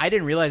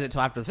didn't realize it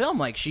till after the film.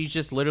 Like she's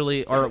just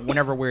literally, or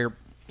whenever we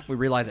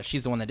realize that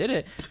she's the one that did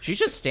it, she's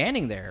just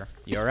standing there.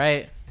 You all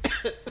right?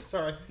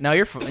 Sorry. No,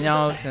 you're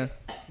no.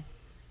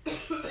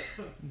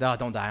 No,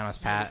 don't die on us,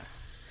 Pat.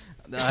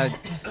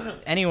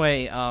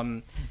 Anyway,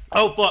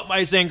 Oh fuck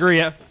my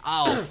sangria.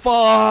 oh fuck.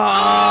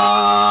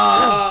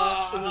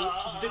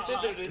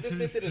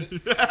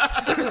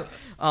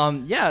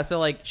 Yeah. So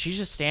like, she's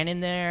just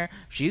standing there.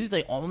 She's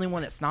the only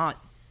one that's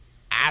not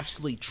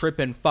absolutely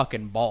tripping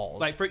fucking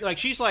balls. Like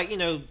she's like, you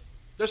know,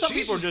 there's some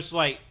people are just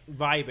like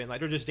vibing, like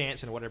they're just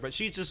dancing or whatever, but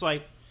she's just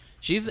like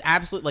she's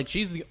absolutely like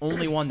she's the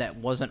only one that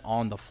wasn't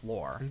on the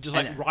floor. just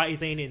like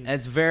writhing and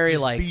it's very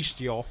just like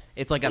bestial.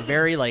 It's like a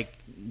very like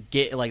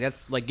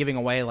that's like giving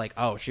away like,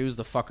 oh, she was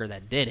the fucker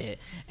that did it.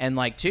 And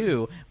like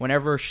too,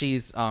 whenever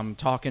she's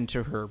talking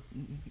to her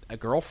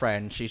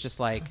girlfriend, she's just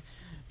like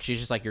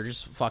you're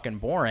just fucking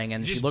boring,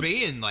 and Just she looks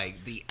being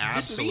like the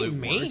absolute being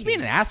mean. worst. just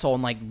being an asshole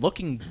and like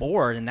looking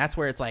bored, and that's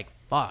where it's like,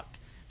 fuck.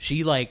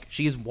 She's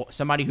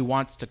somebody who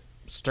wants to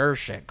stir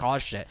shit,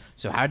 cause shit.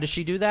 So how does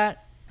she do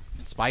that?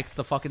 Spikes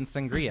the fucking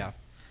sangria.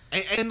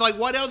 And like,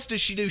 what else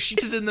does she do?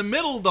 She's in the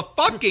middle of the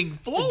fucking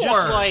floor.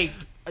 Just like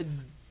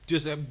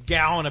just a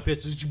gallon of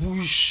piss.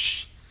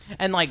 Whoosh.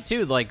 And like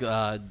too, like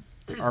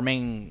our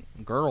main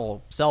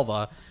girl,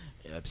 Selva,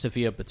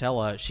 Sophia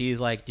Patella, she's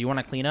like, "Do you want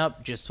to clean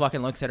up?" Just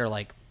fucking looks at her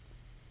like,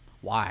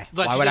 "Why?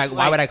 Like why she would I? just,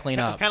 Why like, would I clean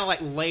up?" Kind of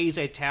like lays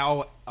a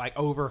towel like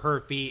over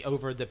her feet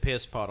over the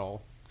piss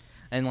puddle.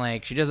 And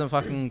like she doesn't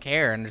fucking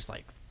care, and just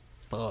like,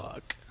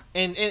 fuck.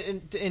 And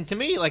to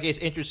me, like, it's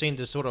interesting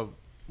to sort of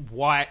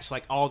watch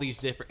like all these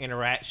different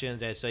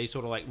interactions as they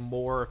sort of like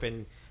morph,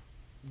 and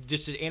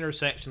just the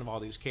intersection of all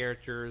these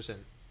characters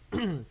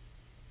and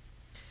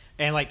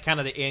and like kind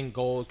of the end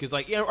goals, because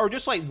like, you know, or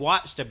just like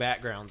watch the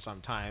background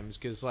sometimes,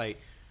 because like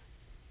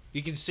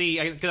you can see,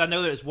 because I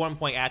know there's one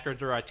point after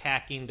they're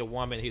attacking the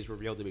woman who's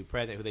revealed to be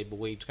pregnant, who they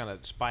believe kind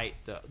of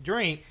spiked the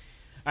drink.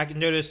 I can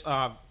notice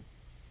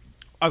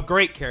a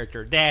great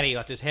character, Daddy,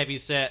 like this heavy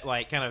set,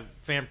 like kind of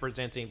femme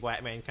presenting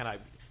black man, kind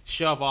of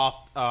shove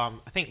off. I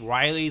think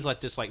Riley's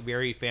like this like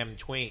very femme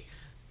twink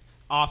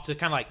off to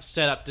kind of like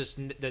set up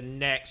the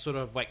next sort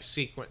of like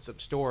sequence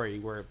of story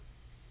where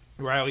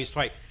Riley's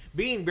like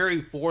being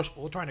very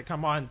forceful, trying to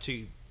come on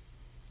to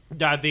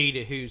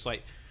David, who's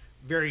like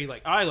very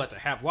like, I like to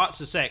have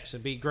lots of sex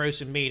and be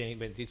gross and mean,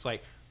 but it's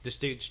like, this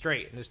dude's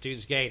straight and this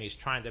dude's gay and he's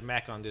trying to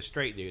mac on this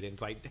straight dude, and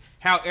it's like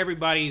how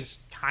everybody's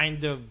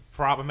kind of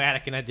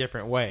problematic in a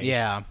different way.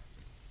 Yeah.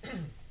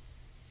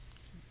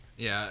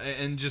 Yeah,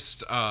 and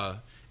just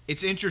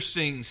it's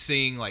interesting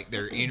seeing like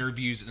their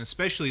interviews, and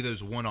especially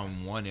those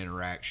one-on-one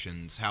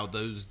interactions, how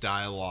those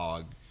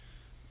dialogue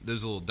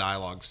those little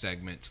dialogue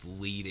segments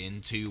lead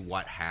into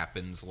what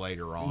happens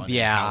later on.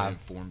 Yeah. And how it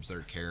informs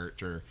their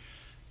character.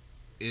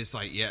 It's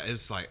like,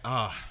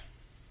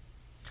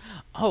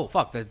 Oh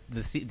fuck, the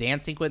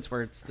dance sequence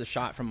where it's the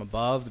shot from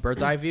above, the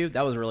bird's eye view,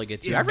 that was really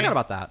good too. I forgot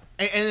about that.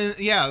 And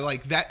yeah,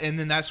 like that, and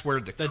then that's where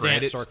the dance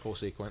credits circle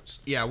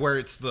sequence. Yeah, where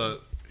it's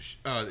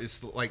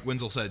like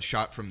Wenzel said,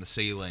 shot from the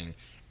ceiling,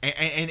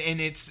 and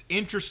it's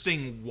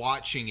interesting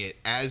watching it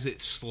as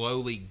it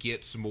slowly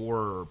gets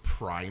more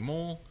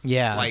primal.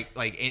 Yeah,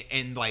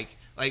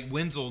 like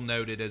Wenzel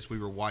noted as we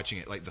were watching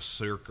it, like the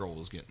circle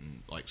was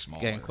getting like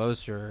smaller, getting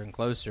closer and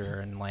closer,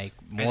 and like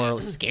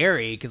more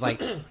scary because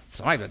like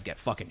somebody would get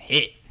fucking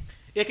hit.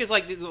 Yeah, because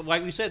like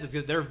we said,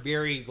 because they're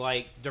very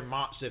like they're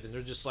monstrous and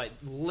they're just like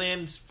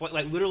limbs,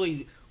 like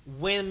literally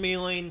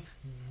windmilling,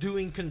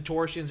 doing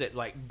contortions at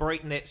like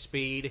breakneck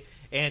speed.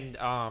 And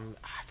I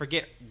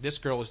forget this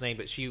girl's name,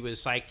 but she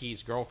was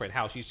Psyche's girlfriend.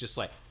 How she's just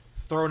like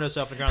throwing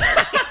herself in the ground,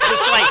 like,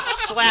 just like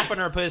slapping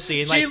her pussy.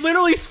 And, She like,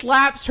 literally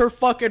slaps her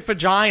fucking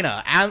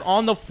vagina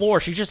on the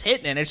floor. She's just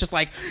hitting it. And it's just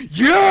like,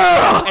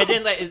 yeah. And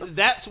then like,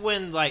 that's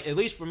when, like, at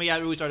least for me, I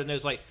really started to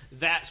notice, like,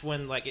 that's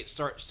when like it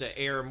starts to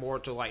air more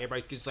to like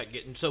everybody just like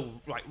getting so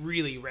like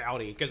really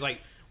rowdy because like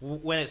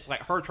when it's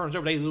like her turns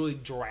over, they literally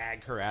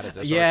drag her out of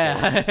the circle.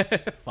 Yeah.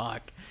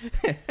 Fuck.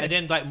 And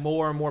then like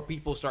more and more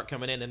people start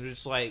coming in and they're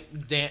just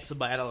like dance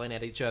battling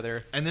at each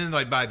other. And then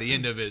like by the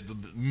end of it,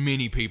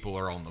 many people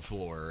are on the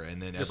floor,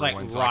 and then Just, like,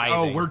 everyone's like,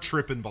 "Oh, writhing. we're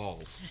tripping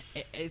balls."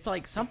 It's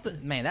like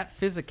something, man, that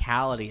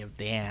physicality of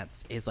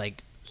dance is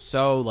like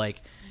so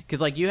like,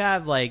 because like you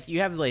have like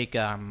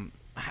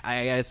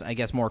I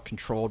guess more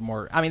controlled,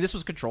 more, I mean, this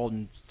was controlled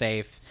and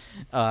safe,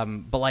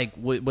 but like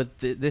with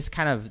this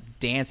kind of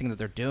dancing that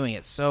they're doing,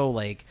 it's so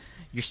like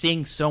you're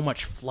seeing so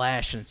much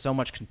flesh and so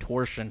much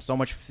contortion, so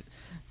much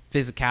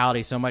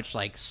physicality, so much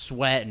like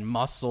sweat and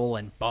muscle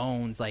and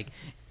bones. Like,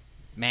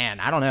 man,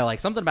 I don't know, like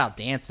something about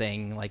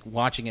dancing, like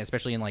watching it,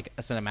 especially in like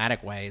a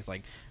cinematic way, is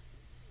like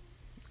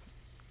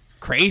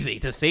crazy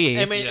to see.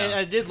 I mean, and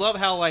I did love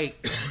how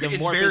like the It's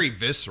more very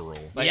visceral.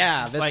 like,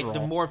 Yeah, like visceral.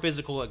 the more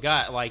physical it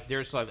got. Like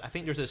there's like I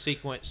think there's a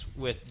sequence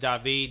with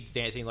David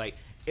dancing, like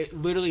it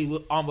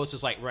literally almost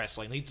is like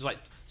wrestling. He just like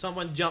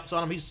someone jumps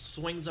on him, he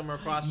swings him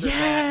across their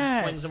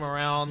back, swings him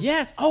around.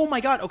 Yes. Oh my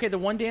god. Okay, the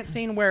one dance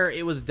scene where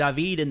it was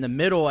David in the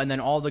middle, and then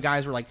all the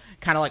guys were like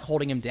kind of like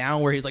holding him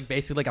down, where he's like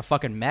basically like a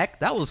fucking mech.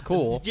 That was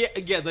cool. Yeah,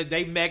 like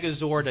they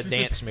Megazord a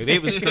dance move.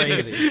 It was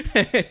crazy.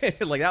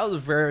 Like that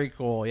was very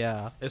cool.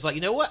 Yeah. It's like,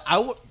 you know what?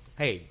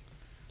 Hey,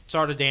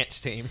 start a dance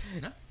team.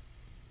 No.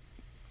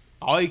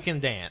 All you can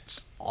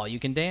dance. All you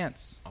can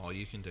dance. All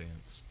you can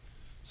dance.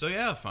 So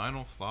yeah,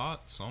 final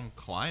thoughts on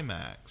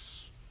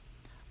Climax.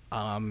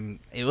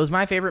 It was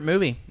my favorite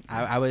movie.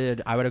 I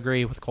would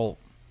agree with Colt.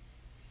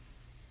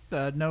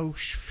 No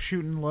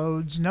shooting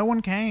loads. No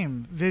one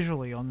came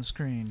visually on the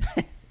screen.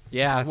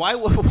 Yeah. Why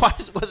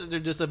wasn't there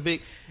just a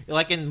big,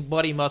 like in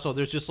Bloody Muscle,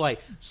 there's just like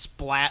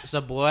splats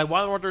of blood?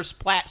 Why weren't there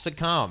splats of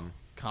cum?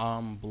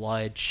 Cum,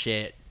 blood,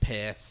 shit,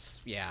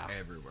 piss. Yeah.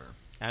 Everywhere.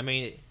 I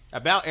mean,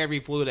 about every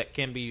fluid that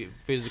can be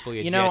physically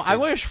ejected. You know, I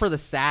wish for the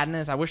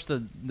sadness, I wish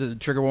the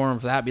trigger warning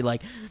for that be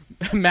like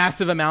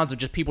massive amounts of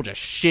just people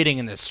just shitting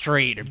in the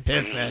street and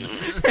pissing.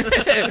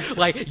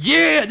 Like,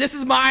 yeah, this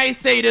is my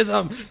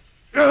sadism.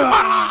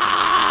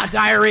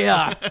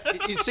 Diarrhea.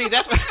 You see,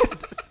 that's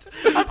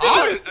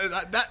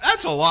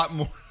That's a lot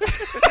more.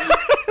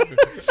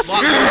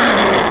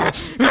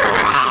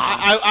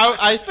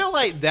 I feel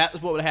like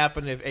that's what would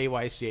happen if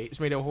AYC8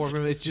 made a horror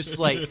movie. It's just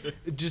like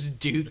just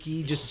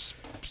dookie, just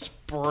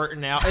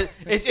spurting out.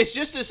 It's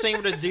just the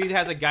same when a dude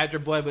has a geyser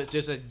blood, but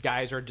just a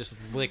geyser just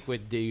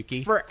liquid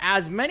dookie. For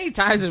as many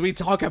times as we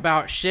talk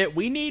about shit,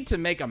 we need to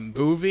make a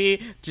movie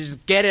to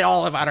just get it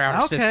all out of our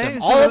Okay,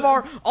 system. so-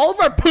 all of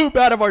our poop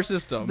out of our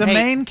system. The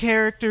main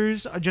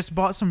characters just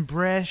bought some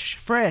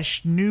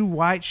fresh, new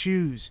white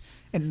shoes,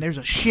 and there's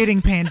a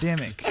shitting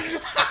pandemic,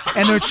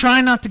 and they're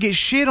trying not to get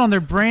shit on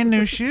their brand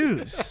new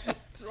shoes.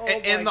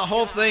 And the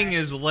whole thing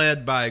is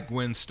led by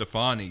Gwen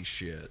Stefani's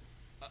shit.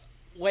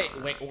 Wait,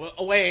 what?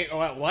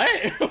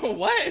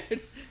 What?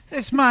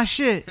 It's my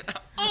shit.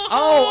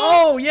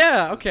 Oh,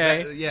 yeah,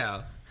 okay.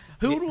 Yeah.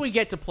 Who do we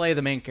get to play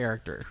the main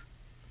character?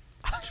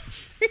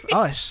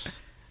 Us.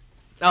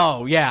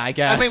 Oh, yeah, I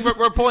guess. I mean,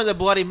 we're pulling the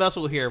bloody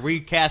muscle here. We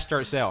cast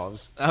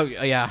ourselves. Oh,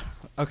 yeah.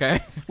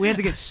 Okay. We had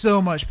to get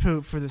so much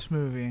poop for this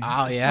movie.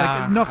 Oh,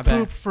 yeah. Like enough I bet.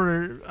 poop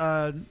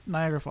for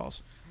Niagara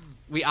Falls.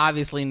 We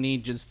obviously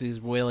need just these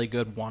really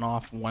good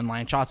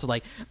one-line shots of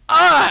like,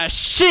 ah,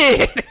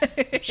 shit!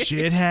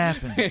 Shit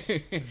happens.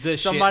 The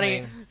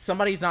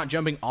Somebody's not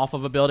jumping off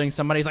of a building.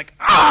 Somebody's like,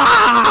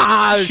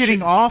 ah!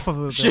 Shitting off of a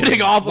building.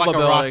 Shitting off like of a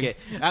building.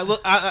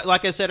 rocket.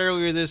 Like I said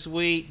earlier this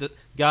week,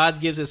 God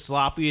gives his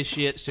sloppiest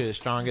shits to the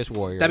strongest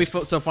warrior. That'd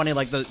be so funny.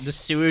 Like the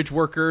sewage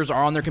workers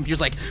are on their computers,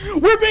 like,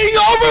 we're being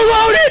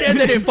overloaded, and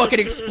then it fucking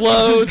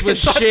explodes with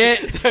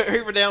shit.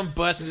 They're over down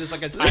busting just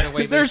like a tidal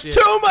wave. There's of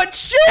shit. too much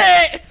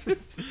shit.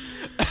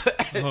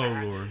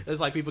 Oh Lord. It's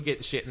like people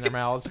getting shit in their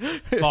mouths,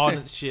 falling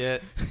in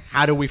shit.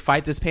 How do we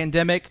fight this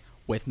pandemic?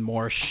 With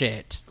more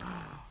shit.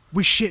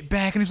 we shit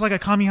back, and it's like a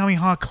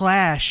Kamehameha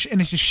clash, and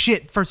it's just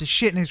shit versus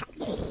shit, and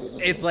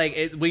It's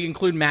like we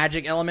include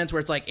magic elements where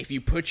it's like if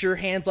you put your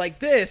hands like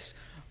this,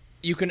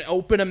 you can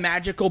open a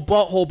magical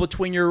butthole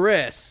between your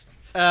wrists.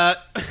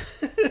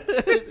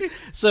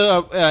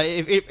 So,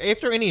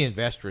 if there are any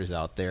investors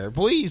out there,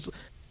 please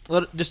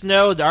just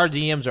know that our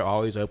DMs are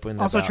always open.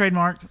 also about,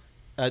 trademarked.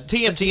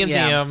 TM.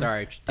 Yeah,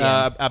 sorry,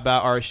 TM.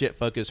 About our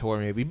shit-focused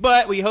horror movie.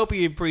 But we hope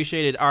you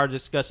appreciated our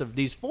discussion of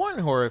these foreign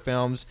horror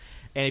films.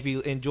 And if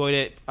you enjoyed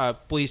it,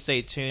 please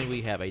stay tuned.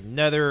 We have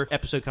another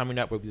episode coming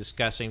up. We'll be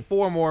discussing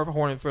 4 more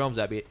horror films.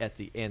 That'll be at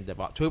the end of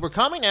October.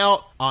 Coming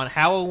out on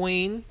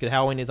Halloween, because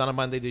Halloween is on a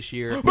Monday this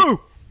year. Woo!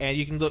 And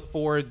you can look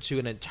forward to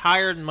an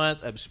entire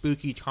month of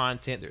spooky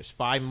content. There's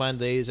 5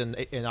 Mondays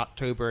in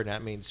October, and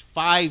that means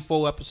 5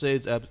 full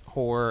episodes of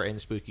horror and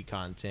spooky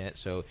content.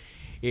 So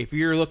if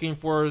you're looking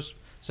for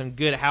some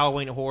good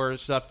Halloween horror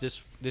stuff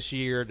this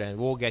year, then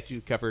we'll get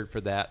you covered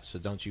for that, so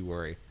don't you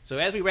worry. So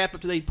as we wrap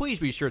up today, please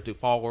be sure to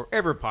follow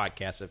wherever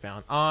podcasts are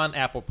found, on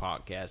Apple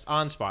Podcasts,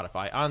 on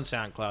Spotify, on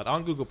SoundCloud,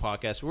 on Google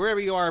Podcasts,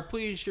 wherever you are.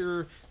 Please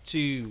sure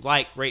to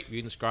like, rate, review,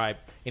 and subscribe.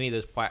 Any of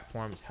those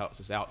platforms helps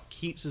us out,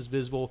 keeps us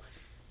visible,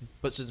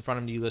 puts us in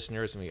front of you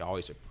listeners, and we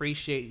always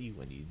appreciate you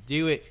when you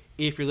do it.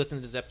 If you're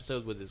listening to this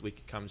episode when this week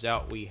it comes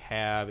out, we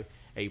have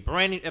a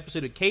brand new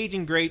episode of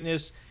Cajun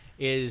Greatness.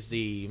 Is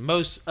the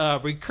most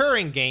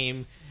recurring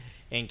game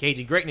in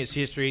Cajun Greatness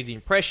history. The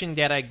impression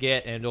that I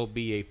get, and it'll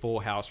be a full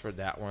house for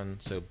that one.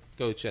 So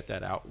go check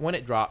that out when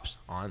it drops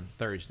on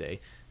Thursday.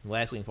 And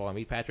lastly, you can follow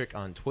me, Patrick,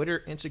 on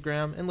Twitter,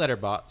 Instagram, and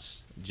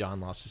Letterboxd. John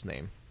lost his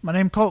name. My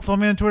name Colt. Follow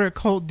me on Twitter,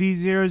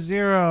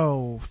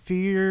 ColtD00.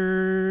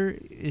 Fear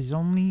is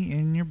only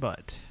in your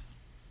butt.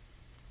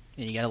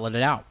 And you gotta let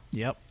it out.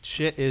 Yep.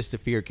 Shit is the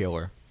fear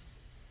killer.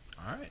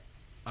 All right.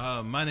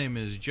 My name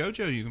is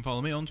JoJo. You can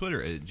follow me on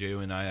Twitter at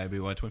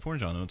JONIIBY24.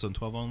 John Owens on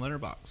 12 on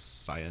Letterboxd.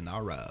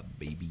 Sayonara,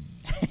 baby.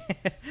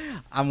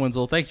 I'm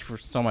Winslow. Thank you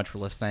so much for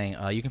listening.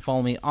 You can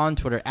follow me on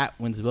Twitter at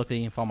WinsyBookie.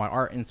 You can follow my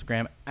art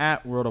Instagram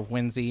at World of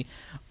Winsy.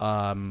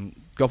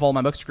 Go follow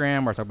my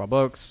Bookstagram where I talk about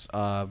books.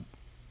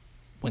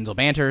 Winslow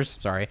Banters,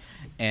 sorry.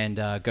 And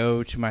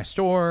go to my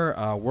store,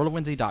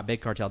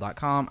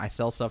 worldofwinsy.bigcartel.com. I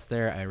sell stuff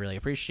there. I really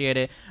appreciate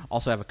it.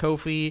 Also, I have a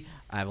Ko-fi.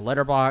 I have a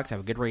Letterboxd. I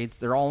have a Goodreads.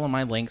 They're all in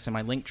my links in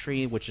my link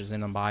tree, which is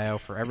in the bio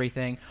for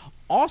everything.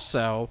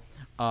 Also,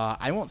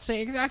 I won't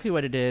say exactly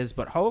what it is,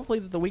 but hopefully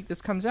the week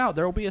this comes out,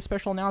 there will be a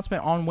special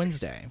announcement on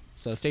Wednesday.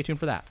 So stay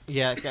tuned for that.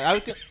 Yeah,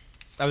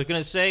 I was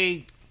going to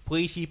say,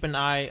 please keep an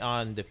eye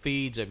on the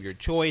feeds of your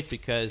choice,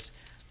 because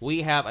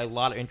we have a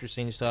lot of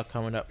interesting stuff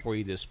coming up for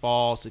you this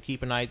fall. So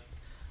keep an eye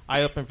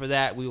open for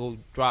that. We will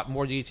drop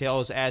more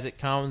details as it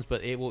comes,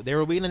 but there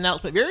will be an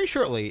announcement very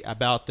shortly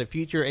about the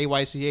future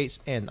AYCH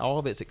and all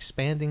of its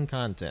expanding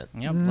content.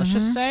 Yep. Let's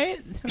just say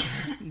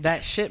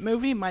that shit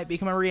movie might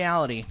become a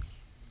reality.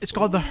 It's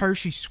called the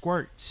Hershey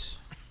Squirts.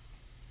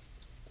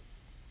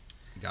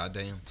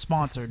 Goddamn.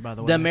 Sponsored, by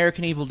the way. The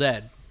American Evil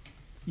Dead.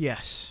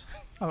 Yes.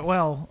 Oh,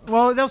 well,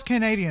 that was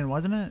Canadian,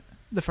 wasn't it?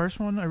 The first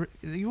one?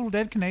 Is Evil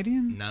Dead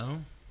Canadian?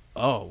 No.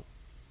 Oh.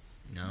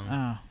 No.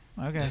 Oh,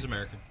 okay. It's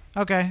American.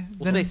 Okay.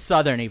 We'll say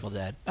Southern Evil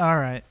Dead. All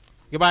right.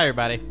 Goodbye,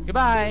 everybody.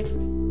 Goodbye.